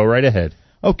 Go right ahead.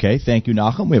 Okay, thank you,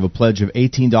 Nachum. We have a pledge of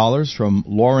 $18 from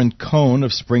Lauren Cohn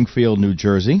of Springfield, New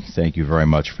Jersey. Thank you very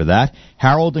much for that.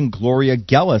 Harold and Gloria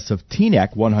Gellis of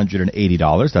Teaneck,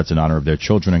 $180. That's in honor of their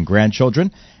children and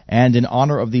grandchildren. And in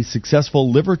honor of the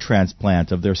successful liver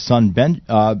transplant of their son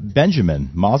Benjamin,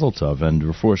 Mazel Tov, and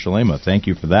Refuah Shalema. Thank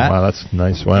you for that. Wow, that's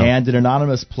nice. Wow. And an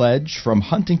anonymous pledge from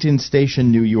Huntington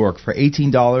Station, New York, for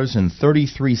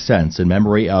 $18.33 in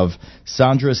memory of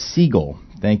Sandra Siegel.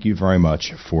 Thank you very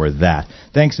much for that.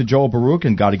 Thanks to Joel Baruch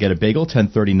and Gotta Get a Bagel,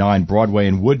 1039 Broadway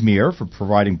in Woodmere, for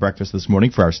providing breakfast this morning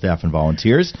for our staff and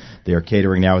volunteers. They are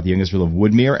catering now at the Young Israel of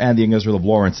Woodmere and the Young Israel of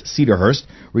Lawrence Cedarhurst.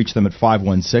 Reach them at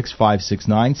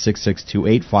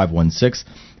 516-569-6628,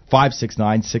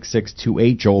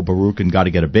 516-569-6628, Joel Baruch and Gotta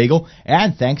Get a Bagel.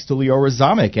 And thanks to Leora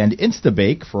Zamek and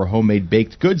Instabake for homemade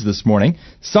baked goods this morning,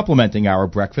 supplementing our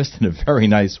breakfast in a very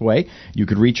nice way. You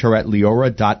could reach her at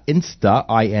leora.insta,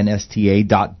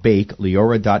 INSTA.bake,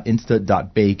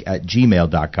 leora.insta.bake at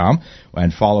gmail.com,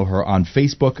 and follow her on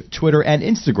Facebook, Twitter, and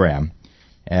Instagram,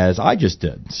 as I just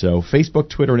did. So Facebook,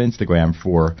 Twitter, and Instagram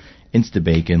for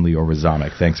Instabake and Leora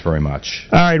Zamek. Thanks very much.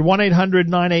 All right,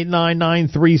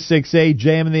 1-800-989-9368.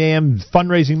 JM in the AM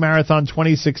Fundraising Marathon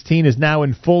 2016 is now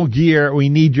in full gear. We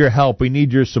need your help. We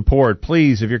need your support.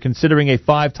 Please, if you're considering a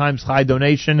 5 times high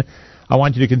donation, I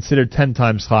want you to consider 10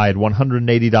 times high at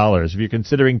 $180. If you're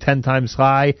considering 10 times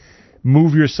high,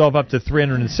 move yourself up to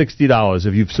 $360.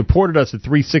 If you've supported us at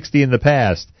 $360 in the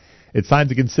past, it's time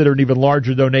to consider an even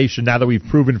larger donation now that we've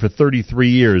proven for 33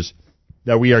 years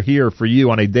that we are here for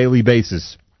you on a daily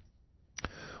basis.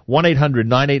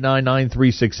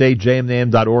 1-800-989-9368,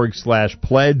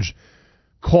 jmnam.org/pledge.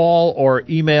 Call or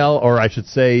email, or I should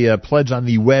say pledge on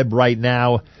the web right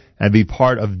now and be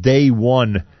part of day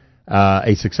one,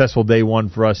 a successful day one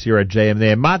for us here at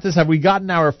JMNAM. Matis, have we gotten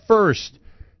our first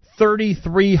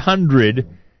 3,300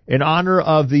 in honor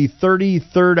of the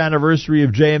 33rd anniversary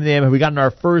of JMNAM? Have we gotten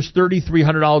our first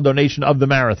 $3,300 donation of the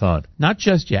marathon? Not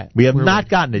just yet. We have not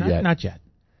gotten it yet. Not yet.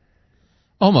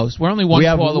 Almost. We're only one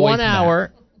call away. We have 1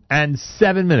 hour and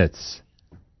 7 minutes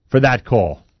for that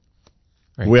call.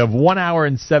 Right. We have 1 hour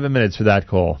and 7 minutes for that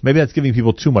call. Maybe that's giving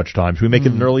people too much time. Should we make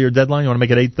it an earlier deadline? You want to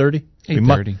make it 8:30?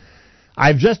 8:30.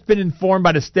 I've just been informed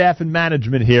by the staff and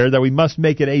management here that we must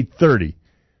make it 8:30.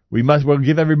 We'll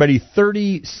give everybody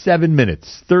 37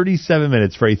 minutes. 37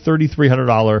 minutes for a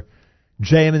 $3,300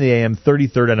 JM in the AM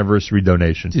 33rd anniversary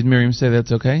donation. Did Miriam say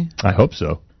that's okay? I hope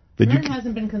so. Miriam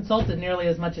hasn't been consulted nearly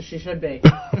as much as she should be.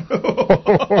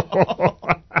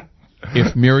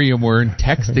 If Miriam weren't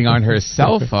texting on her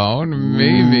cell phone,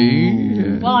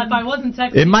 maybe. Well, if I wasn't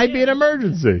texting, it might be an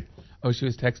emergency. Oh, she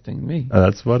was texting me. Oh,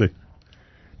 that's funny.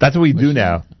 That's what we do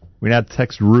now. We now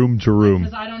text room to room.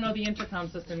 Because I don't know the intercom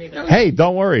system either. Hey,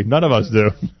 don't worry. None of us do.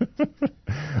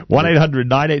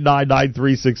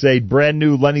 1-800-989-9368. Brand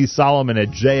new Lenny Solomon at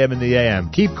JM in the AM.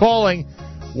 Keep calling.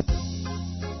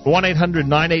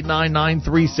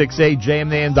 1-800-989-9368.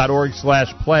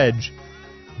 jmnam.org/pledge.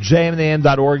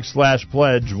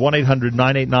 jmnam.org/pledge.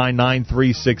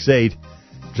 1-800-989-9368.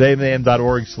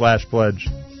 jmnam.org/pledge.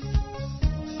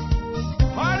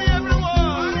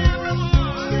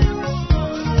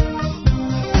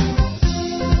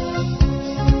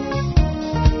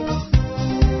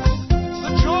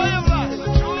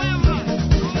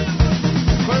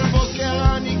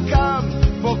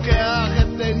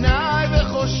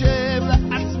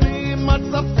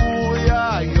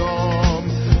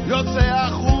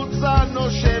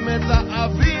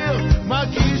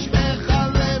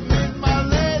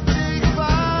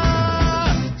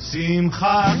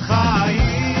 שמחת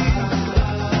חיים,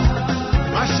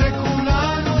 מה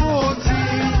שכולנו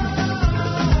רוצים,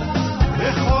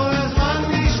 בכל הזמן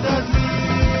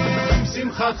משתדלים,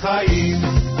 שמחת חיים.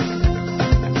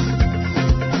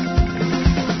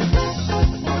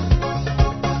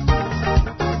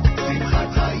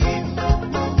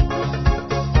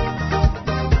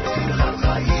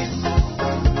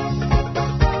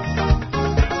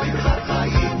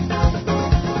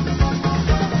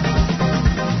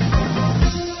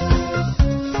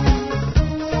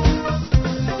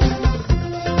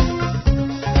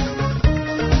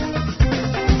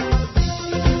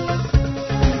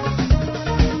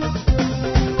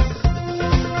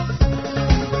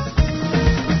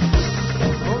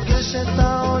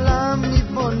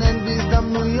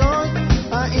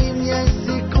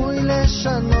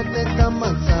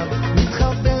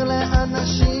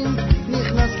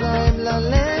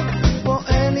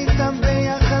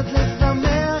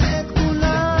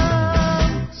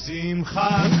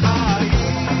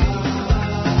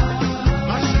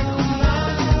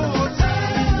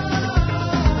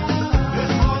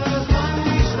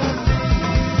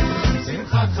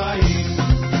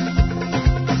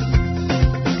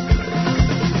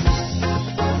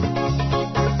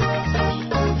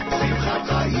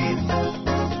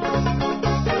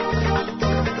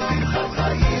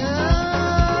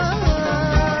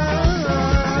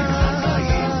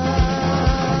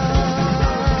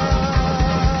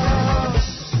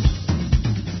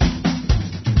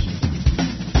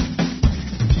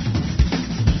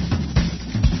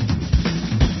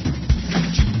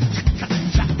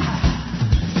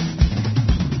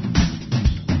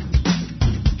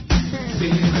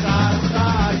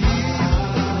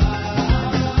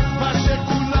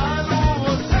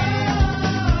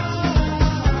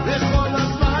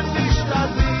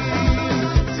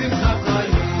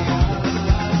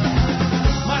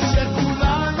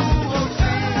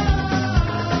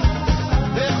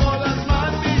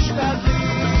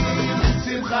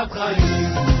 שמחת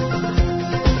חיים.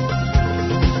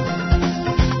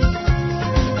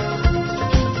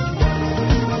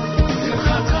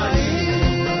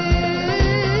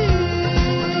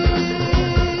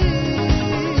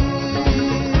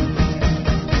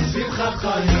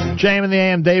 JM in the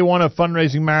AM, day one of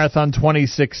Fundraising Marathon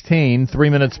 2016, 3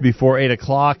 minutes before 8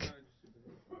 o'clock.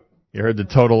 You heard the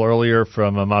total earlier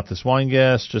from Matis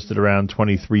Weingas, just at around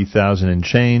 23,000 and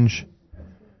change.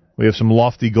 We have some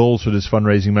lofty goals for this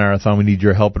fundraising marathon. We need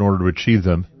your help in order to achieve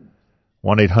them.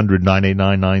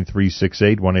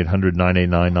 1-800-989-9368,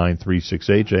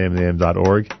 1-800-989-9368,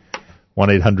 jmintheam.org,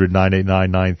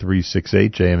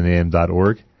 1-800-989-9368,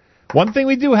 jmintheam.org. One thing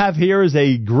we do have here is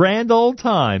a grand old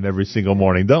time every single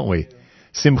morning, don't we?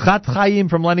 Simchat Chaim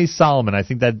from Lenny Solomon. I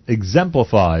think that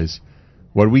exemplifies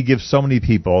what we give so many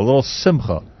people, a little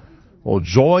simcha, a little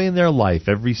joy in their life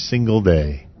every single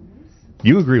day.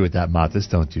 You agree with that, Matis,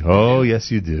 don't you? Oh,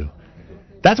 yes, you do.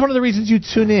 That's one of the reasons you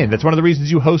tune in. That's one of the reasons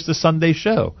you host a Sunday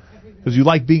show, because you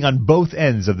like being on both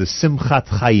ends of the Simchat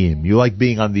Chaim. You like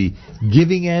being on the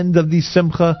giving end of the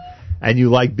simcha, and you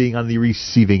like being on the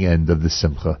receiving end of the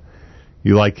simcha.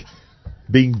 You like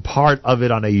being part of it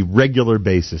on a regular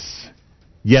basis.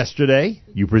 Yesterday,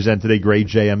 you presented a great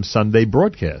JM Sunday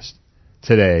broadcast.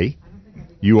 Today,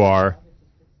 you are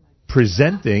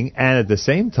presenting and at the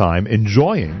same time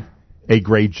enjoying a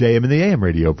great JM in the AM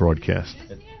radio broadcast.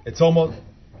 It's almost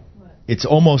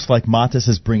like Matis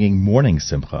is bringing morning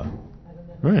simcha.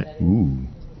 Right. Ooh.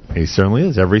 He certainly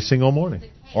is, every single morning.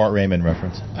 Art Raymond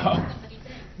reference. Oh.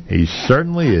 He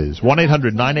certainly is.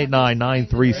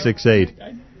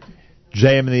 1-800-989-9368.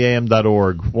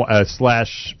 jmintheam.org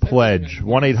 /pledge.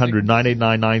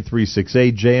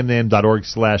 1-800-989-9368.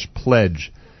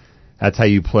 jmintheam.org/pledge. That's how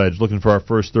you pledge. Looking for our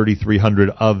first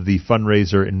 3,300 of the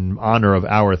fundraiser in honor of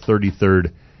our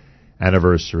 33rd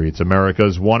anniversary. It's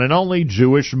America's one and only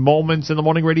Jewish Moments in the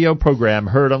Morning radio program,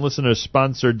 heard on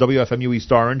listeners-sponsored WFMU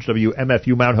East Orange,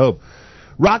 WMFU Mount Hope,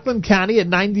 Rockland County at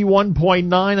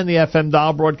 91.9 on the FM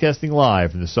dial, broadcasting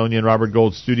live from the Sonia and Robert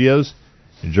Gold studios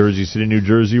in Jersey City, New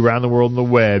Jersey, around the world on the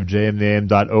web,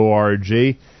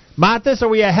 jmnam.org. Matis, are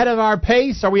we ahead of our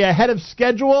pace? Are we ahead of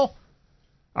schedule?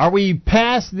 Are we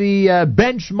past the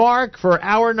benchmark for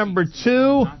hour number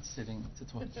 2? Not sitting to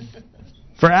talk to you.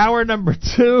 For hour number 2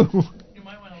 You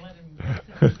might want to let him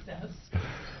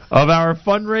of our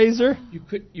fundraiser?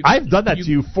 I've done that to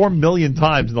you 4 million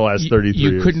times in the last 33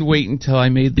 years. You couldn't wait until I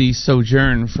made the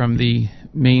sojourn from the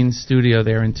main studio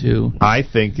there into I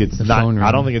think it's not.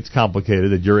 I don't think it's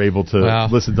complicated that you're able to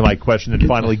listen to my question and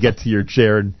finally get to your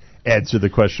chair and answer the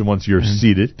question once you're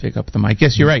seated. Pick up the mic.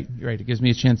 Yes, you're right. You're right. It gives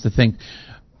me a chance to think.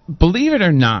 Believe it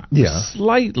or not,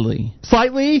 slightly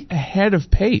ahead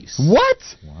of pace. What?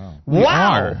 Wow. We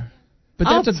are. But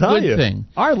that's a good thing.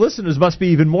 Our listeners must be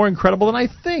even more incredible than I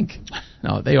think.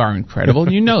 No, they are incredible,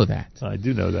 and you know that. I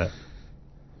do know that.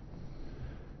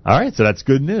 All right, so that's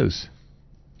good news.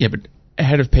 Yeah, but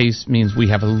ahead of pace means we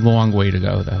have a long way to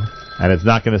go, though. And it's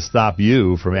not going to stop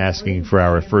you from asking for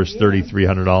our first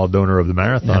 $3,300 donor of the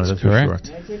marathon. That's correct.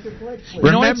 For sure.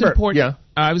 You know why it's important?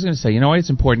 I was going to say, you know why it's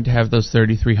important to have those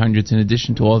 3,300s in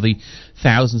addition to all the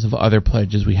thousands of other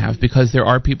pledges we have? Because there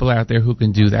are people out there who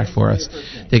can do that for us.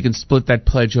 They can split that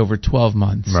pledge over 12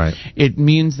 months. Right. It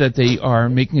means that they are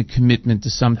making a commitment to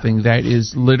something that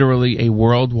is literally a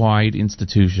worldwide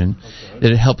institution,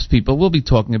 that it helps people. We'll be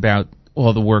talking about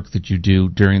all the work that you do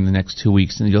during the next 2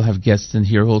 weeks, and you'll have guests in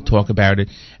here who will talk about it,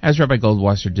 as Rabbi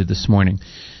Goldwasser did this morning.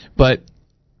 But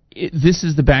this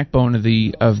is the backbone of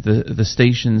the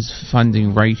station's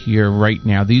funding right here, right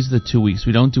now. These are the 2 weeks.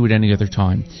 We don't do it any other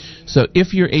time. So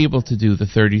if you're able to do the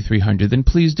 3,300, then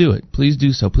please do it. Please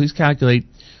do so. Please calculate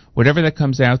whatever that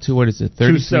comes out to. What is it?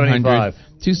 3,300.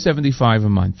 $275 a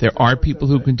month. There are people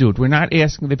who can do it. We're not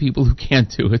asking the people who can't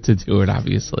do it to do it,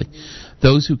 obviously.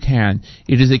 Those who can.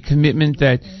 It is a commitment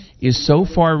that is so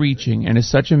far-reaching and is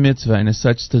such a mitzvah and is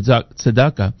such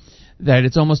tzedakah that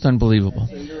it's almost unbelievable.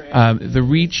 The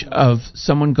reach of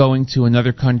someone going to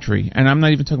another country, and I'm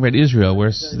not even talking about Israel,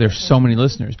 where there's so many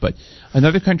listeners, but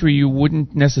another country you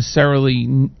wouldn't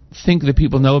necessarily think that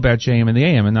people know about JM and the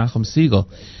AM and Nachum Siegel.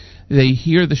 They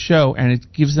hear the show, and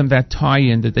it gives them that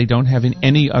tie-in that they don't have in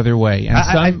any other way. And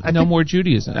I think, more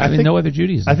Judaism. No other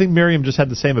Judaism. I think Miriam just had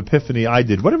the same epiphany I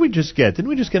did. What did we just get? Didn't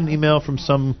we just get an email from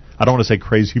some, I don't want to say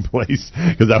crazy place,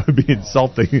 because that would be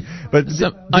insulting, but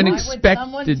some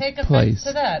unexpected place.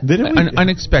 Didn't we? An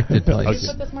unexpected place. Can you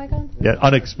put this mic on? Yeah,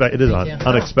 unexpected. It is on.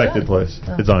 Unexpected place.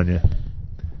 It's on, yeah.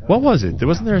 What was it?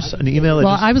 Wasn't there an email? Well,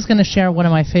 I was going to share one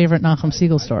of my favorite Nachum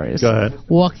Siegel stories. Go ahead.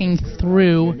 Walking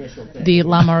through the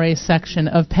La Marais section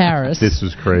of Paris. This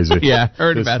was crazy. Yeah,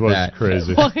 heard about that. This was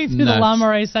crazy. Walking through the La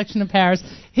Marais section of Paris.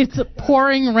 It's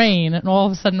pouring rain, and all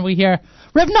of a sudden we hear,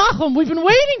 Reb Nachum, we've been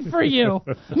waiting for you.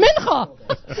 Mincha.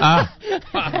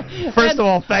 First of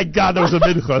all, thank God there was a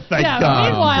mincha. Thank God.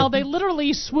 Meanwhile, they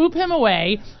literally swoop him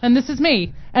away, and this is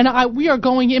me. And we are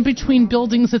going in between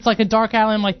buildings. It's like a dark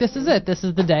alley. I'm like, this is it. This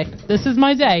is the day. This is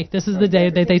my day. This is the day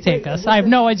that they take us. I have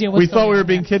no idea what's going on. We thought we were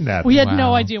being kidnapped. We had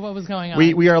no idea what was going on.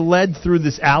 We are led through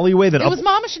this alleyway. That it was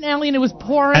Mamish and alley, and it was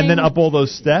pouring. And then up all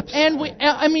those steps. And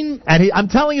I'm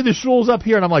telling you, the shul's up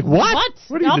here, and I'm like, what?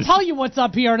 I'll tell you what's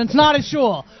up here, and it's not a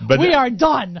shul. We are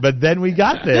done. But then we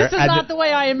got there. This is not the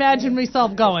way I imagined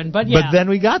myself going, but yeah. But then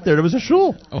we got there. There was a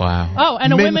shul. Wow. Oh,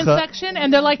 and a women's section,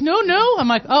 and they're like, no. I'm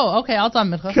like, oh, okay, I'll done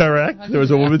mincha. Correct. There was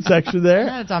a women's section there.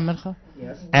 Yeah, done mincha.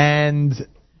 And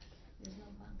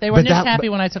they were not happy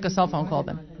when I took a cell phone call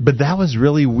then. But that was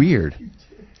really weird.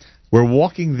 We're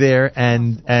walking there,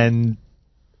 and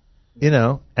you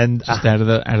know, and just out of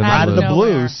the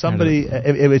blue, somebody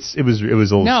it was a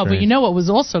little no, strange. but you know what was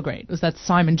also great was that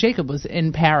Simon Jacob was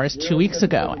in Paris 2 weeks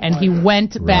ago, and he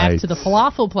went back to the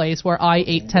falafel place where I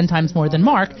ate 10 times more than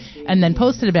Mark, and then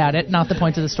posted about it. Not the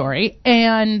point of the story.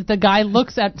 And the guy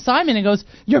looks at Simon and goes,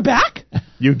 "You're back?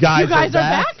 You guys are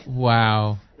back?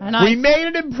 Wow." And we made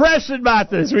an impression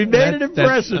about this. We made an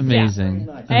impression. That's amazing.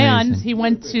 Yeah. And he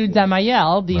went to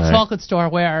Damayel, the chocolate store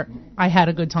where I had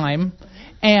a good time,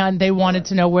 and they wanted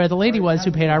to know where the lady was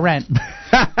who paid our rent.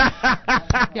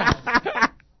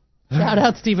 Shout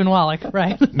out Stephen Wallach,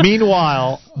 right?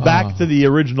 Meanwhile, back to the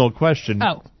original question.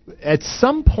 Oh. At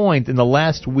some point in the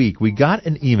last week, we got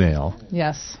an email.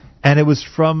 Yes. And it was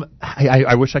from,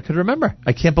 I wish I could remember.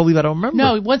 I can't believe I don't remember.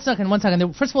 No, one second.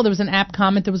 First of all, there was an app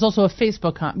comment. There was also a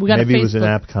Facebook comment. Maybe it was an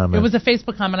app comment. It was a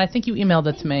Facebook comment. I think you emailed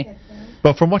it to me.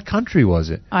 But from what country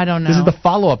was it? I don't know. This is the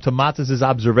follow-up to Matas'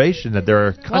 observation that there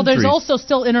are countries. Well, there's also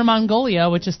still Inner Mongolia,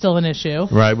 which is still an issue.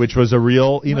 Right, which was a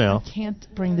real email. I can't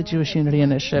bring the Jewish Unity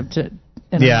Initiative to Inner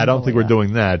Mongolia. I don't think we're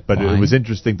doing that, but it was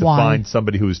interesting to find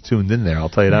somebody who was tuned in there, I'll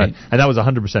tell you that. And that was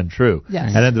 100% true.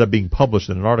 Yes. And ended up being published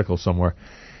in an article somewhere.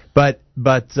 But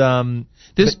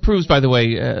this proves, by the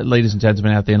way, ladies and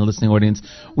gentlemen out there in the listening audience,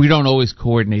 we don't always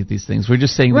coordinate these things. We're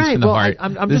just saying this from the heart.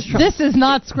 This is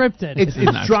not scripted. It's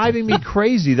driving me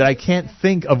crazy that I can't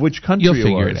think of which country You'll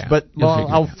figure it out. But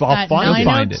I'll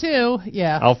find it.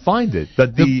 Yeah. I'll find it.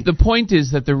 But the point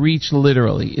is that the reach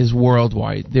literally is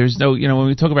worldwide. There's no, when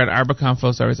we talk about Arba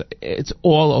Confos, it's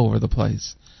all over the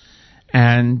place.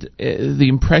 And the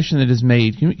impression that is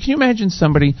made, can you imagine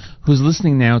somebody who's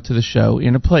listening now to the show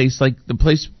in a place like the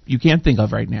place you can't think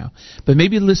of right now, but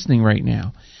maybe listening right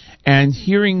now, and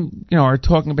hearing,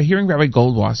 hearing Rabbi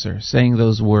Goldwasser saying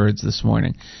those words this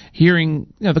morning, hearing,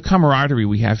 the camaraderie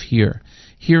we have here,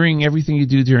 hearing everything you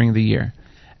do during the year.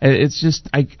 It's just,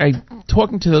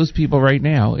 talking to those people right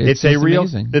now. It's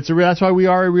amazing. That's why we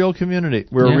are a real community.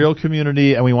 We're a real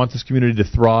community, and we want this community to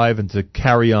thrive and to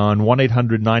carry on.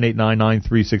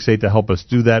 1-800-989-9368 to help us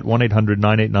do that.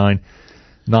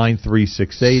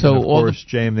 1-800-989-9368. So and of course,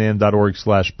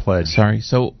 jmnam.org/pledge. Sorry.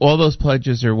 So all those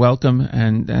pledges are welcome,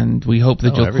 and we hope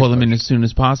that you'll call them in as soon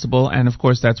as possible. And of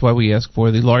course, that's why we ask for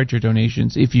the larger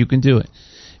donations, if you can do it.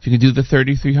 If you can do the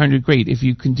 3,300, great. If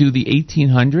you can do the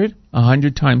 1,800,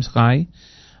 100 times high,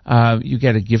 you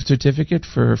get a gift certificate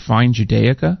for Fine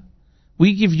Judaica.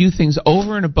 We give you things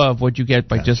over and above what you get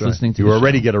by just listening to the show. You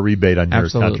already get a rebate on your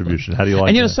contribution. How do you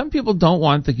like that? And some people don't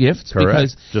want the gifts. Correct.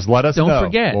 Because just let us know. Don't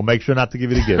forget. We'll make sure not to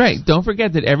give you the gifts. Right. Don't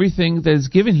forget that everything that is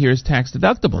given here is tax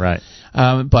deductible. Right.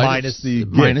 But minus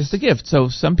the gift. So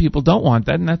some people don't want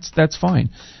that, and that's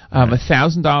fine.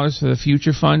 $1,000 for the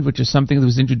Future Fund, which is something that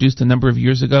was introduced a number of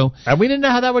years ago. And we didn't know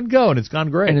how that would go, and it's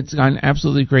gone great. And it's gone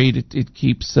absolutely great. It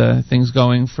keeps things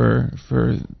going for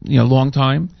a long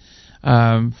time.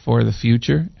 For the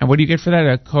future. And what do you get for that?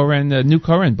 A new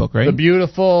Koren book, right? The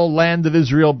beautiful Land of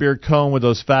Israel Beer Cone with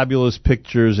those fabulous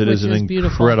pictures. It is an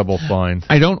incredible find.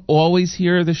 I don't always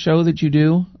hear the show that you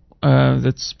do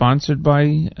that's sponsored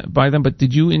by them, but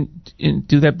did you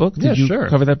do that book? Did you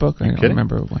cover that book? I don't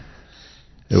remember what.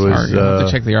 I'll have to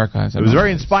check the archives. It was a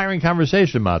very inspiring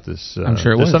conversation about this. I'm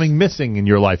sure it was. There's something missing in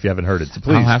your life you haven't heard it, so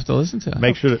please. I'll have to listen to it.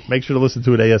 Make sure to listen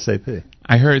to it ASAP.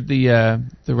 I heard the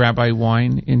Rabbi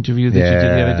Wine interview that you did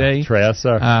the other day.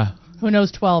 Treyasar. Who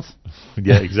knows 12?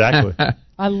 Yeah, exactly.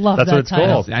 I love That's that what it's title.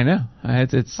 called. I know. I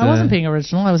wasn't being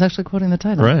original. I was actually quoting the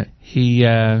title. Right.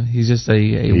 He's just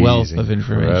a wealth of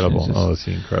information. Incredible. It's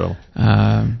incredible.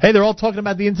 Hey, they're all talking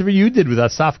about the interview you did with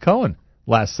Asaf Cohen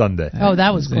last Sunday. Oh,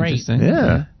 that was great. Interesting.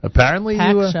 Yeah. Apparently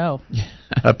Packed show.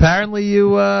 Apparently,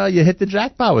 you hit the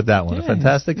jackpot with that one. A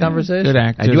fantastic conversation. Good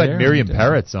actor. And you had there. Miriam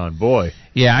Peretz on, boy.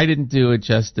 Yeah, I didn't do it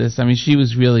justice. I mean, she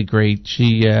was really great.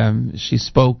 She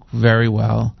spoke very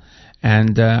well,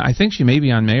 and I think she may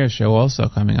be on Mayor's show also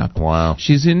coming up. Wow.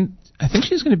 I think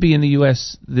she's going to be in the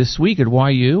U.S. this week at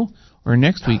YU or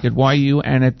next week at YU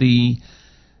and at the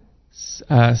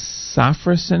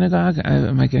Safra Synagogue.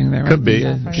 Am I getting that right? Could be.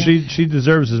 She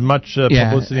deserves as much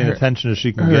publicity and attention as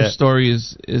she can get. Her story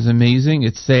is amazing.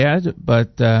 It's sad,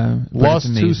 but lost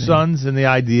it's 2 sons in the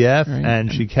IDF,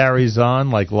 and she carries on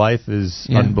like life is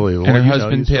unbelievable. And her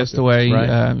husband passed away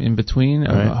in between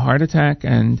of a heart attack,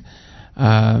 and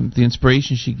the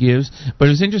inspiration she gives. But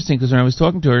it was interesting because when I was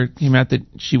talking to her, it came out that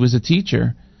she was a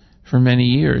teacher for many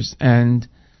years, and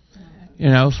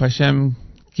if Hashem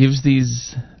gives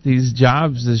these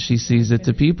jobs as she sees it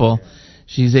to people,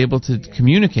 she's able to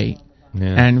communicate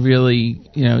and really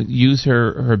use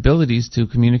her abilities to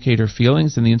communicate her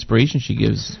feelings, and the inspiration she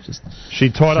gives. She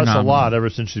taught us a lot ever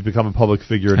since she's become a public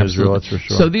figure in Israel, that's for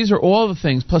sure. So these are all the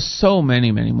things, plus so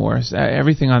many more.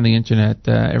 Everything on the internet,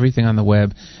 everything on the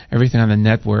web, everything on the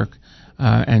network,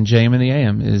 and JM and the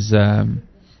AM is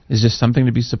just something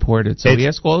to be supported. So we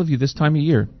ask all of you this time of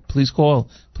year, please call,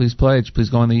 please pledge, please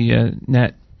go on the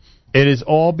net. It is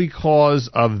all because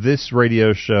of this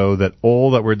radio show that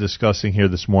all that we're discussing here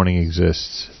this morning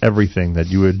exists. Everything that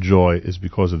you enjoy is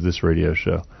because of this radio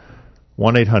show.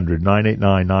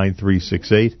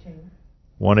 1-800-989-9368.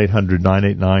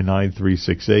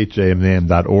 1-800-989-9368.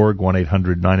 jmnam.org.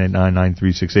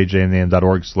 1-800-989-9368.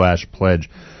 jmnam.org/pledge.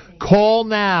 Call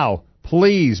now.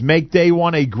 Please make day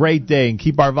one a great day and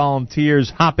keep our volunteers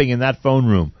hopping in that phone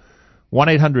room.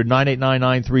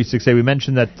 1-800-989-9368. We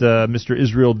mentioned that Mr.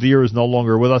 Israel Deer is no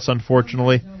longer with us,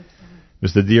 unfortunately.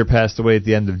 Mr. Deer passed away at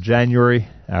the end of January,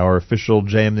 our official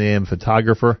JMAM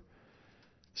photographer,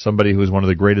 somebody who was one of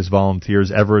the greatest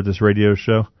volunteers ever at this radio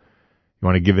show. You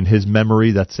want to give in his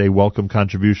memory, that's a welcome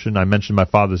contribution. I mentioned my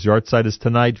father's yard site is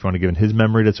tonight. If you want to give in his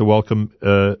memory, that's a welcome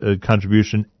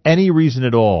contribution. Any reason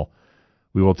at all,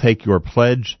 we will take your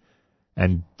pledge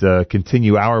and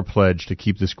continue our pledge to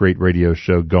keep this great radio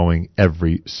show going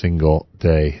every single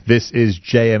day. This is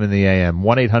JM in the AM,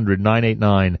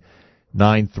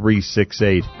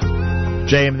 1-800-989-9368,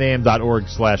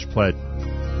 jmnam.org/pledge.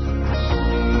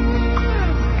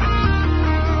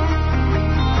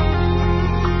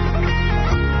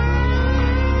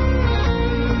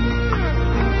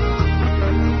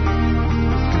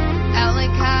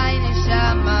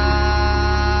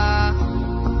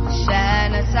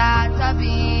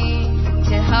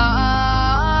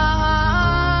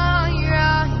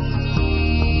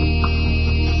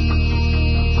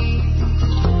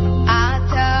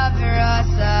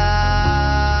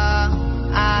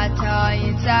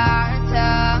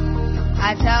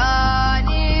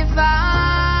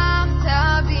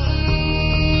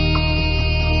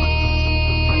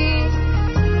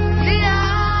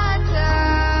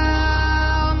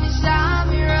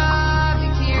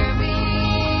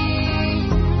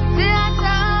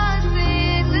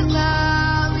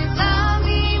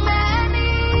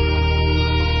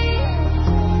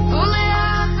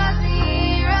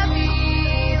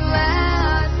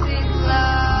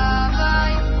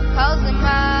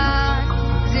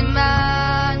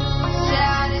 Ziman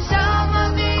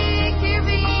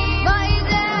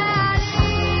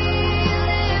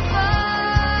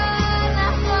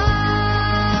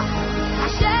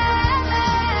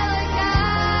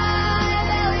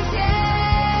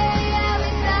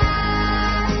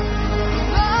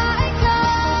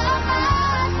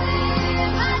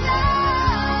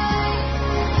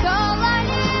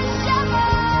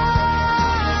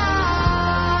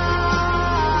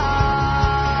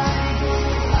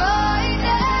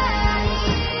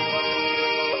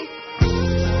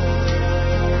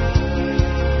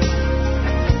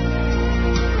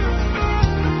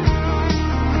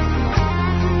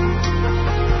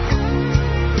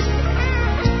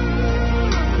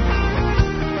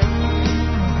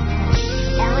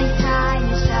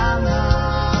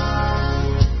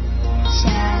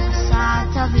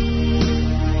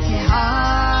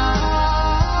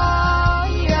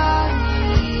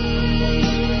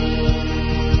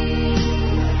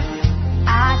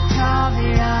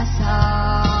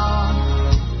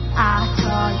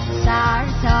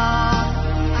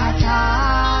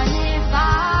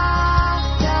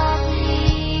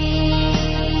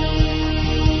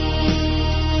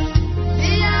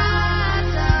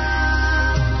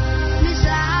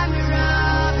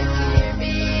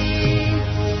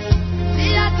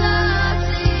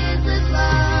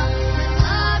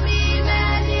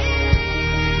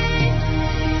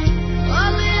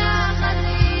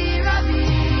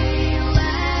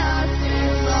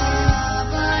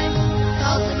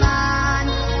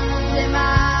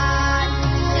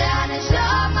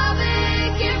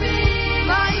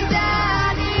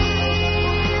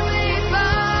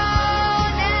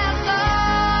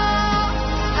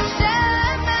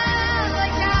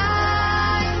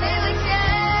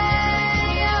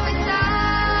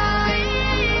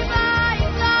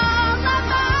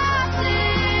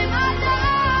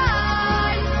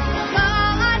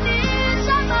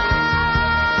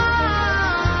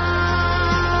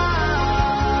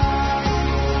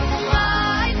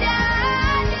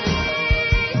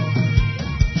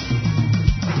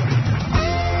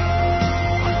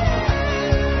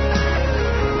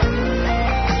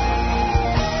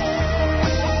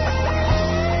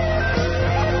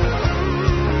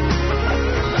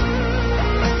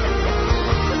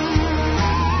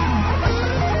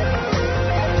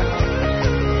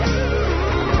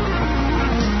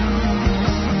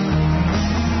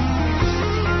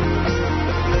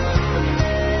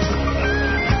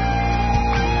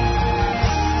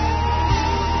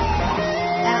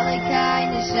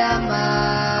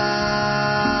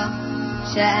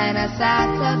שנשאת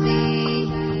בי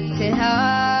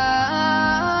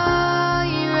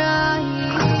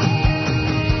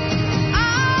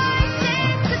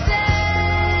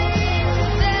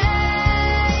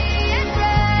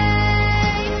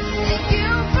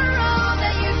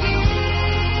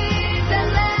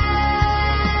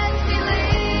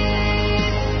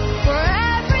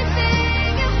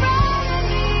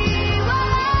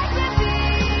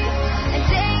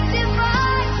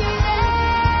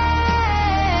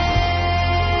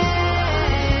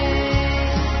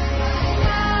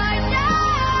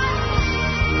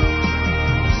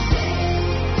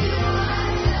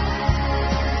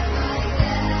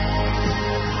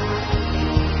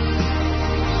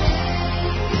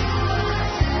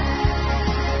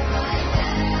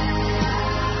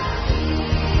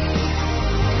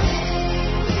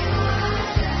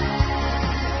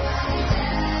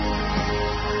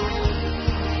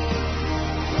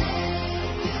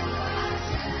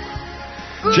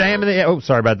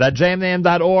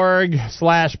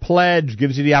JMandtheAM.org/pledge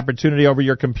gives you the opportunity over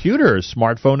your computer,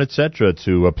 smartphone, etc.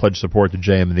 to pledge support to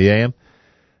JM and the AM.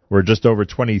 We're just over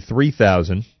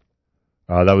 23,000.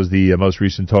 That was the most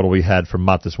recent total we had from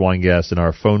Matis Weingas in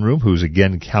our phone room, who's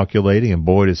again calculating, and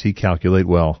boy, does he calculate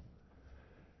well.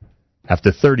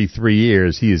 After 33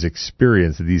 years, he is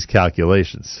experienced at these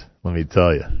calculations, let me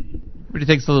tell you. But it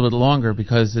takes a little bit longer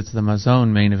because it's the Mazone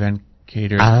main event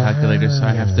calculator, so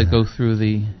I have to go through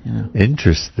the,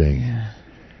 Interesting.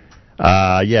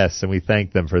 Yes, and we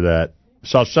thank them for that.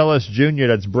 Shalshelis Jr.,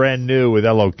 that's brand new with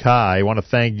Elokai. I want to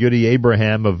thank Yudi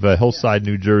Abraham of Hillside,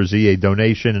 New Jersey, a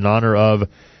donation in honor of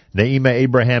Naima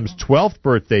Abraham's 12th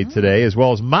birthday today, as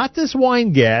well as Matis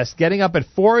Weingas getting up at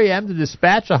 4 a.m. to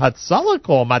dispatch a Hatzalah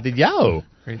call. Matidyahu.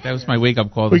 Great, that was my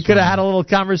wake-up call. We could have had a little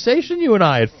conversation, you and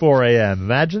I, at 4 a.m.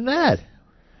 Imagine that.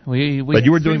 But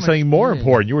you were doing something more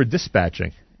important. You were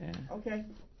dispatching. Yeah. Okay.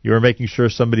 You were making sure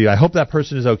somebody. I hope that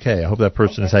person is okay. I hope that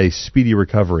person has a speedy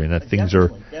recovery and that things are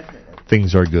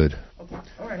good. Okay.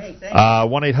 All right. Hey, thanks.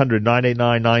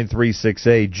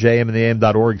 1-800-989-9368.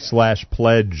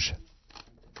 jmandtheam.org/pledge.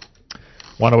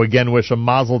 Want to again wish a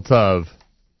mazel tov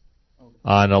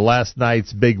on last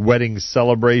night's big wedding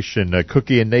celebration.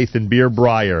 Cookie and Nathan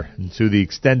Bierbreyer, and to the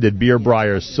extended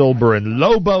Bierbreyer, Silber, and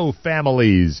Lobo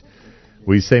families.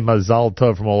 We say mazal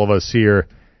tov from all of us here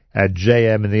at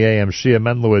JM and the AM. Shia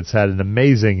Menlowitz had an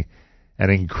amazing and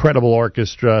incredible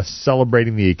orchestra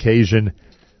celebrating the occasion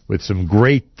with some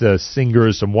great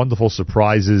singers, some wonderful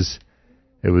surprises.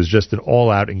 It was just an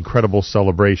all-out incredible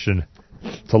celebration.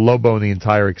 To Lobo and the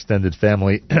entire extended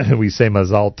family, we say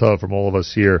mazal tov from all of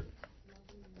us here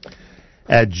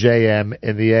at JM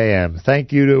in the AM.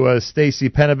 Thank you to Stacy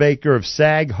Pennebaker of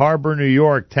Sag Harbor, New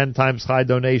York, 10 times high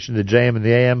donation to JM in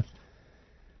the AM.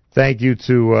 Thank you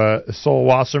to Sol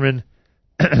Wasserman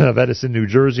of Edison, New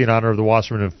Jersey, in honor of the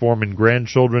Wasserman and Foreman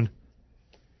grandchildren.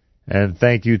 And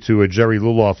thank you to Jerry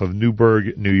Luloff of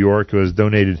Newburgh, New York, who has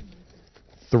donated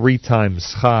 3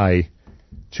 times high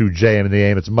to JM and the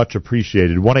AM. It's much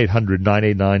appreciated.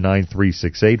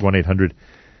 1-800-989-9368.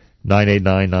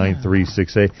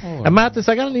 1-800-989-9368. And Matis,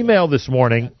 I got an email this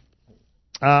morning.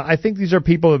 I think these are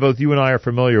people that both you and I are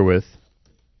familiar with.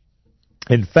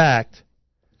 In fact,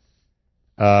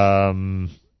 let me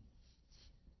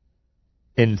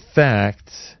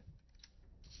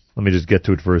just get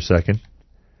to it for a second.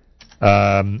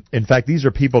 In fact, these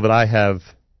are people that I have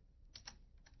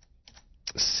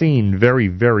seen very,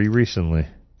 very recently.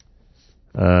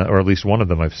 Or at least one of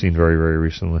them I've seen very, very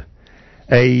recently.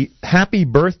 A happy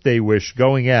birthday wish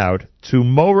going out to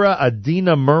Mora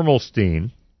Adina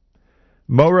Mermelstein.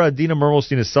 Mora Adina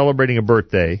Mermelstein is celebrating a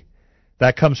birthday.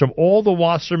 That comes from all the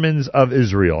Wassermans of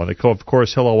Israel. And, of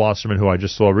course, Hillel Wasserman, who I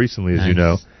just saw recently, as you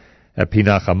know, at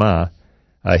Pinachama.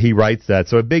 He writes that.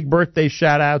 So a big birthday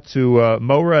shout-out to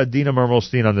Mora Adina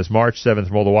Mermelstein on this March 7th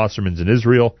from all the Wassermans in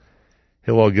Israel.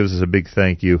 Hillel gives us a big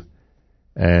thank you.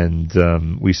 And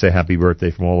we say happy birthday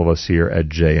from all of us here at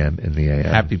JM in the AM.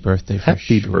 Happy birthday for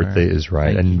Happy birthday is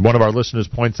right. And one of our listeners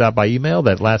points out by email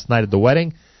that last night at the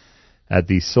wedding, at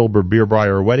the Silber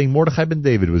Bierbreyer wedding, Mordechai Ben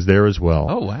David was there as well.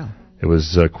 Oh, wow. It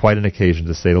was quite an occasion,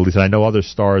 to say the least. I know other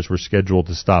stars were scheduled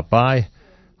to stop by.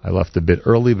 I left a bit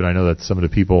early, but I know that some of the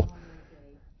people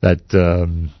that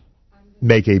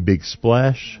make a big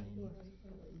splash.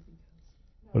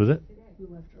 What is it?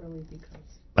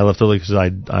 I left early because I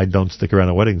don't stick around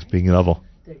at weddings, being an oval.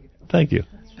 Thank you.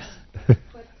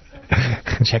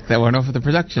 Check that one off of the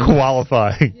production.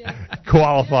 Qualifying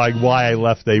why I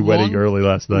left a wedding early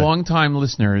last night. Long-time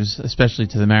listeners, especially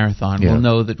to the marathon, will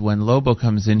know that when Lobo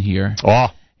comes in here,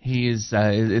 he is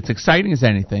it's exciting as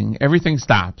anything. Everything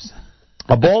stops.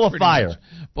 A ball of fire. Much.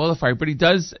 Ball of fire. But he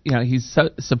does, he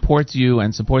supports you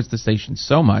and supports the station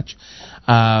so much,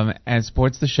 and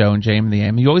supports the show and JM and the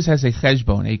AM. He always has a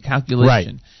cheshbon, a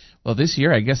calculation. Right. Well, this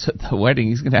year, I guess at the wedding,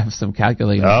 he's going to have some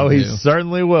calculating. Oh, to he do.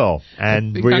 certainly will.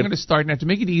 And I'm going to start now to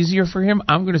make it easier for him.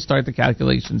 I'm going to start the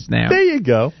calculations now. There you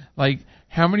go. Like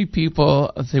how many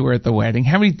people, let's say, were at the wedding?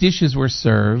 How many dishes were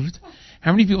served?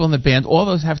 How many people in the band? All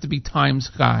those have to be times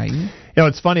high.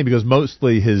 It's funny because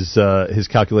mostly his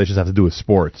calculations have to do with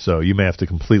sports, so you may have to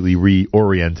completely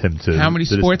reorient him to. How many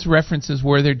sports references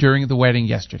were there during the wedding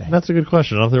yesterday? That's a good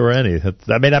question. I don't know if there were any.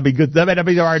 That may not be good. That may not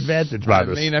be our advantage,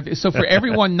 Marcus. So for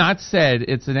everyone not said,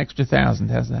 it's an extra 1,000.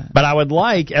 How's that? But I would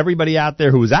like everybody out there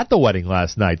who was at the wedding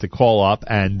last night to call up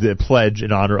and pledge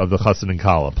in honor of the Chassan and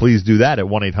Kala. Please do that at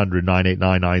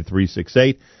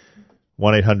 1-800-989-9368.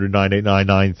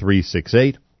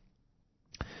 1-800-989-9368.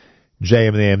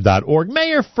 JMandtheAM.org.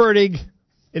 Mayor Fertig,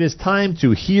 it is time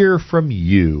to hear from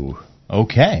you.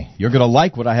 Okay. You're going to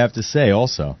like what I have to say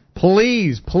also.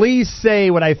 Please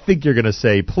say what I think you're going to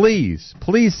say. Please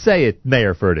say it,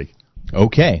 Mayor Fertig.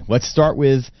 Okay. Let's start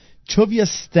with Tuvia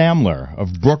Stamler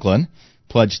of Brooklyn.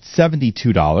 Pledged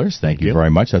 $72. Thank you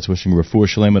very much. That's wishing Refuah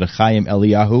Shalema to Chaim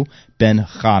Eliyahu Ben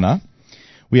Chana.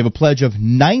 We have a pledge of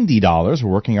 $90. We're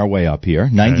working our way up here.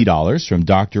 $90 from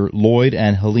Dr. Lloyd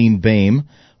and Helene Boehm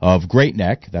of Great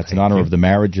Neck. That's in honor of the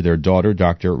marriage of their daughter,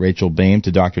 Dr. Rachel Boehm,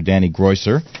 to Dr. Danny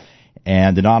Greusser.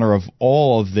 And in honor of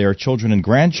all of their children and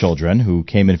grandchildren who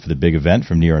came in for the big event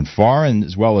from near and far, and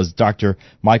as well as Dr.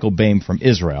 Michael Boehm from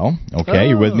Israel. Okay,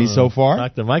 you're with me so far?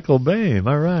 Dr. Michael Boehm,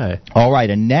 all right. All right,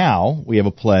 and now we have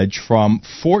a pledge from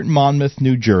Fort Monmouth,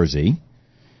 New Jersey.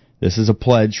 This is a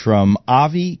pledge from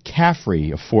Avi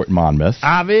Caffrey of Fort Monmouth.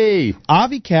 Avi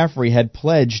Caffrey had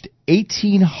pledged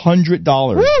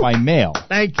 $1,800 by mail.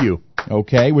 Thank you.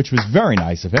 Okay, which was very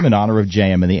nice of him in honor of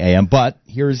JM and the AM. But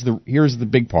here's the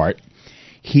big part.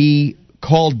 He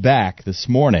called back this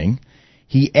morning.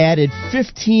 He added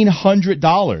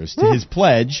 $1,500 to his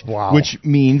pledge, which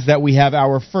means that we have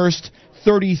our first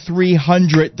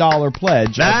 $3,300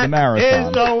 pledge of the marathon. That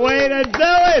is the way to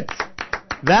do it.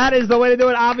 That is the way to do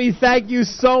it, Avi. Thank you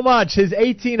so much. His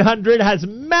 $1,800 has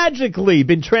magically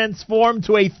been transformed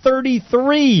to a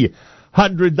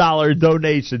 $3,300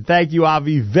 donation. Thank you,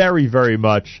 Avi, very, very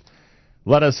much.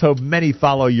 Let us hope many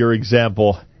follow your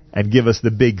example and give us the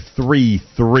big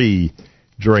 3-3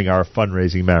 during our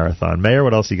fundraising marathon. Mayor,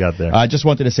 what else you got there? I just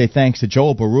wanted to say thanks to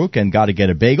Joel Baruch and Gotta Get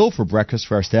a Bagel for breakfast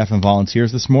for our staff and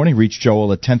volunteers this morning. Reach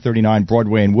Joel at 1039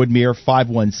 Broadway in Woodmere,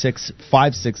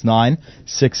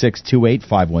 516-569-6628,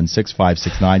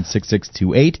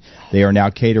 516-569-6628. They are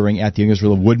now catering at the Young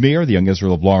Israel of Woodmere, the Young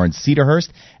Israel of Lawrence Cedarhurst,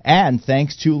 and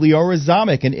thanks to Leora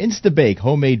Zamek and Instabake,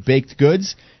 homemade baked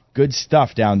goods. Good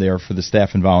stuff down there for the staff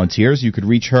and volunteers. You could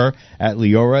reach her at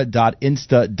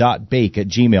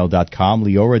leora.insta.bake@gmail.com,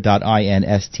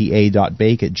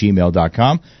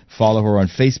 leora.insta.bake@gmail.com. Follow her on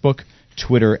Facebook,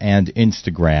 Twitter, and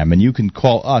Instagram. And you can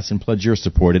call us and pledge your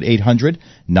support at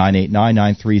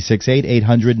 800-989-9368,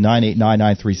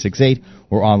 800-989-9368,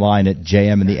 or online at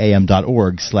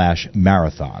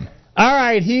jmandtheam.org/marathon. All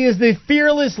right, he is the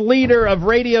fearless leader of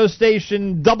radio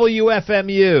station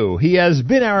WFMU. He has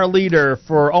been our leader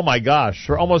for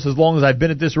almost as long as I've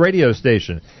been at this radio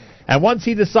station. And once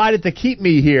he decided to keep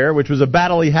me here, which was a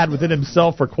battle he had within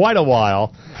himself for quite a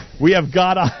while, we have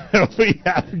got on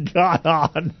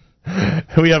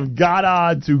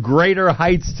to greater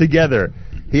heights together.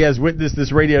 He has witnessed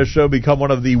this radio show become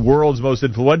one of the world's most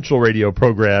influential radio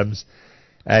programs.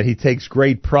 And he takes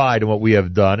great pride in what we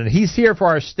have done. And he's here for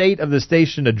our State of the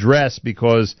Station address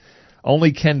because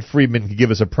only Ken Friedman can give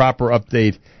us a proper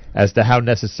update as to how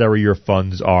necessary your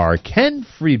funds are. Ken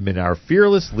Friedman, our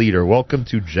fearless leader, welcome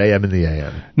to JM and the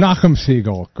AM. Nachum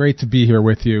Siegel, great to be here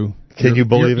with you. Can you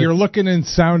believe it? You're looking and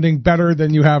sounding better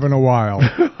than you have in a while.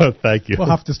 Thank you. We'll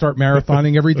have to start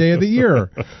marathoning every day of the year.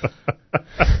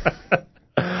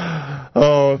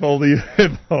 Oh, if only,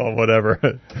 whatever.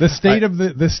 The state of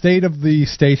the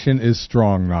station is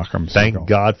strong, Nachum. Thank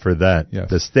God for that. Yes.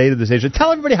 The state of the station.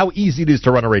 Tell everybody how easy it is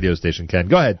to run a radio station, Ken.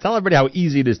 Go ahead. Tell everybody how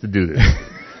easy it is to do this.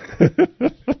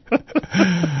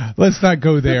 Let's not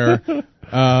go there.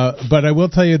 But I will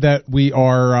tell you that we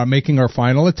are making our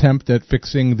final attempt at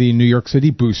fixing the New York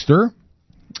City booster.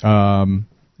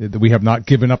 We have not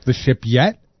given up the ship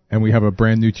yet, and we have a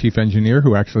brand new chief engineer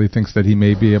who actually thinks that he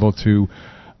may be able to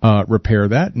repair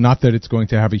that. Not that it's going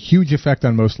to have a huge effect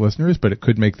on most listeners, but it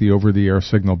could make the over-the-air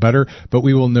signal better. But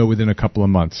we will know within a couple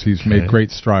of months. He's made great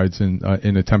strides in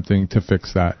attempting to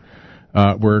fix that.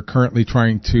 We're currently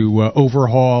trying to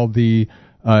overhaul the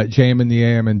JM in the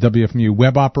AM and WFMU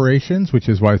web operations, which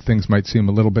is why things might seem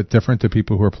a little bit different to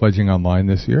people who are pledging online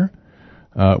this year.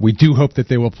 We do hope that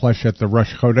they will pledge at the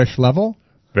Rosh Chodesh level.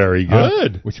 Very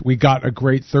good. Which we got a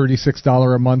great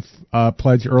 $36 a month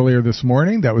pledge earlier this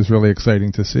morning. That was really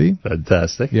exciting to see.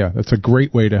 Fantastic. Yeah, that's a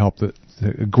great way to help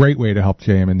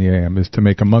JM in the AM is to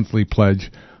make a monthly pledge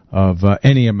of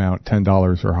any amount,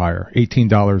 $10 or higher,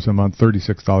 $18 a month,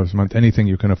 $36 a month, anything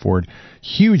you can afford.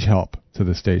 Huge help to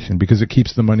the station because it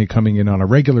keeps the money coming in on a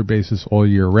regular basis all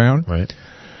year round. Right.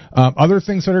 Other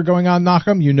things that are going on,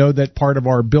 Nachum, you know that part of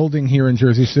our building here in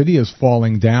Jersey City is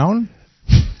falling down.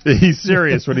 He's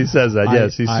serious when he says that.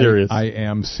 Yes, he's serious. I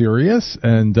am serious.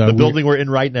 And the building we're in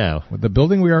right now. The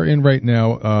building we are in right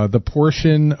now, the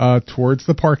portion towards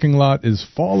the parking lot is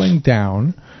falling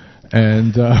down,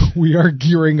 and we are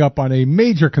gearing up on a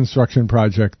major construction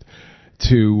project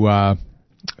to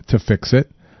fix it.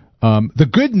 The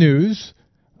good news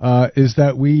is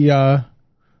that we are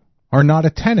not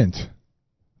a tenant.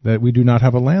 That we do not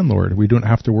have a landlord. We don't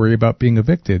have to worry about being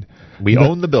evicted. We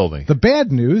own the building. The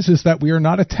bad news is that we are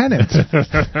not a tenant, and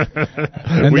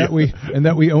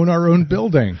that we own our own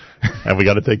building, and we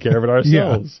got to take care of it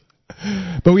ourselves.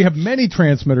 Yeah. But we have many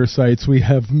transmitter sites. We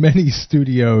have many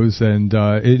studios, and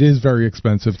it is very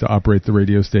expensive to operate the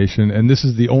radio station. And this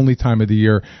is the only time of the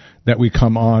year that we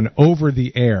come on over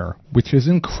the air, which is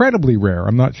incredibly rare.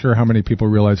 I'm not sure how many people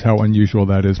realize how unusual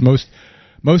that is.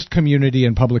 Most community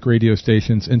and public radio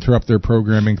stations interrupt their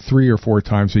programming 3 or 4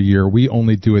 times a year. We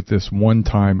only do it this one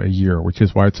time a year, which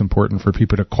is why it's important for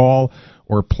people to call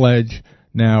or pledge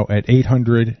now at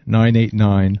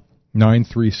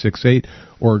 800-989-9368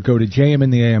 or go to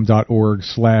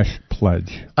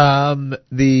jmintheam.org/pledge.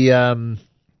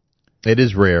 It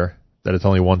is rare that it's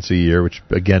only once a year, which,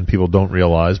 again, people don't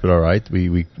realize, but all right.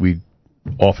 We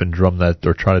often drum that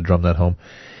or try to drum that home.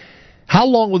 How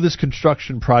long will this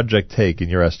construction project take, in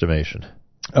your estimation?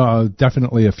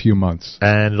 Definitely a few months.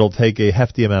 And it'll take a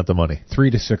hefty amount of money.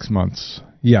 3 to 6 months.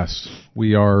 Yes,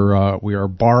 we are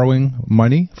borrowing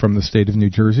money from the state of New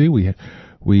Jersey. We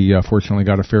fortunately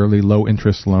got a fairly low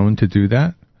interest loan to do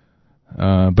that,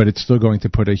 but it's still going to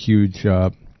put a huge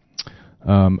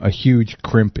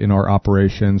crimp in our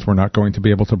operations. We're not going to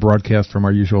be able to broadcast from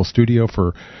our usual studio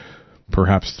for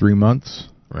perhaps 3 months.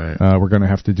 Right. We're going to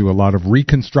have to do a lot of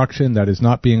reconstruction that is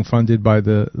not being funded by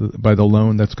the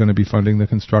loan that's going to be funding the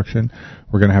construction.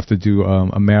 We're going to have to do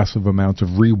a massive amount of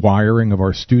rewiring of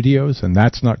our studios, and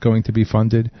that's not going to be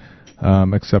funded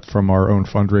except from our own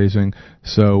fundraising.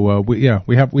 So we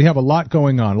have a lot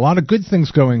going on, a lot of good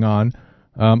things going on,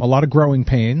 a lot of growing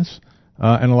pains,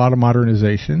 and a lot of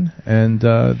modernization. And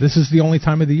this is the only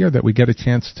time of the year that we get a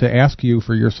chance to ask you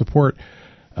for your support.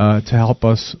 To help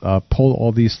us pull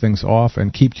all these things off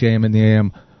and keep JM in the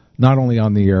AM not only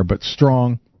on the air, but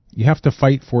strong. You have to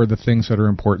fight for the things that are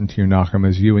important to you, Nachum,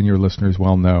 as you and your listeners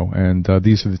well know. And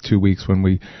these are the 2 weeks when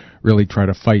we really try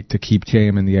to fight to keep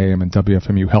JM in the AM and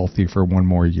WFMU healthy for one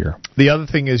more year. The other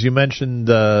thing is you mentioned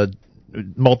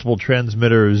multiple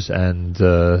transmitters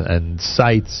and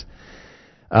sites.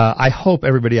 I hope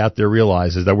everybody out there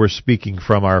realizes that we're speaking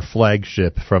from our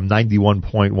flagship, from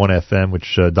 91.1 FM,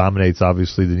 which dominates,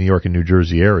 obviously, the New York and New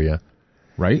Jersey area.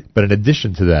 Right. But in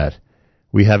addition to that,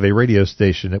 we have a radio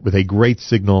station with a great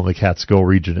signal in the Catskill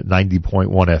region at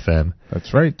 90.1 FM.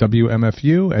 That's right,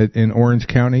 WMFU in Orange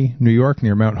County, New York,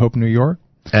 near Mount Hope, New York.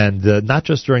 And not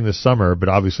just during the summer, but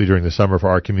obviously during the summer for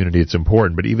our community it's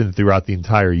important, but even throughout the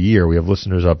entire year, we have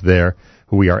listeners up there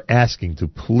who we are asking to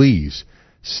please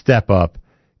step up,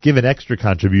 give an extra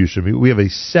contribution. We have a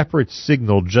separate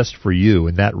signal just for you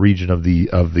in that region of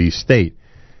the state.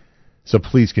 So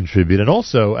please contribute. And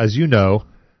also, as you know,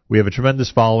 we have a tremendous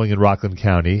following in Rockland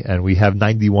County, and we have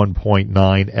 91.9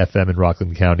 FM in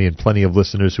Rockland County, and plenty of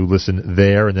listeners who listen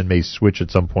there and then may switch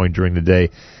at some point during the day,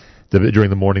 during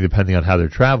the morning, depending on how they're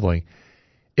traveling.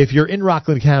 If you're in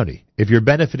Rockland County, if you're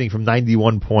benefiting from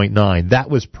 91.9, that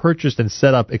was purchased and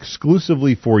set up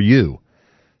exclusively for you.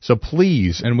 So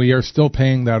please. And we are still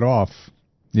paying that off.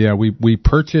 Yeah, we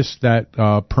purchased that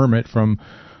permit from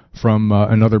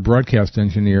another broadcast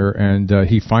engineer, and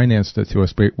he financed it to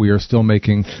us, but we are still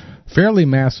making fairly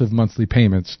massive monthly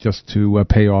payments just to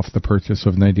pay off the purchase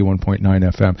of 91.9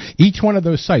 FM. Each one of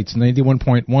those sites,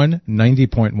 91.1, 90.1,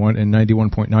 and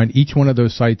 91.9, each one of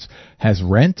those sites has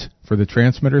rent for the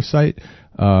transmitter site,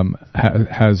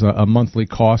 has a monthly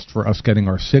cost for us getting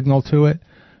our signal to it,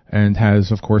 and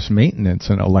has, of course, maintenance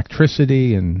and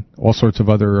electricity and all sorts of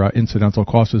other incidental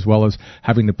costs, as well as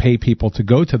having to pay people to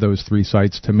go to those 3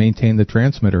 sites to maintain the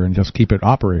transmitter and just keep it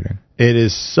operating. It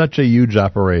is such a huge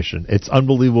operation. It's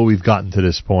unbelievable we've gotten to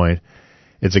this point.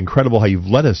 It's incredible how you've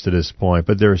led us to this point,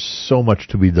 but there is so much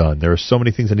to be done. There are so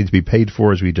many things that need to be paid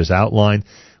for, as we just outlined,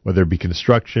 whether it be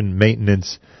construction,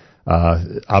 maintenance.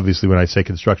 Obviously, when I say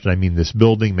construction, I mean this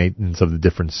building, maintenance of the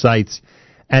different sites.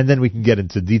 And then we can get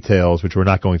into details, which we're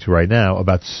not going to right now,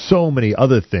 about so many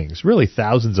other things, really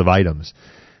thousands of items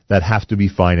that have to be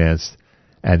financed.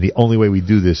 And the only way we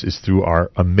do this is through our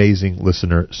amazing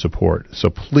listener support. So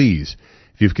please,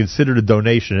 if you've considered a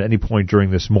donation at any point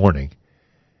during this morning,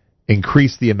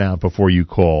 increase the amount before you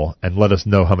call and let us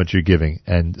know how much you're giving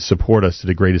and support us to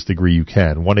the greatest degree you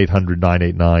can.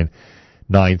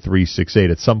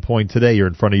 1-800-989-9368. At some point today, you're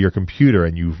in front of your computer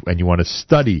and you want to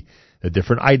study the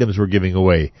different items we're giving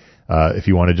away. If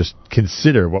you want to just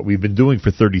consider what we've been doing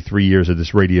for 33 years at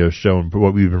this radio show and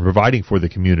what we've been providing for the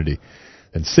community,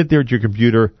 then sit there at your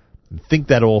computer and think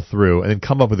that all through and then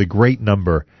come up with a great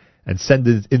number and send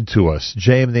it into us.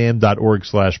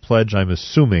 jmnam.org/pledge. I'm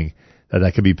assuming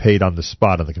that can be paid on the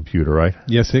spot on the computer, right?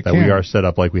 Yes, it can. That we are set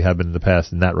up like we have been in the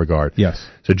past in that regard. Yes.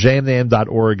 So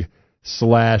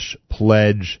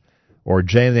jmnam.org/pledge or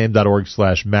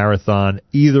jmnam.org/marathon,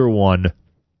 either one.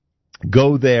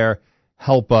 Go there,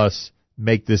 help us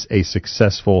make this a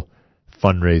successful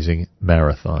fundraising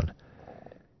marathon.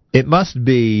 It must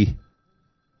be.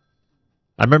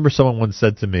 I remember someone once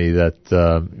said to me that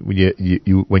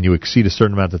when you exceed a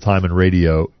certain amount of time in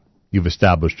radio, you've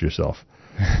established yourself.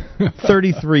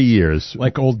 33 years.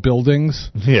 Like old buildings?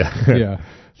 Yeah. Yeah.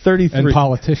 33. And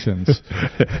politicians.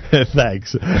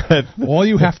 Thanks. All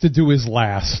you have to do is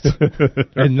last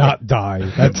and not die.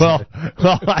 That's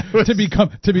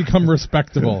to become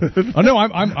respectable. Oh no,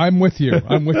 I'm with you.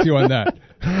 I'm with you on that.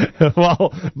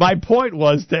 Well, my point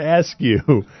was to ask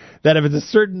you that if it's a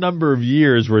certain number of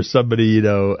years where somebody,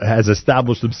 has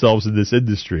established themselves in this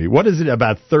industry, what is it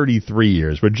about 33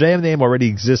 years, where JMNAM already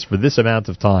exists for this amount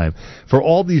of time, for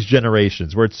all these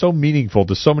generations, where it's so meaningful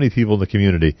to so many people in the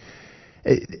community?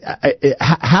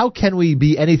 How can we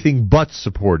be anything but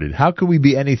supported? How can we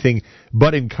be anything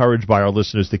but encouraged by our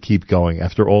listeners to keep going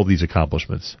after all these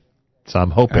accomplishments? So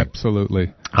I'm hoping.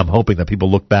 Absolutely. I'm hoping that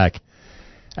people look back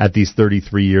at these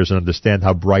 33 years and understand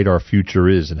how bright our future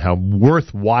is and how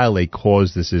worthwhile a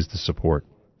cause this is to support.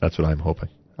 That's what I'm hoping.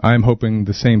 I'm hoping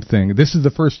the same thing. This is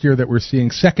the first year that we're seeing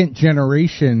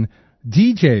second-generation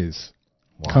DJs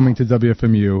coming to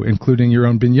WFMU, including your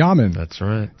own Binyamin. That's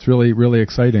right. It's really, really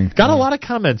exciting. Got a lot of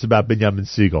comments about Binyamin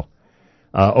Siegel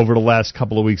over the last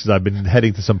couple of weeks as I've been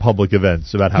heading to some public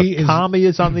events about how calm he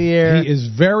is on the air. He is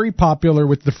very popular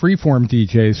with the freeform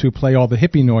DJs who play all the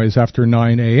hippie noise after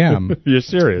 9 a.m. You're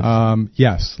serious?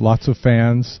 Yes, lots of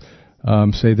fans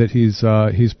say that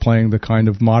he's playing the kind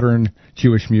of modern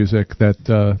Jewish music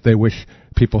that they wish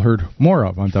people heard more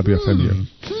of on WFMU.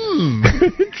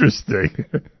 Interesting.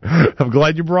 I'm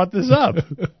glad you brought this up.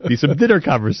 Be some dinner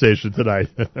conversation tonight.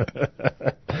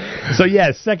 So,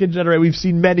 yes, second generation. We've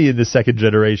seen many in the second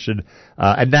generation.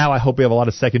 And now I hope we have a lot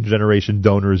of second generation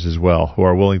donors as well who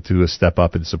are willing to step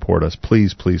up and support us.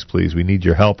 Please, please, please. We need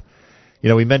your help.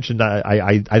 We mentioned,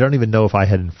 I don't even know if I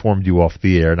had informed you off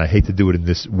the air, and I hate to do it in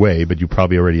this way, but you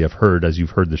probably already have heard, as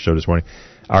you've heard the show this morning.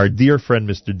 Our dear friend,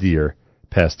 Mr. Deere,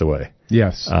 passed away.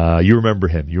 Yes. You remember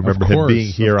him. You remember him being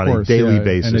here on a daily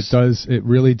basis. And it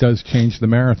really does change the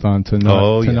marathon to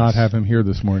not have him here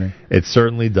this morning. It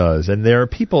certainly does. And there are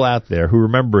people out there who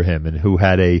remember him and who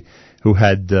had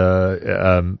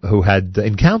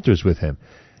encounters with him.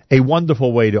 A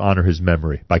wonderful way to honor his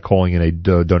memory by calling in a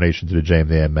donation to the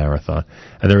JMAM Marathon.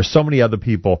 And there are so many other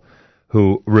people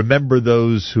who remember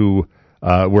those who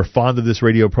were fond of this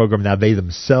radio program. Now they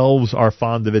themselves are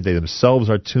fond of it. They themselves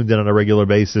are tuned in on a regular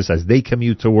basis as they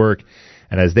commute to work.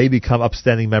 And as they become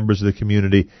upstanding members of the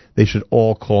community, they should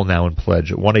all call now and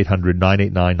pledge at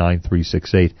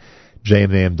 1-800-989-9368,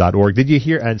 jmam.org. Did you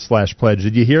hear, and /pledge,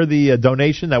 did you hear the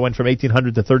donation that went from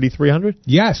 1,800 to 3,300?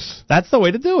 Yes. That's the way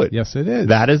to do it. Yes, it is.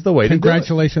 That is the way to do it.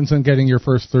 Congratulations on getting your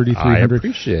first 3,300. I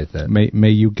appreciate that. May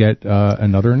you get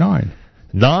another 9.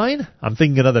 9? I'm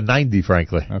thinking another 90,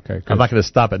 frankly. Okay, good. I'm not going to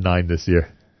stop at 9 this year.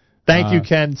 Thank you,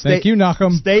 Ken. Thank you,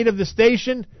 Nachum. State of the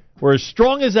station. We're as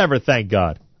strong as ever, thank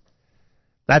God.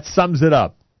 That sums it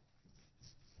up.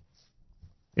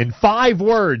 In 5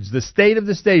 words, the state of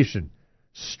the station.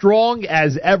 Strong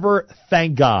as ever,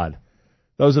 thank God.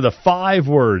 Those are the 5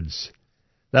 words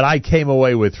that I came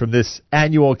away with from this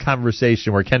annual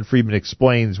conversation where Ken Friedman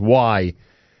explains why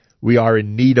we are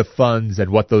in need of funds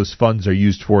and what those funds are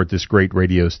used for at this great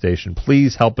radio station.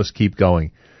 Please help us keep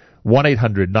going.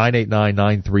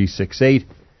 1-800-989-9368,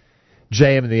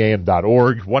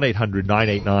 jmandtheam.org,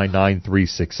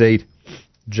 1-800-989-9368,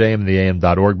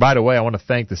 jmandtheam.org. By the way, I want to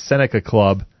thank the Seneca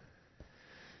Club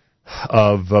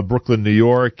of Brooklyn, New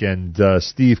York, and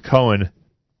Steve Cohen,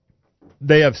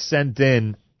 they have sent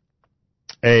in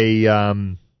a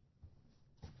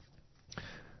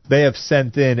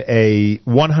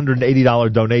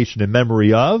 $180 donation in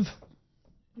memory of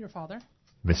Your father?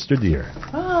 Mr. Deere.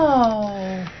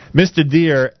 Oh. Mr.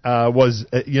 Deere was,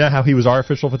 you know how he was our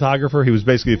official photographer? He was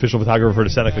basically the official photographer for the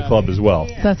Seneca Club as well.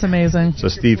 That's amazing. So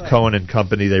Steve Cohen and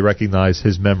company, they recognize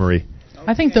his memory.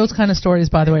 I think those kind of stories,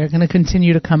 by the way, are going to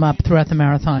continue to come up throughout the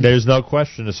marathon. There's no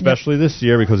question, especially this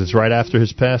year, because it's right after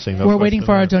his passing. We're waiting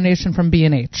for our donation from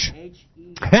B&H.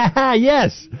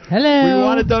 Yes. Hello. We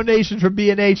want a donation from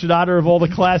B&H in honor of all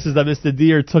the classes that Mr.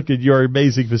 Deere took at your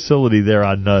amazing facility there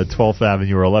on 12th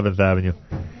Avenue or 11th Avenue.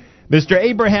 Mr.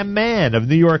 Abraham Mann of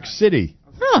New York City.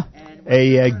 Huh.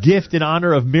 A gift in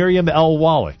honor of Miriam L.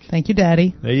 Wallach. Thank you,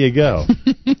 Daddy. There you go.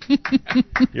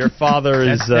 Your father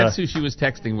is... That's who she was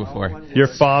texting before. Your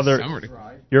father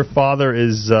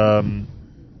is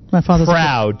My father's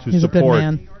proud he's a good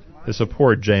man. to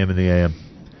support JM in the AM.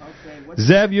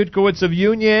 Zev Yutkowitz of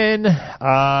Union, in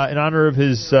honor of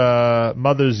his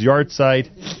mother's yard site.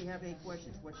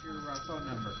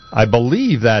 I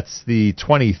believe that's the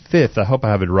 25th. I hope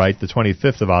I have it right. The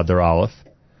 25th of Adar Aleph.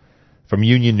 From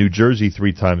Union, New Jersey,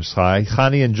 3 times high.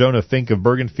 Chani and Jonah Fink of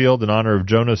Bergenfield, in honor of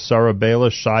Jonah, Sarah Bela,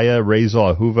 Shaya,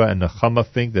 Razel, Ahuva, and Nechama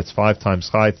Fink. That's 5 times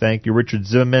high. Thank you. Richard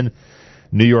Zimmerman,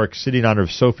 New York City, in honor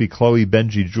of Sophie, Chloe,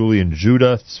 Benji, Julie, and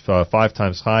Judah. It's 5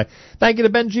 times high. Thank you to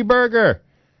Benji Berger.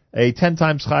 A 10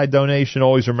 times high donation,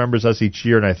 always remembers us each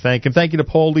year, and I thank him. Thank you to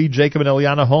Paul Lee, Jacob, and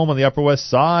Eliana Home on the Upper West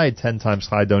Side. 10 times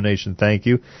high donation, thank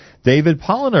you. David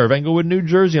Polliner of Englewood, New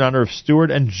Jersey, in honor of Stuart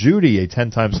and Judy, a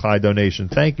 10 times high donation,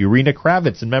 thank you. Rena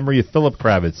Kravitz, in memory of Philip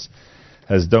Kravitz,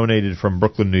 has donated from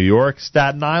Brooklyn, New York.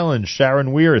 Staten Island,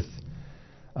 Sharon Weirth,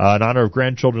 in honor of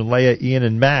grandchildren Leah, Ian,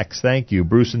 and Max, thank you.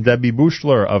 Bruce and Debbie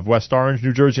Bushler of West Orange,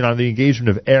 New Jersey, in honor of the engagement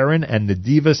of Aaron and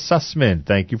Nadiva Sussman,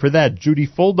 thank you for that. Judy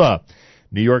Fulda,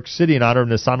 New York City, in honor of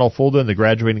Nissan Al-Fulda and the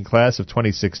graduating class of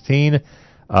 2016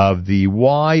 of the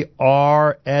YRSRH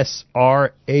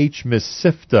Miss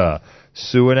Sifta.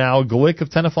 Sue and Al Glick of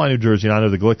Tenafly, New Jersey, in honor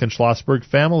of the Glick and Schlossberg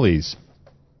families.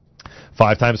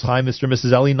 5 times high, Mr. and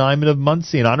Mrs. Ellie Nyman of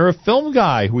Muncie, in honor of Film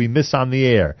Guy, who we miss on the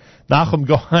air. Nachum,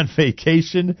 go on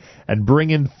vacation and bring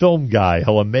in Film Guy.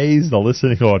 He'll amaze the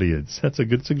listening audience. That's a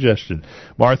good suggestion.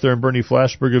 Martha and Bernie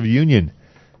Flashberg of Union,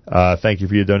 thank you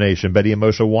for your donation. Betty and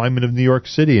Moshe Wyman of New York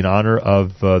City, in honor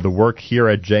of the work here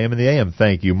at JM and the AM.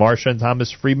 Thank you. Marsha and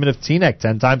Thomas Friedman of Teaneck,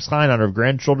 10 times high, in honor of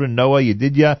grandchildren Noah,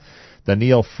 Yedidya,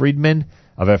 Daniel Friedman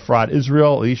of Efrat,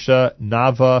 Israel, Alicia,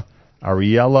 Nava,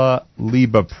 Ariella,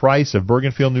 Liba Price of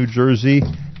Bergenfield, New Jersey,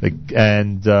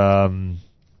 and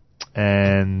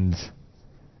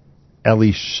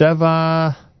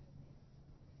Elisheva...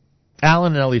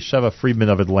 Alan and Elisheva Friedman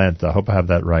of Atlanta. I hope I have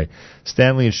that right.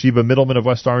 Stanley and Sheba Middleman of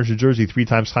West Orange, New Jersey, 3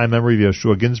 times high memory of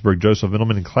Yeshua Ginsburg, Joseph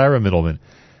Middleman, and Clara Middleman.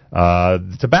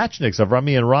 The Tabachniks of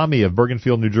Rami and Rami of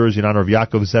Bergenfield, New Jersey, in honor of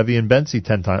Yaakov Zevi and Bensi,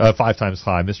 5 times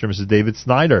high. Mr. and Mrs. David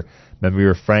Snyder, memory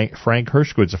of Frank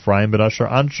Hirschkowitz, Ephraim Ben Usher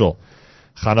Anshel.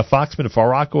 Chana Foxman of Far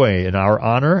Rockaway, in our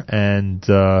honor, and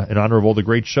in honor of all the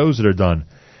great shows that are done.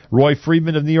 Roy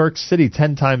Friedman of New York City,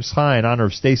 10 times high, in honor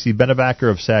of Stacy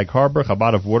Benebacker of Sag Harbor,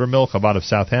 Chabad of Watermill, Chabad of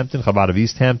Southampton, Chabad of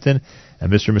East Hampton,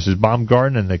 and Mr. and Mrs.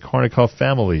 Baumgarten and the Kornikoff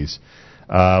families.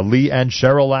 Lee and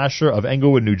Cheryl Lasher of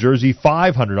Englewood, New Jersey,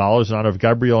 $500 in honor of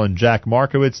Gabriel and Jack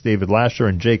Markowitz, David Lasher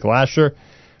and Jake Lasher.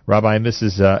 Rabbi and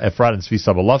Mrs. Efrat and Zvi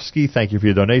Sobolovsky, thank you for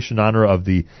your donation in honor of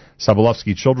the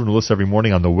Sobolovsky children who listen every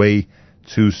morning on the way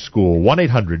to school.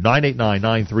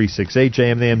 1-800-989-9368,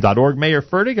 jmnam.org. Mayor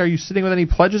Fertig, are you sitting with any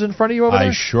pledges in front of you over there?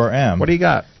 I sure am. What do you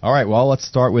got? All right, well, let's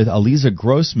start with Aliza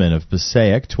Grossman of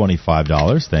Passaic,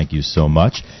 $25. Thank you so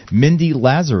much. Mindy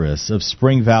Lazarus of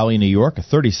Spring Valley, New York, a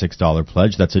 $36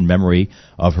 pledge. That's in memory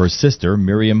of her sister,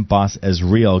 Miriam Bas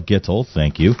Ezriel Gittel.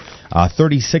 Thank you.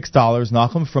 $36,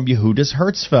 Nachum, from Yehudis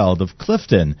Hertzfeld of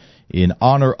Clifton, in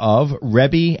honor of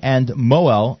Rebbe and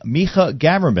Moel Micha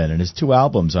Gamerman and his 2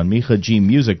 albums on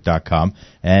michagmusic.com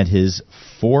and his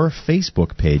 4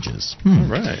 Facebook pages. All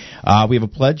right. We have a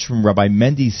pledge from Rabbi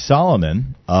Mendy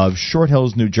Solomon of Short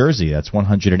Hills, New Jersey. That's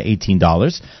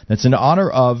 $118. That's in honor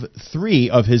of 3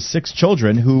 of his 6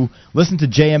 children who listen to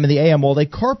JM and the AM while they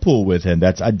carpool with him.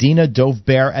 That's Adina, Dove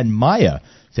Bear, and Maya.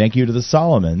 Thank you to the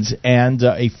Solomons. And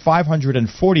a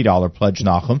 $540 pledge,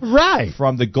 Nachum. Right.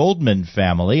 From the Goldman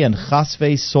family and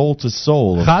Chasvei Soul to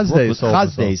Soul.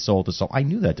 Chasvei Soul to Soul. I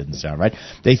knew that didn't sound right.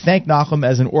 They thank Nachum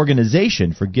as an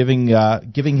organization for giving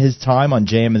his time on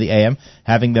JM and the AM,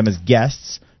 having them as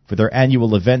guests for their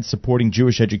annual event supporting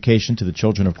Jewish education to the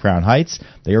children of Crown Heights.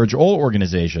 They urge all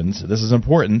organizations, this is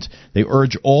important, they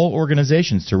urge all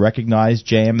organizations to recognize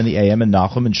JM and the AM and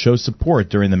Nachum and show support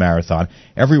during the marathon.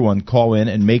 Everyone call in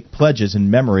and make pledges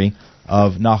in memory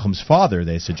of Nachum's father,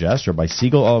 they suggest, Rabbi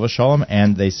Siegel Olav Shalom,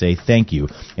 and they say thank you.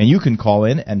 And you can call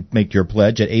in and make your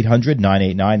pledge at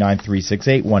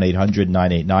 800-989-9368,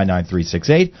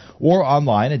 1-800-989-9368, or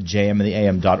online at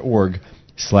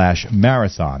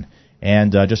jmandtheam.org/marathon.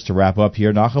 And just to wrap up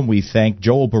here, Nachum, we thank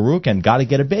Joel Baruch and Gotta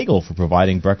Get a Bagel for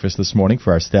providing breakfast this morning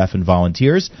for our staff and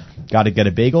volunteers. Gotta Get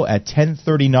a Bagel at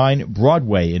 1039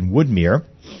 Broadway in Woodmere.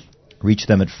 Reach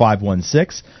them at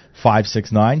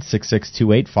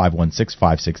 516-569-6628,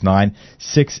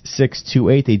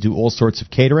 516-569-6628. They do all sorts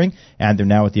of catering, and they're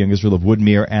now at the Young Israel of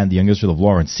Woodmere and the Young Israel of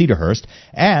Lawrence Cedarhurst.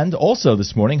 And also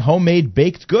this morning, homemade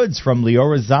baked goods from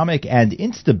Leora Zamek and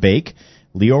Instabake.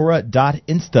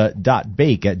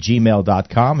 Leora.insta.bake at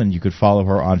gmail.com, and you could follow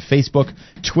her on Facebook,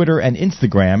 Twitter, and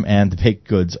Instagram, and the baked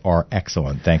goods are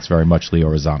excellent. Thanks very much,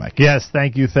 Leora Zamek. Yes,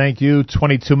 thank you.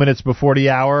 22 minutes before the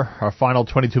hour, our final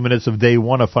 22 minutes of day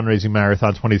one of Fundraising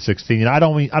Marathon 2016. And I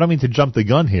don't mean to jump the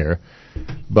gun here,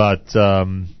 but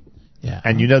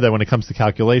and you know that when it comes to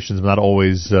calculations, I'm not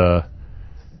always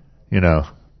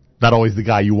not always the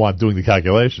guy you want doing the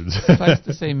calculations. Suffice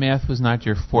to say, math was not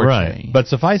your forte. Right. But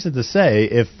suffice it to say,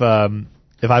 if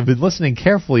I've been listening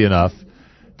carefully enough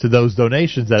to those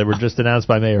donations that were just announced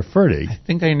by Mayor Fertig, I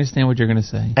think I understand what you're going to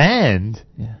say. And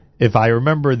if I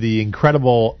remember the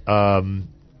incredible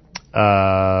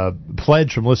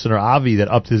pledge from listener Avi that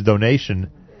upped his donation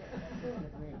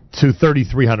to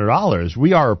 $3,300,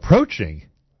 we are approaching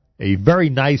a very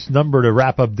nice number to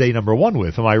wrap up day number one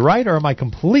with. Am I right, or am I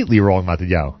completely wrong, Matthew?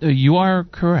 You are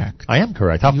correct. I am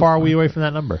correct. How far are we away from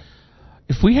that number?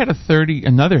 If we had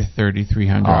another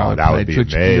 $3,300 that would pledge, be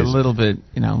which would be a little bit,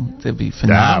 that'd be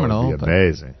phenomenal. That would be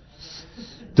amazing.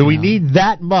 Do we need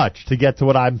that much to get to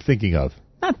what I'm thinking of?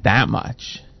 Not that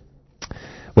much.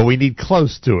 Well, we need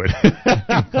close to it.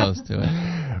 Close to it.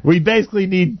 We basically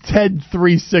need 10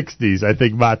 360s, I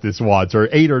think Mattis wants, or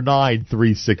 8 or 9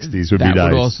 360s would be nice.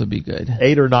 That would also be good.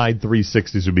 8 or 9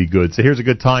 360s would be good. So here's a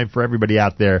good time for everybody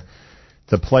out there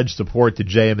to pledge support to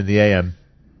JM and the AM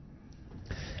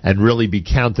and really be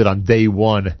counted on day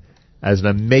one as an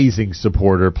amazing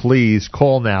supporter. Please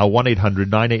call now,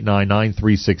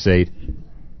 1-800-989-9368.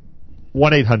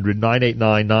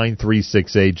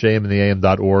 1-800-989-9368,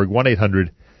 jmandtheam.org,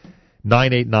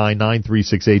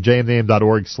 1-800-989-9368,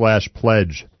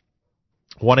 jmandtheam.org/pledge,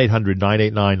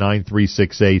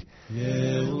 1-800-989-9368,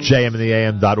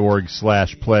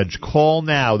 jmandtheam.org/pledge. Call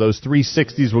now. Those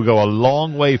 360s will go a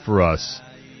long way for us.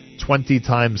 20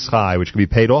 times high, which can be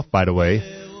paid off, by the way,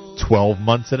 12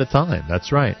 months at a time.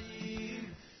 That's right.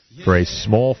 For a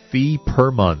small fee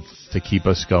per month to keep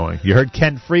us going. You heard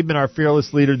Ken Friedman, our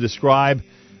fearless leader, describe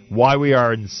why we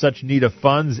are in such need of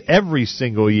funds every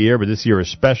single year, but this year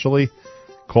especially.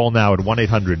 Call now at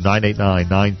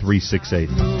 1-800-989-9368.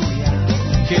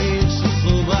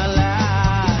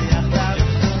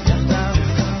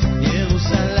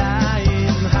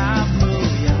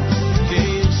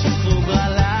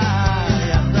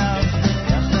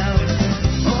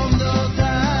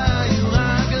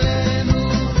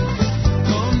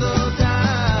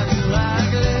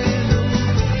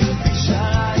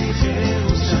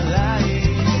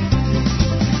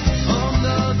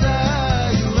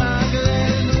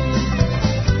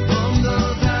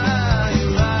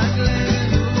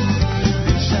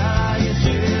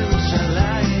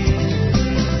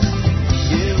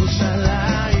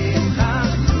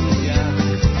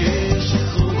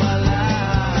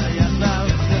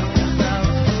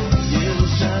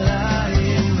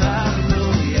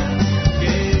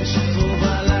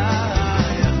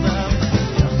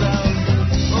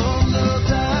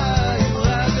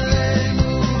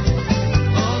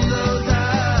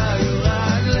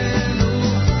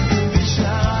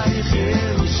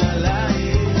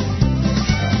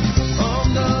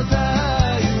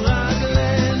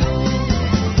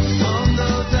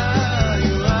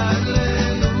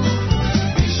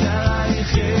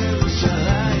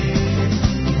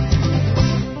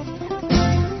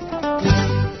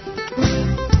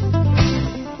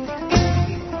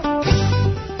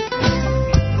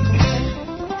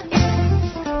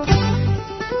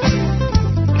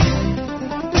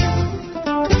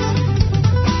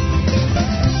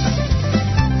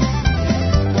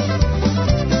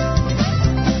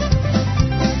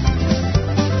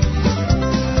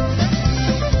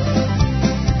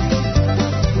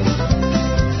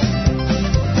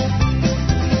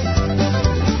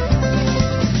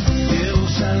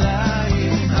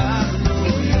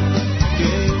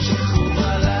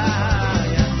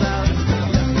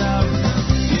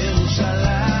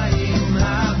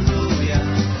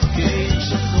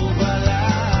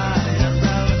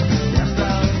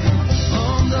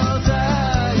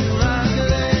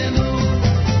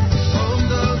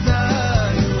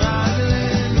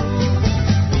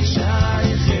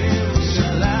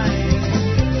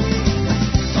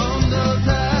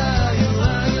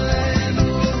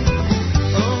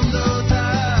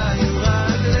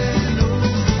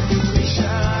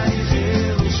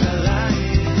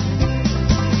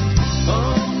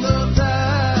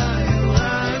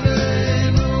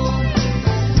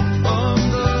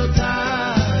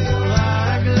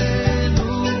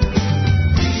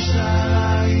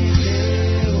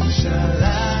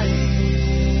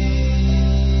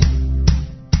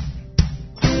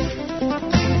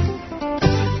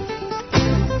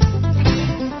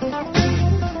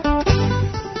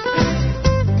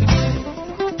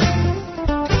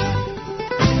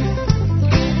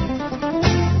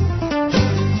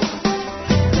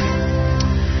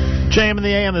 in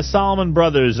the AM, the Solomon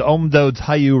Brothers, Omdo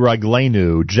Tayu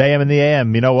Raglenu. JM in the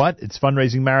AM, you know what? It's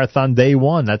Fundraising Marathon Day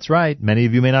 1. That's right. Many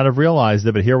of you may not have realized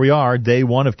it, but here we are, Day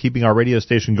 1 of keeping our radio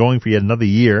station going for yet another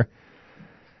year.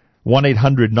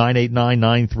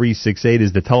 1-800-989-9368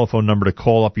 is the telephone number to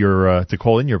call up your to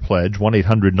call in your pledge.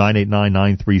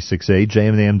 1-800-989-9368.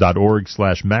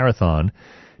 jmam.org/marathon.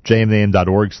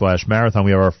 jmam.org/marathon.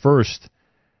 We have our first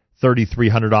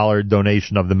 $3,300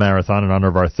 donation of the marathon in honor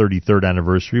of our 33rd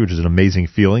anniversary, which is an amazing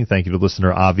feeling. Thank you to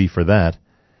listener Avi for that.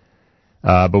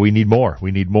 But we need more. We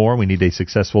need more. We need a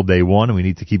successful Day 1, and we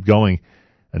need to keep going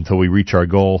until we reach our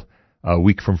goal a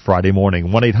week from Friday morning.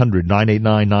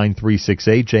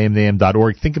 1-800-989-9368,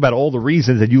 jmam.org. Think about all the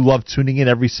reasons that you love tuning in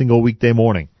every single weekday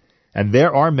morning. And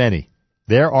there are many.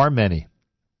 There are many.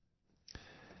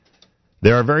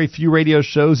 There are very few radio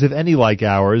shows, if any, like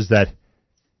ours, that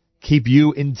keep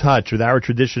you in touch with our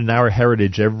tradition and our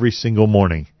heritage every single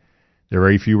morning. There are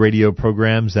very few radio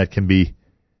programs that can be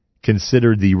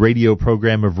considered the radio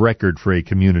program of record for a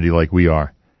community like we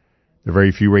are. There are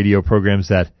very few radio programs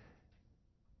that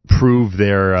prove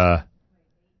their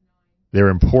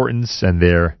importance and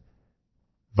their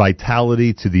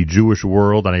vitality to the Jewish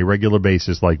world on a regular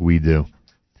basis like we do.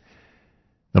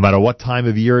 No matter what time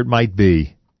of year it might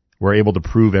be, we're able to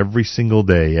prove every single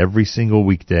day, every single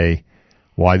weekday,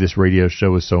 why this radio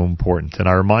show is so important. And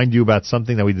I remind you about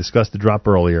something that we discussed to drop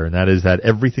earlier, and that is that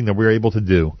everything that we're able to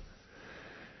do,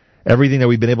 everything that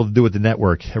we've been able to do with the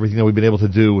network, everything that we've been able to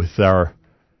do with our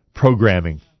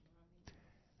programming,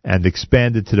 and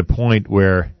expanded to the point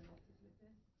where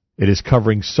it is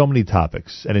covering so many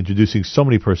topics and introducing so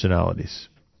many personalities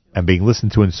and being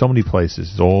listened to in so many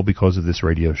places, is all because of this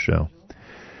radio show.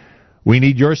 We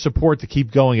need your support to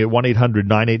keep going at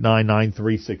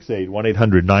 1-800-989-9368,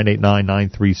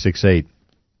 1-800-989-9368,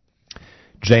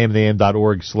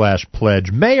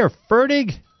 jmam.org/pledge. Mayor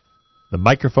Fertig, the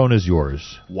microphone is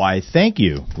yours. Why, thank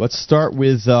you. Let's start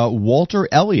with Walter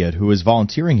Elliott, who is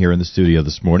volunteering here in the studio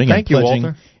this morning. Thank you, pledging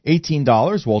Walter.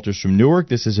 $18. Walter's from Newark.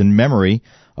 This is in memory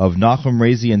of Nachum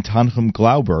Rezi and Tanchum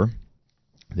Glauber.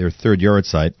 Their third yard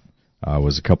site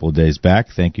was a couple of days back.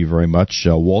 Thank you very much,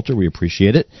 Walter. We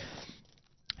appreciate it.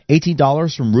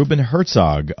 $18 from Ruben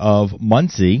Herzog of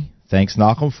Muncie. Thanks,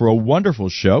 Nachum, for a wonderful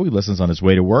show. He listens on his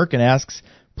way to work and asks,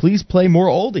 please play more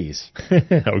oldies.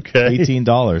 Okay.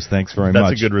 $18. Thanks very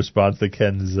much. That's a good response to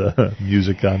Ken's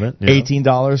music comment.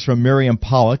 $18 from Miriam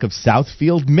Pollock of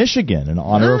Southfield, Michigan, in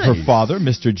honor of her father,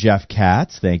 Mr. Jeff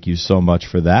Katz. Thank you so much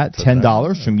for that.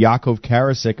 $10 from Yaakov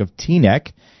Karasik of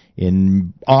Teaneck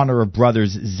in honor of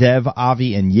brothers Zev,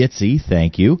 Avi, and Yitzi.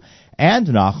 Thank you. And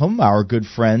Nachum, our good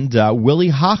friend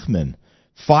Willie Hochman,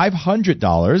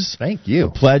 $500. Thank you.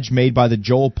 A pledge made by the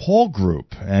Joel Paul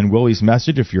Group. And Willie's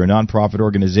message: if you're a nonprofit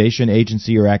organization,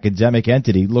 agency, or academic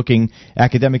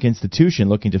institution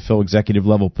looking to fill executive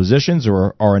level positions,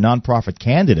 or are a nonprofit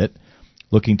candidate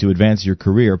looking to advance your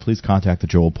career, please contact the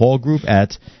Joel Paul Group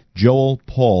at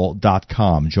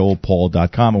joelpaul.com,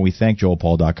 joelpaul.com, and we thank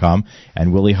joelpaul.com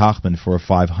and Willie Hochman for a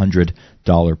 $500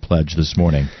 pledge this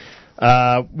morning.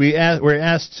 We're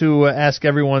asked to ask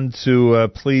everyone to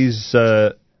please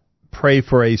pray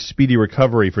for a speedy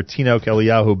recovery for Tinok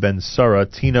Eliyahu Ben Sarah.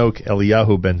 Tinok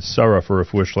Eliyahu Ben Sarah for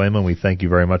Refuah Shlema, and we thank you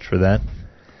very much for that.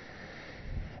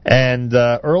 And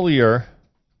earlier,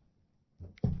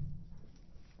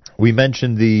 we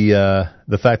mentioned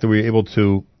the fact that we were able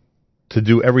to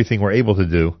do everything we're able to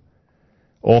do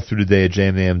all through the day at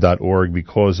jmam.org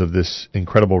because of this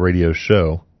incredible radio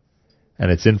show and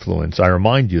its influence. I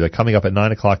remind you that coming up at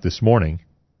 9 o'clock this morning,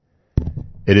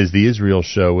 it is the Israel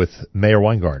show with Mayor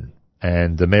Weingarten.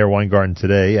 And Mayor Weingarten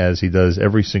today, as he does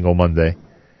every single Monday,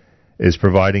 is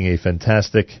providing a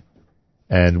fantastic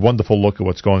and wonderful look at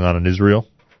what's going on in Israel.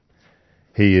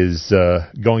 He is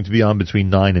going to be on between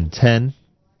 9 and 10,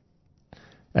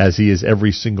 as he is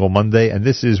every single Monday. And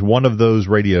this is one of those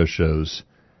radio shows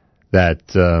that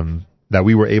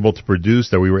we were able to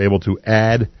produce, that we were able to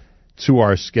add to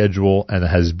our schedule, and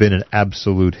has been an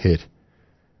absolute hit.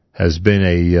 Has been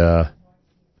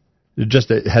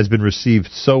has been received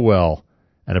so well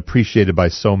and appreciated by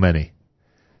so many.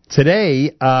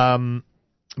 Today,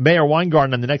 Mayor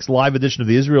Weingarten on the next live edition of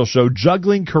the Israel Show.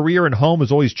 Juggling career and home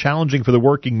is always challenging for the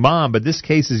working mom, but this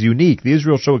case is unique. The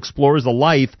Israel Show explores the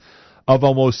life of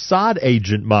a Mossad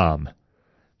agent mom.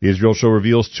 The Israel Show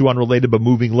reveals two unrelated but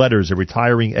moving letters, a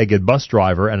retiring Egged bus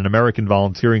driver and an American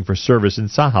volunteering for service in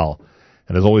Sahel.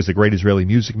 And as always, the great Israeli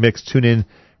music mix. Tune in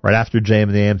right after JM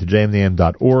in the AM to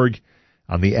jmintheam.org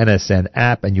on the NSN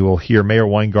app, and you will hear Mayor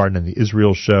Weingarten and the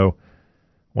Israel Show,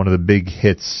 one of the big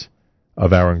hits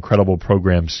of our incredible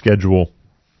program schedule.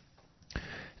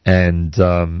 And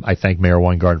I thank Mayor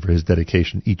Weingarten for his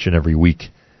dedication each and every week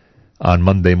on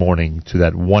Monday morning to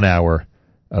that 1 hour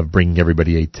of bringing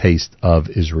everybody a taste of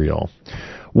Israel.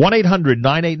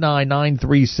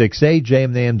 1-800-989-9368,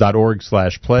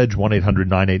 jmnam.org/pledge,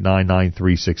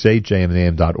 1-800-989-9368,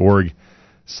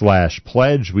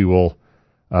 jmnam.org/pledge. We will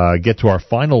get to our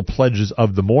final pledges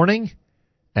of the morning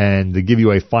and to give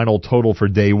you a final total for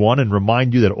day one and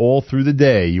remind you that all through the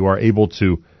day you are able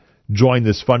to join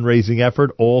this fundraising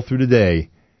effort. All through the day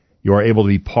you are able to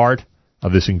be part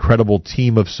of this incredible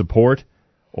team of support.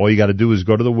 All you got to do is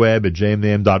go to the web at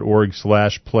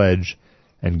jmnam.org/pledge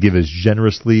and give as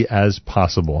generously as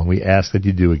possible. And we ask that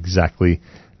you do exactly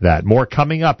that. More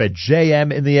coming up at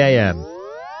JM in the AM.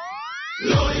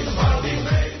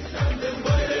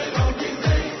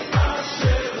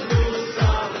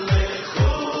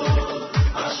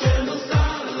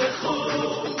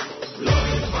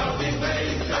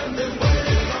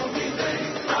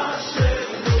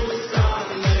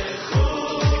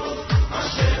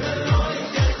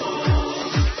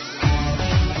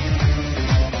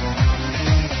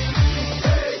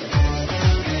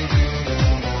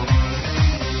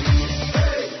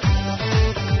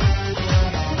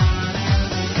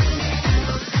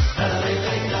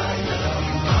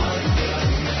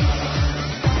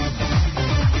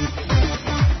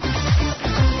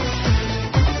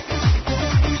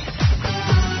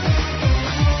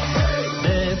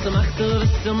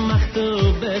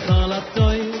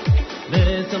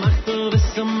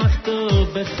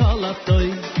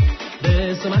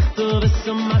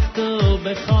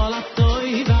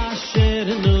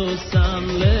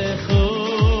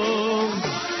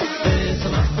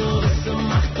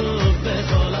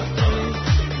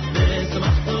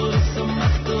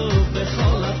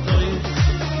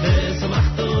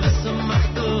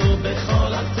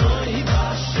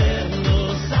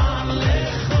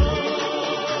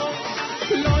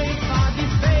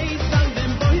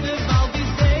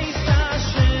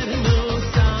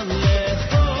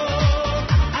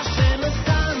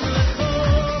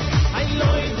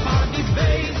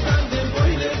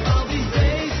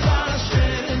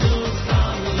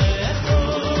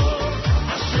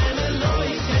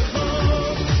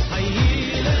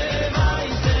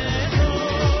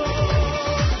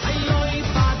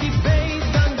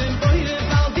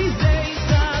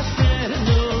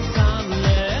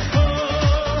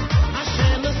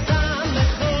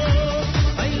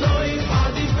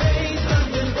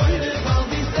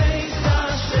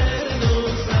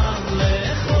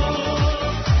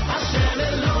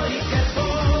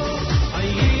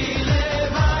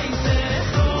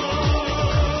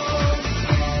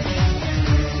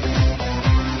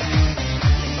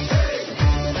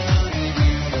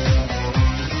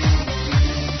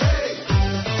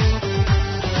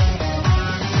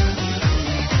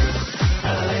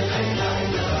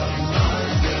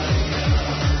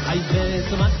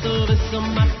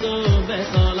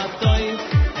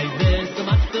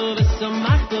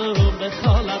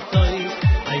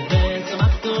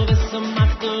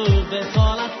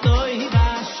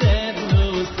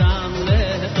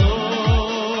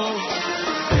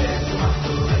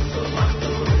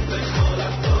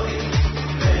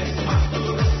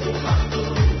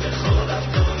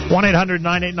 One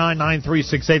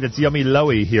 1-800-989-9368. It's Yummy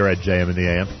Lowy here at JM in the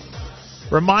AM.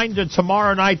 Reminder,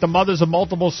 tomorrow night, the Mothers of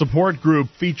Multiple Support Group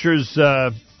features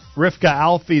Rivka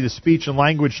Alfie, the speech and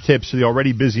language tips for the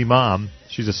already busy mom.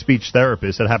 She's a speech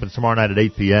therapist. That happens tomorrow night at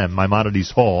 8 p.m.,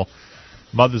 Maimonides Hall.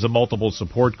 Mothers of Multiple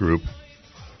Support Group.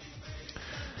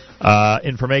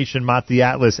 Information, Matti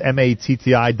Atlas,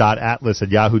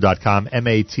 matti.atlas@yahoo.com,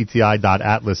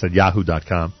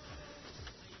 matti.atlas@yahoo.com.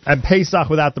 And Pesach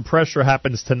Without the Pressure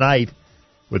happens tonight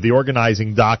with the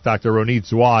organizing doc, Dr. Ronit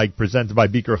Zweig, presented by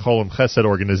Bikur Cholim Chesed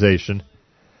Organization,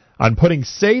 on putting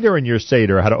Seder in your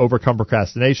Seder, how to overcome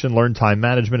procrastination, learn time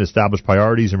management, establish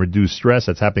priorities, and reduce stress.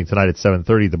 That's happening tonight at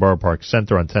 7:30 at the Borough Park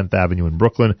Center on 10th Avenue in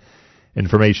Brooklyn.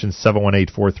 Information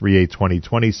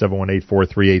 718-438-2020,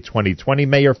 718-438-2020.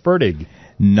 Mayor Fertig.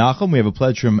 Nachum, we have a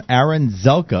pledge from Aaron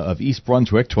Zelka of East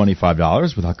Brunswick,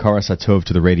 $25, with Hakaras Hatov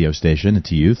to the radio station, and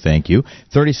to you, thank you.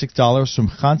 $36 from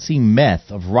Chansi Meth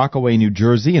of Rockaway, New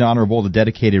Jersey, in honor of all the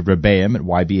dedicated Rebbeim at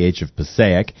YBH of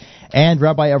Passaic, and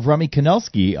Rabbi Avrami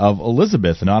Kanelsky of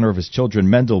Elizabeth, in honor of his children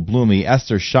Mendel, Bloomy,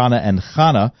 Esther, Shana, and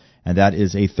Chana, and that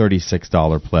is a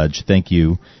 $36 pledge. Thank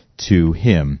you to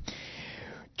him.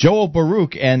 Joel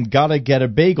Baruch and Gotta Get a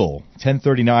Bagel,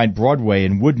 1039 Broadway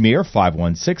in Woodmere,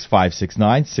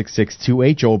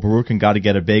 516-569-6628. Joel Baruch and Gotta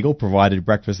Get a Bagel provided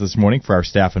breakfast this morning for our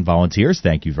staff and volunteers.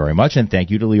 Thank you very much. And thank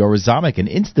you to Leora Zamek and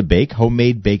Instabake,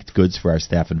 homemade baked goods for our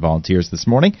staff and volunteers this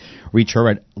morning. Reach her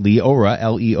at Leora,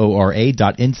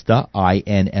 Leora.insta,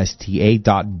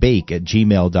 INSTA.bake at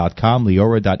gmail.com,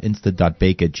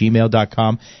 Leora.insta.bake at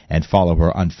gmail.com, and follow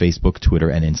her on Facebook, Twitter,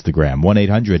 and Instagram.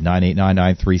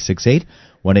 1-800-989-9368.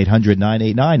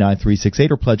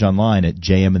 1-800-989-9368 or pledge online at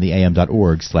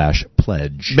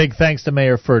jmandtheam.org/pledge. Big thanks to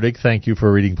Mayor Fertig. Thank you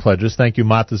for reading pledges. Thank you,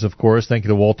 Matas, of course. Thank you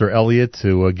to Walter Elliott,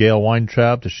 to Gail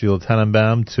Weintraub, to Sheila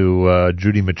Tenenbaum, to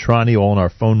Judy Matrani, all in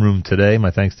our phone room today. My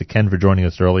thanks to Ken for joining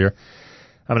us earlier.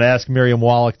 I'm going to ask Miriam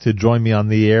Wallach to join me on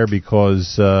the air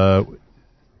because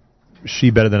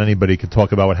she, better than anybody, could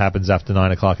talk about what happens after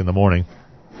 9 o'clock in the morning.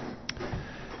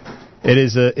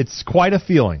 It's quite a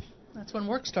feeling. That's when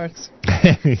work starts.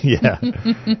 Yeah.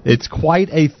 It's quite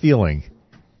a feeling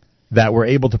that we're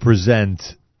able to present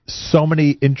so many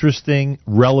interesting,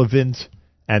 relevant,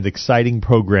 and exciting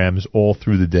programs all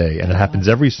through the day. And it happens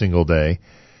every single day.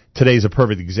 Today's a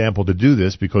perfect example to do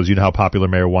this because you know how popular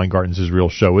Mayor Weingarten's Israel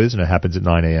show is, and it happens at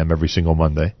 9 a.m. every single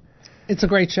Monday. It's a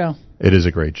great show. It is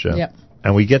a great show. Yep.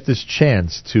 And we get this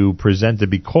chance to present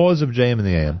it because of JM and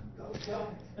the AM.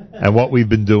 And what we've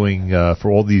been doing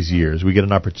for all these years. We get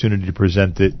an opportunity to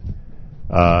present it,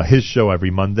 his show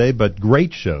every Monday, but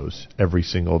great shows every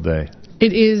single day.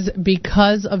 It is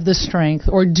because of the strength,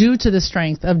 or due to the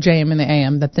strength of JM and the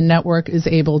AM, that the network is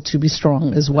able to be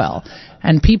strong as well.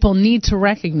 And people need to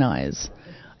recognize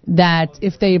that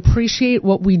if they appreciate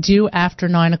what we do after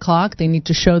 9 o'clock, they need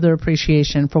to show their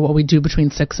appreciation for what we do between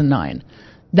 6 and 9.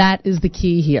 That is the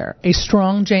key here. A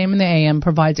strong JM and the AM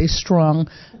provides a strong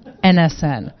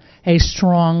NSN, a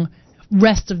strong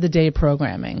rest of the day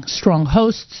programming, strong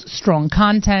hosts, strong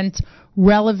content,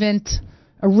 relevant,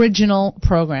 original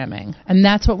programming. And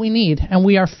that's what we need. And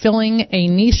we are filling a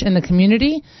niche in the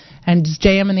community, and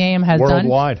JM and the AM has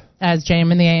worldwide. done, as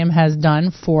JM and the AM has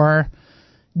done for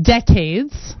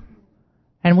decades,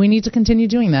 and we need to continue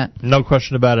doing that. No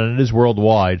question about it. And it is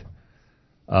worldwide.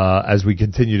 As we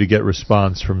continue to get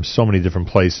response from so many different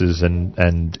places, and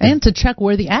to check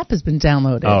where the app has been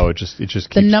downloaded. Oh, it just keeps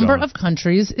the number going. of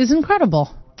countries is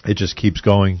incredible. It just keeps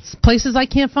going. Places I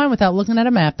can't find without looking at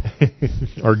a map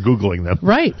or Googling them.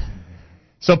 Right.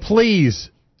 So please,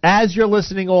 as you're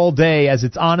listening all day, as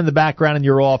it's on in the background in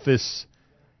your office,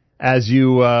 as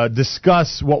you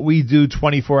discuss what we do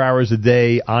 24 hours a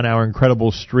day on our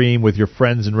incredible stream with your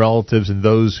friends and relatives and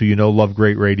those who you know love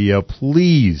great radio,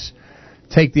 please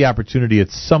take the opportunity at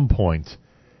some point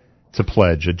to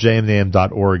pledge at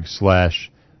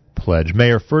jmnam.org/pledge.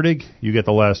 Mayor Fertig, you get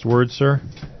the last word, sir.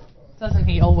 Doesn't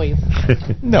he always?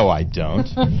 No, I don't.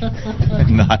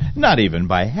 not even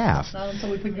by half. Not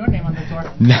until we put your name on the door.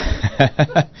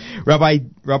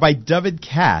 Rabbi David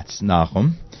Katz,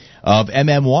 Nachum, of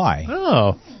MMY.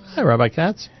 Oh, hi, Rabbi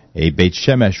Katz. A Beit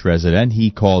Shemesh resident.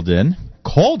 He called in,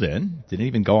 didn't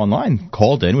even go online,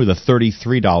 called in with a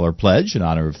 $33 pledge in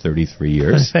honor of 33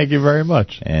 years. Thank you very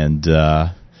much. And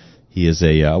he is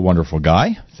a wonderful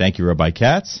guy. Thank you, Rabbi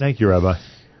Katz. Thank you, Rabbi.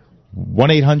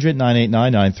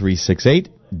 1-800-989-9368,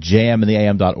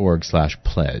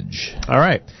 jmandtheam.org/pledge. All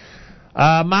right.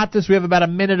 Matis, we have about a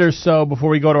minute or so before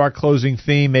we go to our closing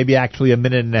theme, maybe actually a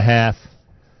minute and a half.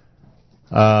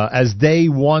 As day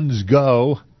ones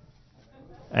go,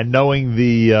 and knowing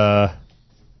the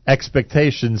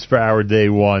expectations for our day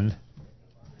one,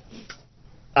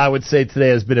 I would say today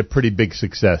has been a pretty big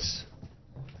success.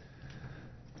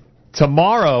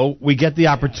 Tomorrow, we get the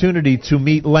opportunity to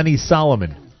meet Lenny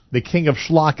Solomon. The King of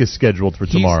Schlock is scheduled for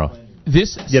tomorrow.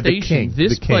 This station,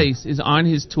 this place is on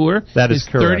his tour. That is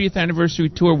correct. His 30th anniversary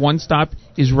tour, One Stop,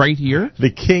 is right here.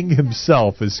 The King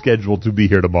himself is scheduled to be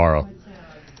here tomorrow.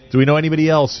 Do we know anybody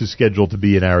else who's scheduled to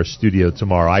be in our studio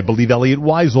tomorrow? I believe Elliot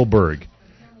Weiselberg,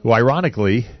 who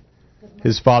ironically,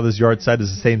 his father's yard site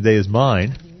is the same day as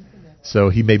mine. So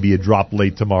he may be a drop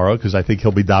late tomorrow because I think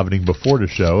he'll be davening before the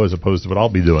show as opposed to what I'll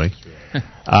be doing.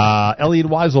 Elliot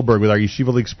Weiselberg with our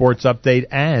Yeshiva League Sports Update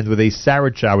and with a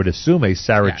Sarachek, I would assume a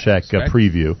Sarachek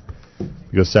preview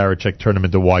because Sarachek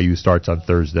tournament to YU starts on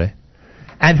Thursday.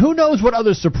 And who knows what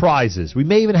other surprises. We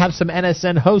may even have some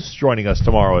NSN hosts joining us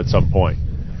tomorrow at some point.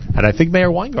 And I think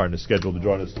Mayor Weingarten is scheduled to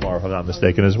join us tomorrow, if I'm not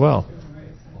mistaken, as well.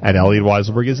 And Elliot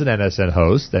Weiselberg is an NSN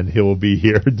host, and he will be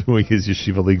here doing his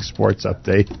Yeshiva League Sports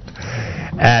Update.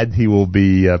 And he will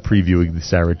be previewing the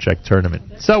Sarachek tournament.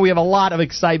 So we have a lot of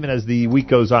excitement as the week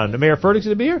goes on. Mayor Fertig's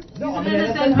going to be here? No, I'm an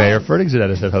NSN host. Mayor Fertig's an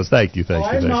NSN host. Thank you.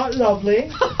 I'm not lovely.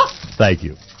 Thank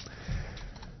you.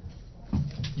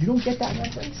 You don't get that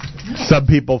reference? Some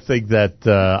people think that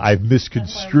I've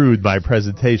misconstrued my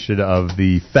presentation of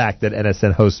the fact that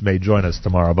NSN hosts may join us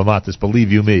tomorrow. But Matis,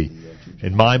 believe you me,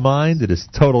 in my mind, it is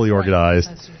totally organized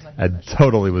and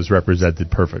totally was represented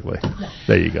perfectly.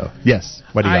 There you go. Yes.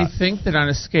 What do you got? I think that on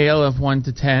a scale of 1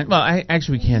 to 10, well,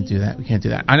 we can't do that. We can't do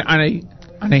that. On a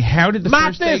how did the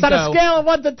first day go? On a scale of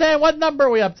 1 to 10, what number are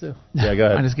we up to? Yeah, go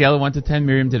ahead. On a scale of 1 to 10,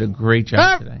 Miriam did a great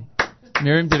job today.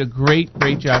 Miriam did a great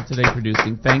job today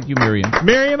producing. Thank you, Miriam.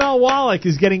 Miriam L. Wallach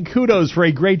is getting kudos for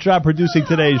a great job producing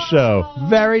today's show.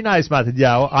 Very nice,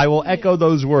 Matidjau. I will echo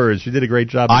those words. You did a great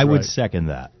job. I would second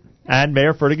that. And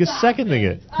Mayor Fertig is seconding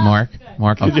it. Mark,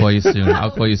 I'll call you soon.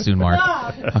 I'll call you soon, Mark.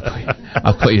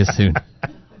 I'll call you soon.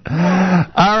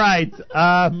 All right.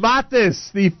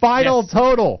 Matis, the final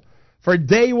total for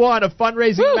day one of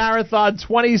Fundraising Marathon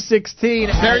 2016.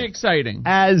 Very exciting.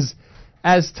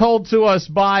 As told to us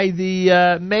by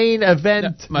the main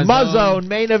event, Muzzone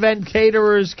main event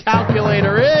caterer's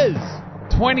calculator is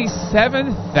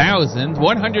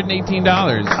 $27,118.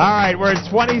 All right, we're at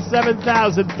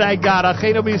 $27,000, thank God.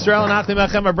 Achenu b'Yisrael and Achim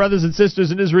Achem, our brothers and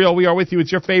sisters in Israel, we are with you.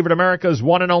 It's your favorite America's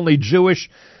one and only Jewish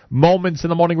Moments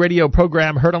in the Morning radio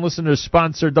program, heard on listeners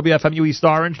sponsored WFMU East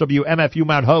Orange, WMFU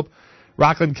Mount Hope,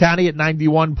 Rockland County at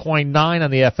 91.9 on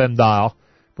the FM dial.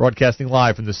 Broadcasting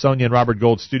live from the Sonia and Robert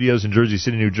Gold studios in Jersey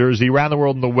City, New Jersey. Around the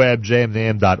world on the web,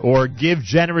 jmnam.org. Give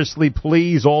generously,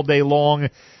 please, all day long.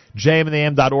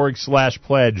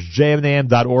 jmnam.org/pledge.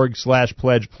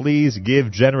 jmnam.org/pledge. Please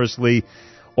give generously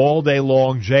all day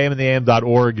long.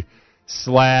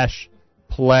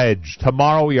 jmnam.org/pledge.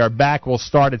 Tomorrow we are back. We'll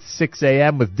start at 6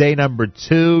 a.m. with day number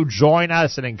 2. Join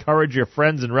us and encourage your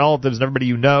friends and relatives and everybody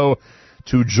you know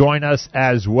to join us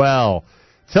as well.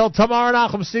 Till tomorrow,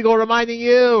 Nachum Siegel reminding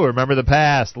you, remember the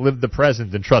past, live the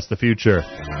present, and trust the future.